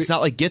city. And it's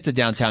not like get to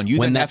downtown. You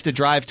then have to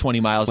drive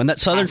 20 miles. When that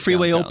Southern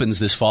Freeway opens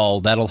this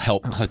fall, that'll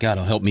help. Oh, God,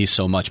 it'll help me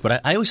so much.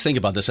 But I always think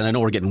about this, and I know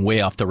we're getting way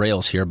off the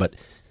rails here, but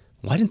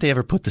why didn't they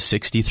ever put the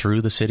 60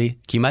 through the city?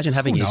 Can you imagine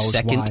having a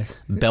second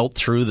belt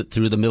through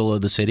the middle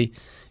of the city?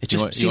 It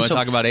just you want to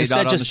talk about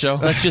ADOT on the show?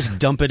 Let's just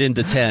dump it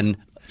into 10.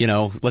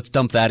 Let's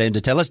dump that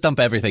into 10. Let's dump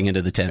everything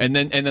into the 10. And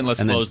then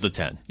let's close the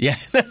 10. Yeah.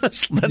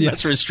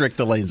 Let's restrict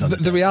the lanes on the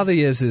 10. The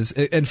reality is,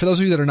 and for those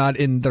of you that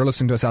are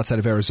listening to us outside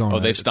of Arizona. Oh,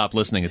 they've stopped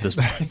listening at this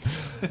point.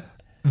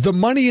 The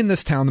money in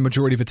this town, the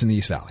majority of it's in the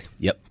East Valley.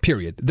 Yep.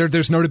 Period.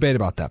 There's no debate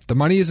about that. The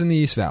money is in the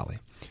East Valley.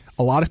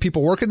 A lot of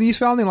people work in the East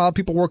Valley and a lot of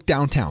people work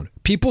downtown.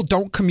 People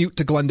don't commute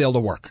to Glendale to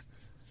work.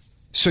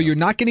 So you're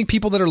not getting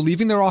people that are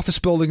leaving their office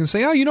building and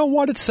saying, oh, you know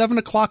what? It's 7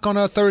 o'clock on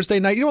a Thursday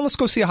night. Let's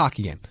go see a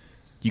hockey game.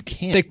 You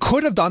can't. They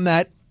could have done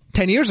that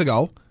 10 years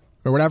ago,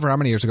 or whatever, how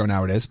many years ago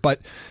now it is,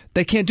 but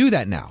they can't do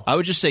that now. I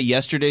would just say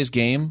yesterday's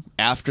game,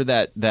 after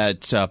that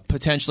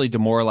potentially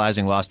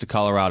demoralizing loss to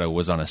Colorado,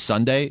 was on a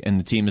Sunday, and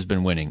the team has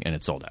been winning, and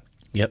it sold out.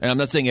 Yep. And I'm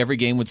not saying every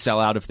game would sell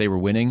out if they were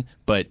winning,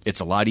 but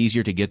it's a lot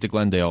easier to get to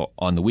Glendale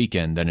on the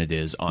weekend than it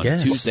is on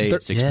Tuesday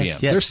at 6 p.m.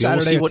 Yes. There's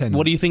Saturday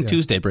what do you think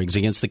Tuesday brings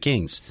against the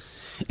Kings?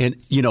 And,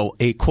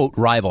 a quote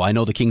rival. I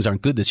know the Kings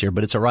aren't good this year,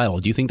 but it's a rival.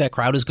 Do you think that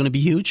crowd is going to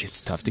be huge?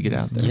 It's tough to get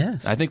out there.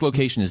 Yes. I think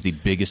location is the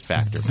biggest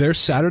factor. Their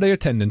Saturday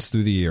attendance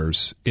through the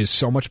years is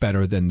so much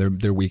better than their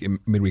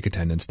midweek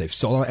attendance. They've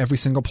sold out every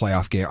single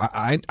playoff game.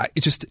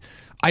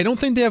 I don't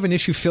think they have an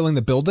issue filling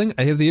the building.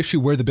 I have the issue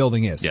where the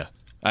building is. Yeah.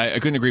 I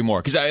couldn't agree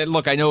more. Because,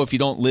 I know if you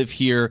don't live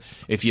here,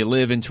 if you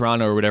live in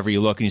Toronto or whatever,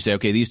 you look and you say,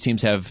 okay, these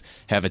teams have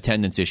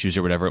attendance issues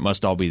or whatever. It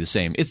must all be the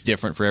same. It's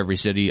different for every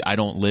city. I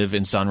don't live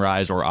in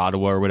Sunrise or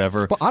Ottawa or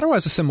whatever. Well, Ottawa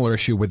has a similar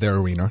issue with their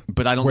arena.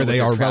 But I don't where know they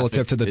what are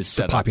relative to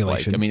the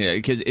population. Like. I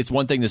mean, cause it's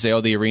one thing to say,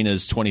 oh, the arena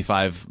is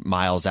 25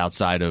 miles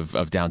outside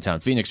of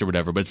downtown Phoenix or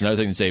whatever, but it's another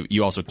thing to say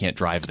you also can't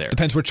drive there.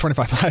 Depends which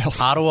 25 miles.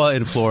 Ottawa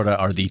and Florida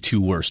are the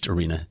two worst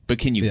arena. But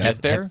can you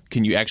get there?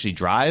 Can you actually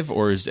drive?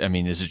 Or is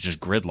it just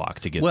gridlock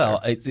to get there?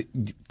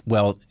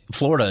 Well,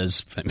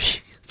 Florida's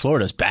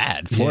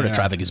bad. Florida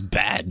traffic is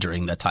bad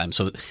during that time.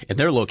 So at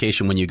their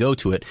location, when you go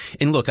to it,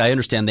 and look, I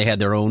understand they had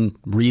their own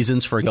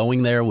reasons for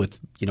going there with,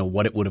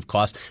 what it would have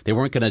cost. They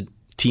weren't going to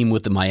team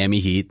with the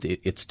Miami Heat.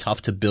 It's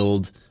tough to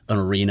build an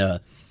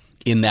arena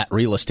in that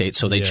real estate,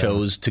 so they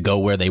chose to go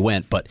where they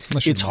went. But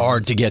it's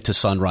hard to get to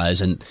Sunrise.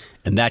 And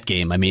that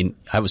game,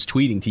 I was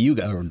tweeting to you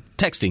guys or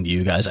texting to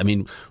you guys.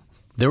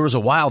 There was a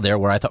while there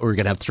where I thought we were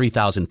going to have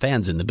 3,000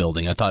 fans in the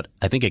building.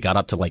 I think it got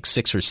up to like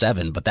 6 or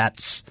 7, but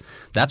that's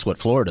what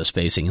Florida's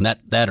facing, and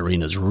that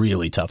arena is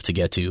really tough to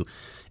get to.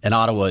 And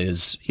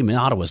Ottawa's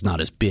not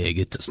as big.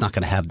 It's not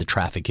going to have the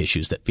traffic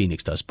issues that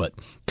Phoenix does, but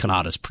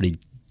Canada's pretty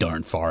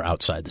darn far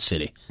outside the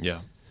city.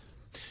 Yeah.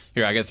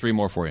 Here, I got 3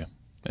 more for you,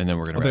 and then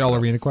we're going to. Are they all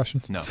arena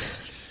questions? No.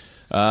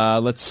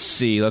 Let's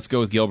see. Let's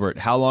go with Gilbert.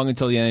 How long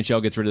until the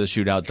NHL gets rid of the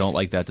shootout? Don't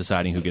like that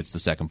deciding who gets the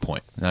second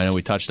point. And I know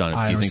we touched on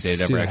it. Do you think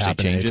they'd ever actually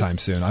change it? Anytime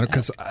soon.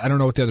 Because I don't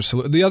know what the other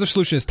solution. The other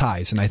solution is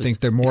ties, and I think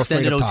they're more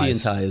afraid of ties. Extended OT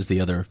and tie is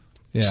the other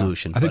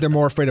solution. I think they're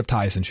more afraid of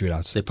ties than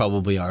shootouts. They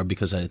probably are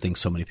because I think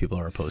so many people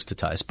are opposed to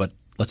ties. But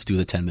let's do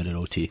the 10-minute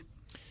OT.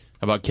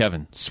 How about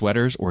Kevin?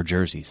 Sweaters or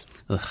jerseys?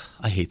 Ugh,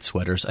 I hate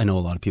sweaters. I know a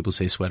lot of people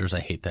say sweaters. I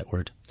hate that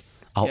word.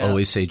 I'll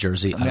always say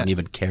jersey. I don't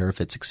even care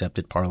if it's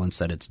accepted parlance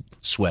that it's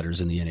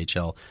sweaters in the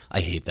NHL. I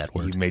hate that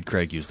word. You made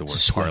Craig use the word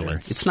Sweater.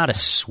 parlance. It's not a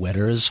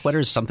sweater. A sweater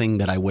is something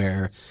that I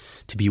wear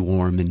to be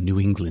warm in New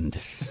England.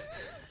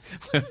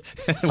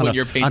 When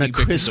you're painting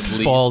pictures of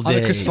leaves. Fall day,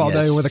 On a crisp fall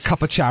day with a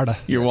cup of chowder.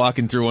 You're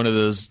walking through one of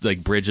those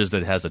like bridges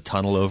that has a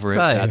tunnel over it.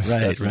 Right, That's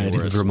right, when you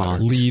wear a in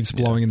Vermont. sweater. Leaves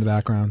blowing in the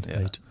background.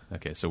 Yeah.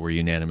 Okay, so we're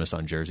unanimous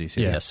on jerseys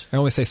here. Yes. I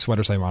only say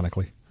sweaters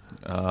ironically.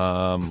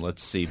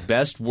 Let's see.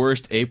 Best,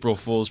 worst April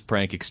Fool's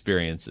prank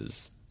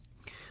experiences.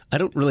 I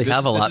don't really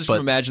have a lot, This is but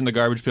from Imagine the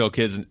Garbage Pail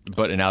Kids,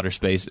 but in outer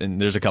space, and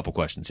there's a couple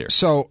questions here.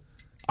 So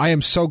I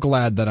am so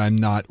glad that I'm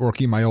not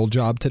working my old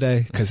job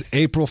today, because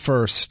April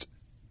 1st,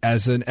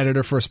 as an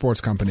editor for a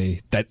sports company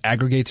that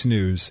aggregates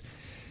news,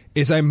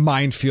 is a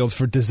minefield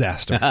for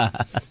disaster.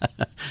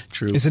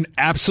 True. Is an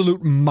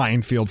absolute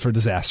minefield for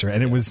disaster,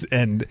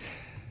 and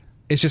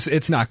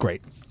it's not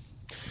great.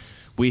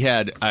 We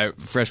had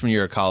freshman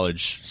year of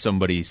college.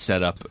 Somebody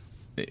set up.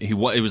 It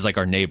was like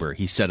our neighbor.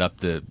 He set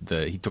up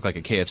he took like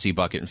a KFC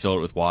bucket and filled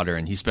it with water,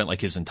 and he spent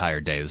like his entire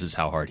day. This is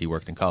how hard he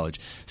worked in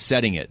college,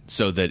 setting it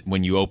so that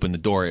when you open the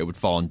door, it would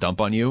fall and dump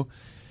on you.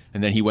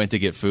 And then he went to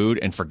get food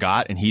and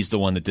forgot, and he's the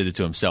one that did it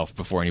to himself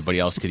before anybody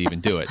else could even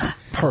do it.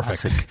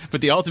 Perfect.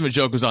 But the ultimate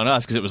joke was on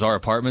us because it was our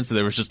apartment, so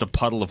there was just a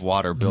puddle of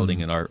water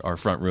building in our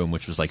front room,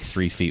 which was like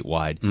 3 feet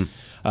wide.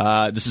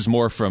 This is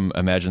more from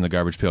Imagine the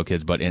Garbage Pail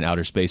Kids, but in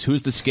outer space.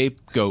 Who's the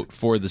scapegoat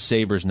for the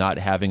Sabres not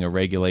having a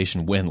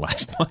regulation win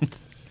last month?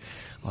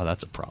 Oh,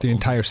 that's a problem. The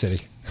entire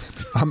city.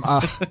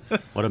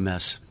 what a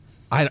mess.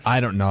 I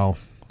don't know.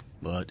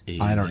 What a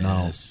I don't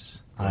know. mess.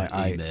 What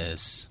a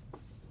mess.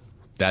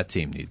 That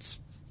team needs.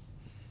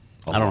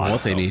 I don't know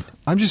what they need.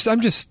 I'm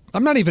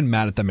not even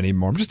mad at them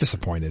anymore. I'm just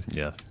disappointed.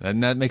 Yeah,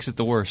 and that makes it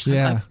the worst.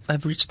 Yeah.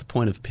 I've reached the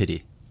point of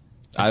pity.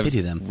 I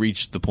pity them.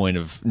 Reached the point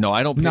of no,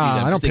 I don't pity them.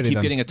 I don't they pity keep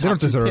them. getting a They don't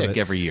top 2 deserve pick it.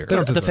 every year. They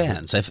don't The deserve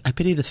fans. I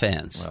pity the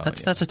fans. Well,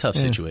 That's a tough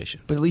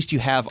situation. But at least you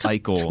have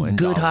Eichel It's a and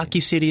good Dahlin. hockey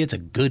city. It's a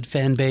good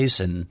fan base,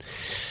 and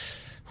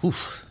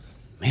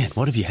man,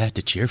 what have you had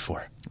to cheer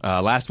for?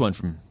 Last one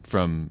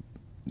from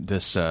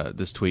this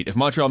tweet. If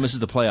Montreal misses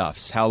the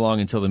playoffs, how long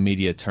until the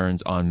media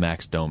turns on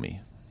Max Domi?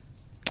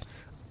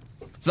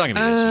 It's not going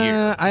to be this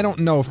year. I don't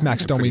know if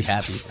Max Domi's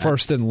happy.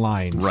 first in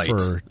line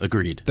for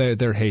Agreed.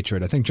 their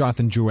hatred. I think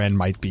Jonathan Drouin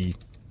might be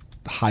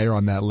higher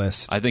on that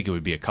list. I think it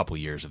would be a couple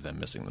years of them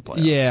missing the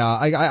playoffs. Yeah,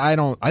 I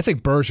don't. I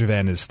think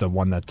Bergevin is the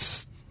one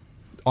that's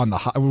on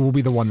the will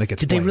be the one that gets.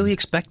 Did they blamed. really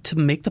expect to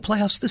make the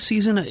playoffs this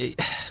season?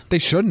 They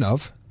shouldn't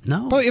have.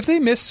 No. But if they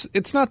miss,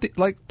 it's not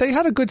like they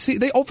had a good season.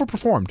 They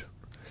overperformed.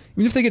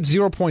 Even if they get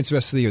 0 points the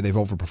rest of the year, they've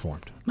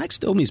overperformed. Max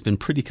Domi's been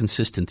pretty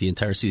consistent the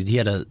entire season. He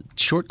had a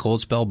short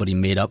cold spell, but he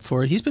made up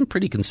for it. He's been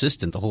pretty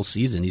consistent the whole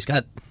season. He's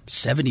got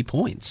 70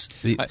 points.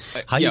 Why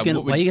are you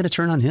going to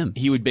turn on him?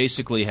 He would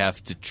basically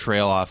have to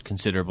trail off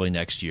considerably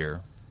next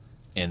year,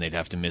 and they'd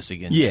have to miss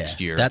again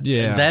next year.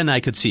 Then I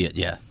could see it,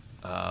 yeah.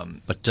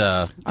 But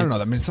I don't know.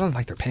 I mean, it's not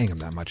like they're paying him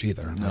that much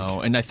either. No,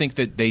 and I think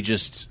that they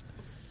just...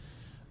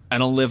 I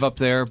don't live up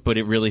there, but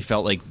it really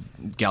felt like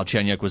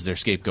Galchenyuk was their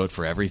scapegoat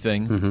for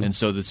everything. Mm-hmm. And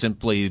so that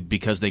simply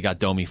because they got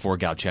Domi for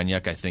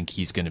Galchenyuk, I think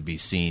he's going to be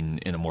seen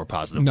in a more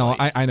positive No,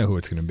 light. I know who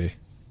it's going to be.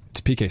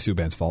 It's PK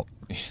Subban's fault.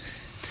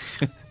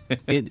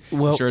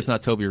 Sure it's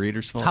not Toby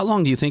Reeder's fault? How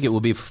long do you think it will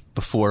be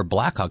before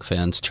Blackhawk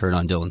fans turn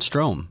on Dylan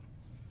Strome?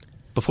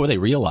 Before they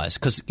realize?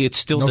 Because it's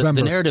still the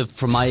narrative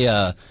from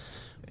my...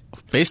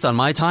 based on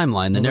my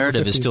timeline, the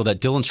narrative is still that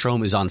Dylan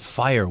Strome is on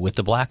fire with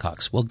the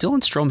Blackhawks. Well,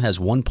 Dylan Strome has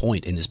 1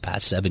 point in his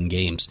past 7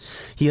 games.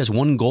 He has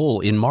 1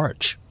 goal in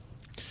March.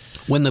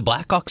 When the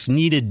Blackhawks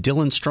needed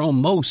Dylan Strome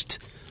most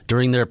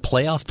during their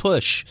playoff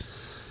push,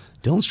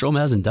 Dylan Strome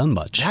hasn't done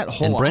much. That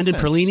whole and Brendan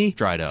offense Perlini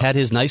dried up. had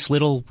his nice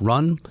little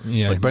run,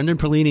 but Brendan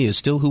Perlini is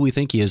still who we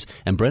think he is,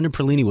 and Brendan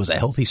Perlini was a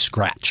healthy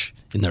scratch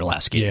in their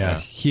last game. Yeah,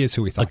 he is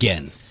who we thought.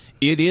 Again.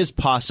 It is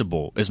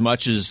possible, as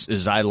much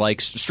as I like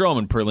Strome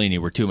and Perlini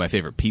were 2 of my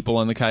favorite people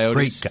on the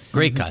Coyotes.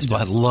 Great guys,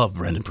 but I love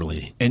Brendan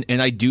Perlini.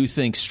 And I do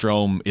think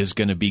Strome is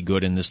going to be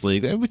good in this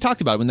league. We talked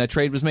about it when that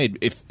trade was made,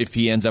 if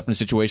he ends up in a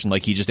situation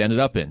like he just ended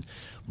up in.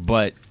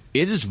 But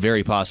it is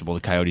very possible the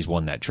Coyotes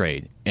won that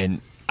trade.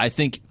 And I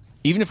think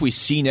even if we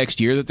see next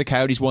year that the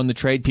Coyotes won the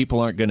trade, people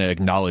aren't going to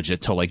acknowledge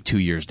it till like 2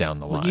 years down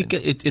the line.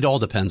 It all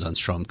depends on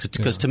Strome.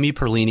 Because to me,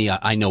 Perlini,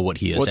 I know what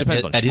he is. Well, it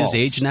depends on at his Schmaltz.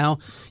 age now.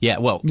 Yeah,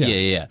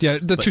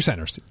 The 2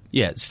 centers.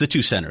 Yeah, it's the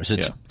 2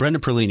 centers.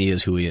 Brendan Perlini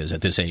is who he is at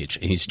this age.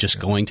 And he's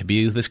just going to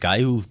be this guy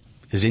who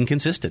is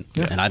inconsistent.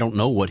 Yeah. And I don't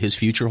know what his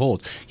future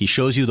holds. He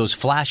shows you those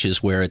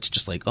flashes where it's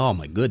just like, oh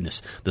my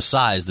goodness, the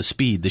size, the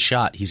speed, the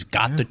shot. He's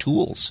got the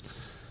tools.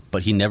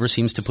 but he never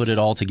seems to put it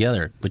all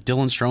together. But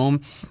Dylan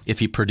Strome, if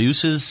he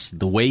produces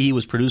the way he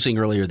was producing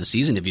earlier this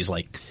season, if he's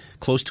like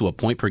close to a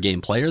point per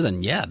game player,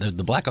 then yeah,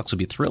 the Blackhawks would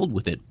be thrilled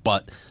with it.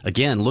 But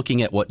again,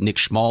 looking at what Nick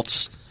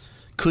Schmaltz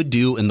could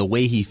do and the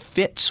way he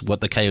fits what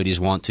the Coyotes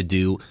want to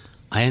do,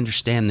 I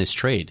understand this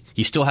trade.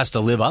 He still has to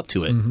live up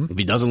to it. If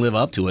he doesn't live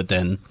up to it,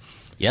 then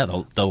yeah,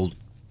 they'll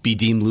be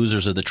deemed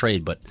losers of the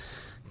trade. But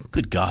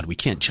good God, we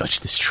can't judge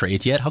this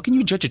trade yet. How can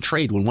you judge a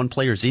trade when one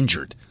player's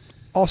injured?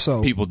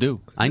 Also, People do.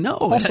 I know.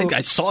 Also,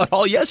 I saw it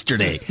all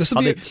yesterday. This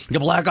will How be the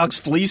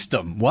Blackhawks fleeced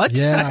them. What?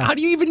 Yeah. How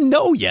do you even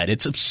know yet?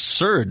 It's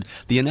absurd.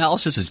 The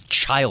analysis is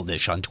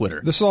childish on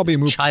Twitter. This will all be a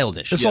moot.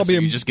 Childish. This will all be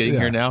So you're just getting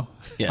here now?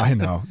 Yeah. I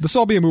know. This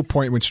will all be a moot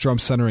point when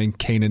Strome's centering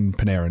Kanan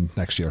Panarin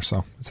next year.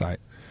 So it's all right.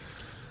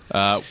 We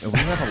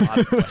have a lot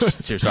of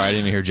questions here. Sorry, I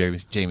didn't even hear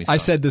Jamie's I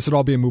thought. said this would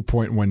all be a moot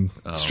point when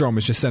Strome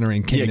is just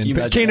centering Yeah, can you Kanan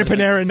imagine that?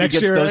 Panarin next He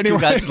gets year. Those anyway.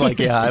 two guys like,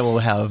 yeah, I will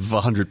have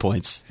 100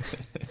 points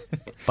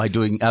by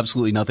doing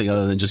absolutely nothing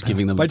other than just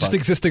giving them By the just puck.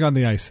 existing on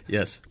the ice.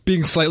 Yes.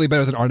 Being slightly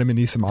better than Artem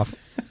Anisimov.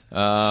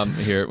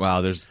 Here,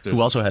 wow, there's Who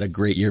also had a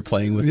great year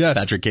playing with Yes.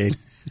 Patrick Kane.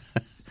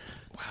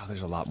 wow,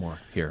 there's a lot more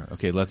here.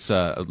 Okay, let's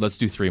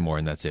do 3 more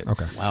and that's it.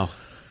 Okay. Wow.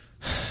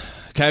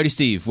 Coyote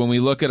Steve, when we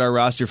look at our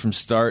roster from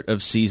start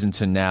of season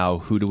to now,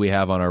 who do we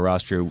have on our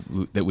roster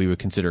that we would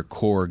consider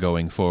core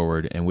going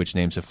forward, and which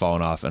names have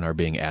fallen off and are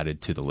being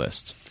added to the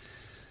list?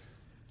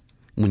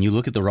 When you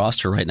look at the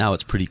roster right now,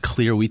 it's pretty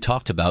clear. We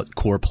talked about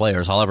core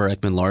players, Oliver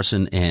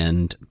Ekman-Larsson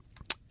and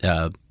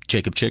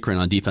Jacob Chychrun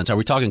on defense. Are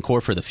we talking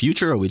core for the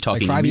future, or are we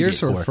talking Like 5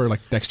 years immediate or core? for like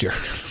next year?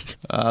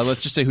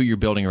 Let's just say who you're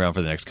building around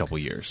for the next couple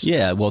of years.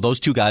 Yeah, well, those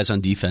two guys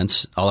on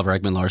defense, Oliver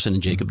Ekman-Larsson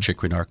and Jacob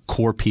Chychrun, are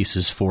core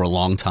pieces for a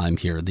long time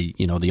here.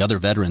 The other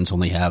veterans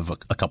only have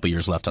a couple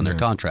years left on their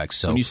contracts.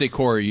 So When you say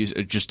core,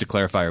 just to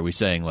clarify, are we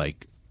saying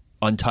like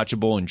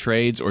untouchable in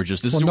trades, or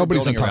just this is Well, who we're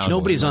nobody's building around? untouchable.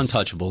 nobody's Let's-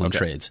 untouchable in Okay.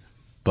 trades.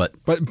 But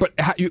But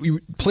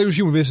players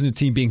you envision the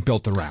team being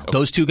built around.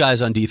 those two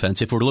guys on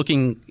defense, if we're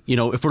looking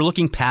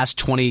past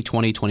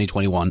 2020,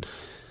 2021,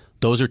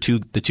 those are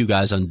the two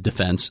guys on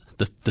defense.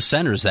 The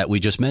centers that we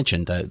just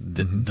mentioned,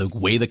 the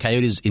way the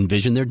Coyotes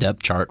envision their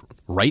depth chart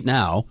right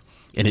now,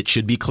 and it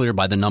should be clear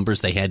by the numbers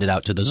they handed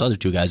out to those other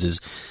two guys, is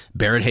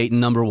Barrett Hayton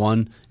number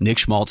 1, Nick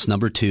Schmaltz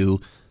number 2,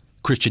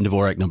 Christian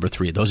Dvorak number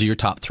 3. Those are your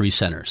top 3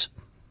 centers.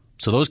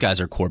 So those guys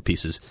are core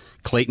pieces.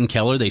 Clayton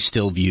Keller, they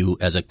still view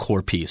as a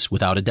core piece,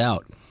 without a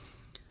doubt.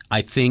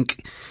 I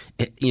think,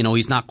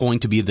 he's not going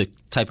to be the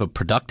type of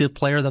productive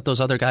player that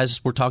those other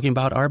guys we're talking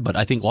about are, but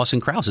I think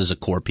Lawson Krause is a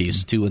core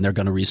piece too, and they're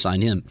going to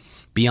re-sign him.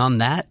 Beyond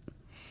that,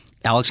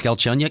 Alex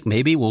Galchenyuk,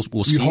 maybe we'll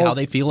see hope- how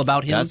they feel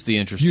about him. That's the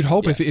interesting. You'd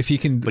hope if he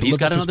can, But he's live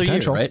got up to his another year,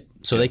 potential. right?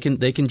 So they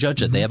can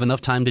judge it. They have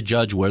enough time to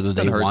judge whether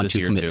they Been hurt want this to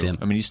year, commit too. to him.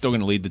 I mean, he's still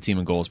going to lead the team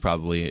in goals,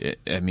 probably.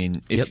 I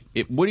mean, Yep.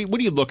 what are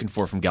you looking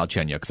for from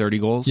Galchenyuk? 30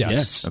 goals? Yes.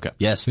 Yes. Okay.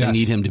 Yes, they Yes.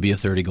 need him to be a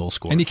 30-goal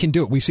scorer. And he can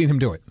do it. We've seen him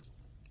do it.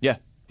 Yeah,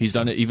 he's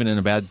done it even in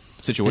a bad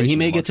situation. And he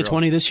may in get to Montreal.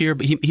 20 this year,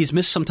 but he's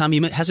missed some time.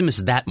 He hasn't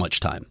missed that much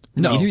time.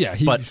 No, yeah,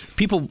 but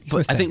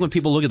he's I think when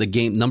people look at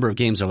the number of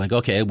games, they're like,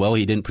 okay, well,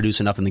 he didn't produce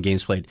enough in the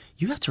games played.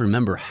 You have to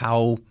remember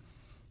how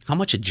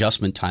much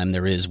adjustment time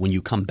there is when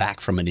you come back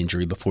from an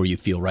injury before you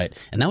feel right.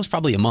 And that was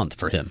probably a month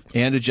for him.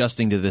 And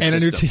adjusting to this And a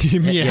new system.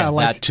 team. Yeah,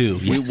 like that too.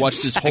 We Yes,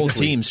 watched this whole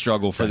exactly. team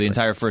struggle for the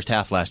entire first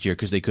half last year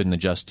because they couldn't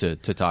adjust to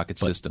Tocchet's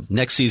system.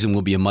 Next season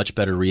will be a much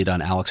better read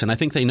on Alex, and I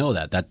think they know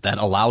that. That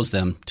allows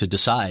them to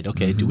decide,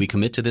 okay, do we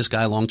commit to this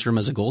guy long-term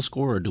as a goal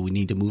scorer, or do we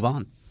need to move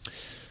on?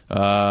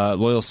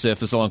 Loyal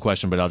Sif, this is a long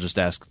question, but I'll just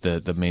ask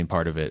the main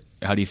part of it.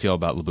 How do you feel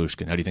about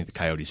Lyubushkin? How do you think the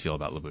Coyotes feel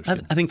about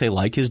Lyubushkin? I think they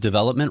like his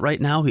development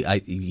right now. I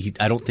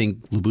don't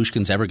think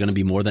Lyubushkin's ever going to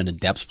be more than a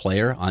depth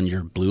player on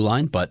your blue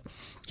line, but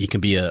he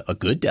can be a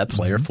good depth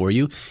player for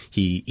you.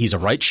 He's a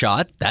right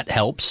shot. That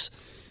helps.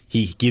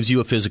 He gives you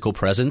a physical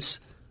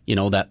presence. You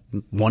know, that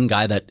one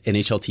guy that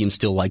NHL teams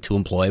still like to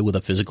employ with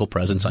a physical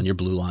presence on your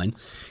blue line.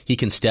 He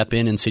can step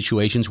in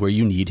situations where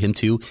you need him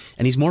to,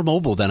 and he's more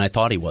mobile than I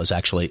thought he was,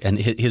 actually. And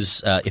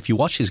his if you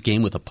watch his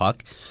game with a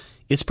puck,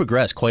 it's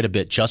progressed quite a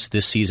bit just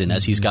this season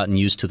as he's gotten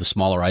used to the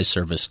smaller ice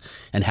surface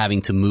and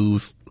having to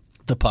move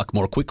the puck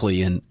more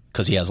quickly and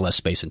because he has less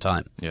space and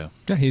time. Yeah.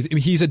 Yeah,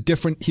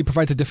 he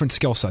provides a different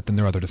skill set than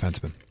their other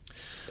defensemen.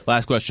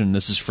 Last question.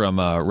 This is from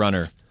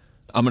Runner.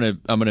 I'm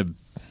gonna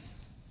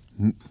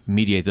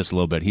mediate this a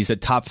little bit. He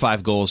said top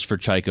 5 goals for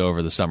Chaika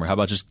over the summer. How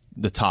about just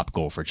the top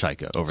goal for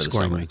Chaika over the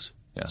Scoring summer? wings.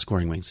 Yeah.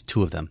 Scoring wings.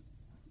 2 of them.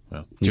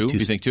 Well, Need 2? two.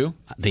 You think 2?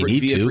 They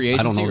Via need to. free I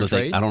don't agency know or that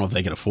trade? I don't know if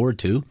they can afford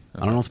to.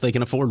 I don't know if they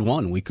can afford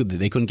 1. They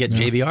couldn't get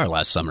JVR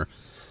last summer.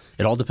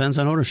 It all depends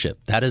on ownership.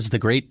 That is the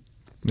great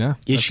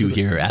issue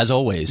here, as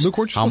always. Luke,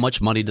 weren't you how supposed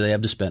much money do they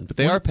have to spend? But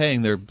they are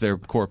paying their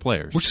core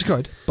players. Which is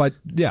good, but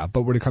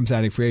when it comes to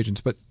adding free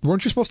agents, but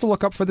weren't you supposed to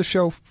look up for the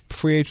show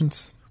free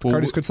agents?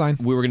 Coyotes could sign.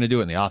 We were going to do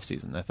it in the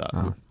offseason, I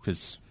thought,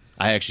 because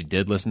I actually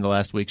did listen to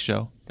last week's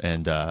show,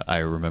 and I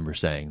remember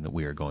saying that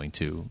we are going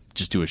to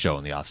just do a show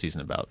in the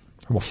offseason about.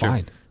 Well,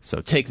 fine. So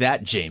take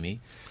that,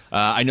 Jamie.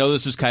 I know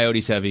this was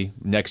Coyotes heavy.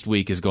 Next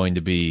week is going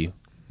to be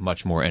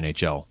much more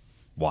NHL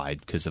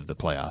wide because of the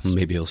playoffs.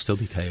 Maybe it'll still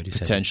be Coyotes.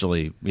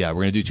 Potentially, yeah.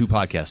 We're going to do 2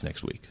 podcasts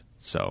next week.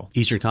 So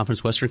Eastern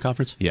Conference, Western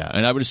Conference? Yeah,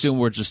 and I would assume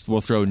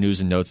we'll throw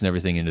news and notes and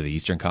everything into the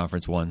Eastern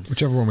Conference one.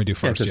 Whichever one we do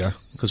first, yeah.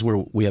 Because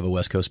we have a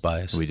West Coast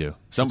bias. We do.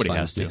 Somebody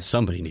has to.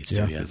 Somebody needs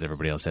to, because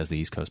everybody else has the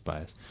East Coast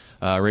bias.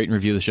 Rate and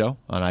review the show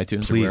on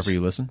iTunes or wherever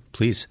you listen.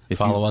 Please.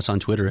 Follow us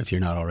on Twitter if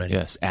you're not already.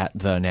 Yes, at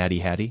the Natty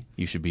Hattie.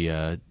 You should be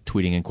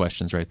tweeting in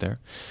questions right there.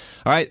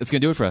 All right, that's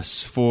going to do it for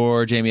us.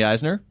 For Jamie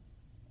Eisner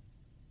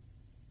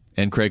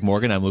and Craig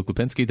Morgan, I'm Luke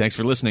Lipinski. Thanks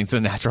for listening to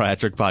the Natural Hat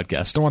Trick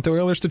Podcast. Don't want the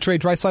Oilers to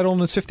trade Draisaitl and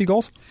his 50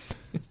 goals?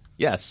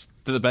 Yes,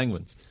 to the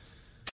Penguins.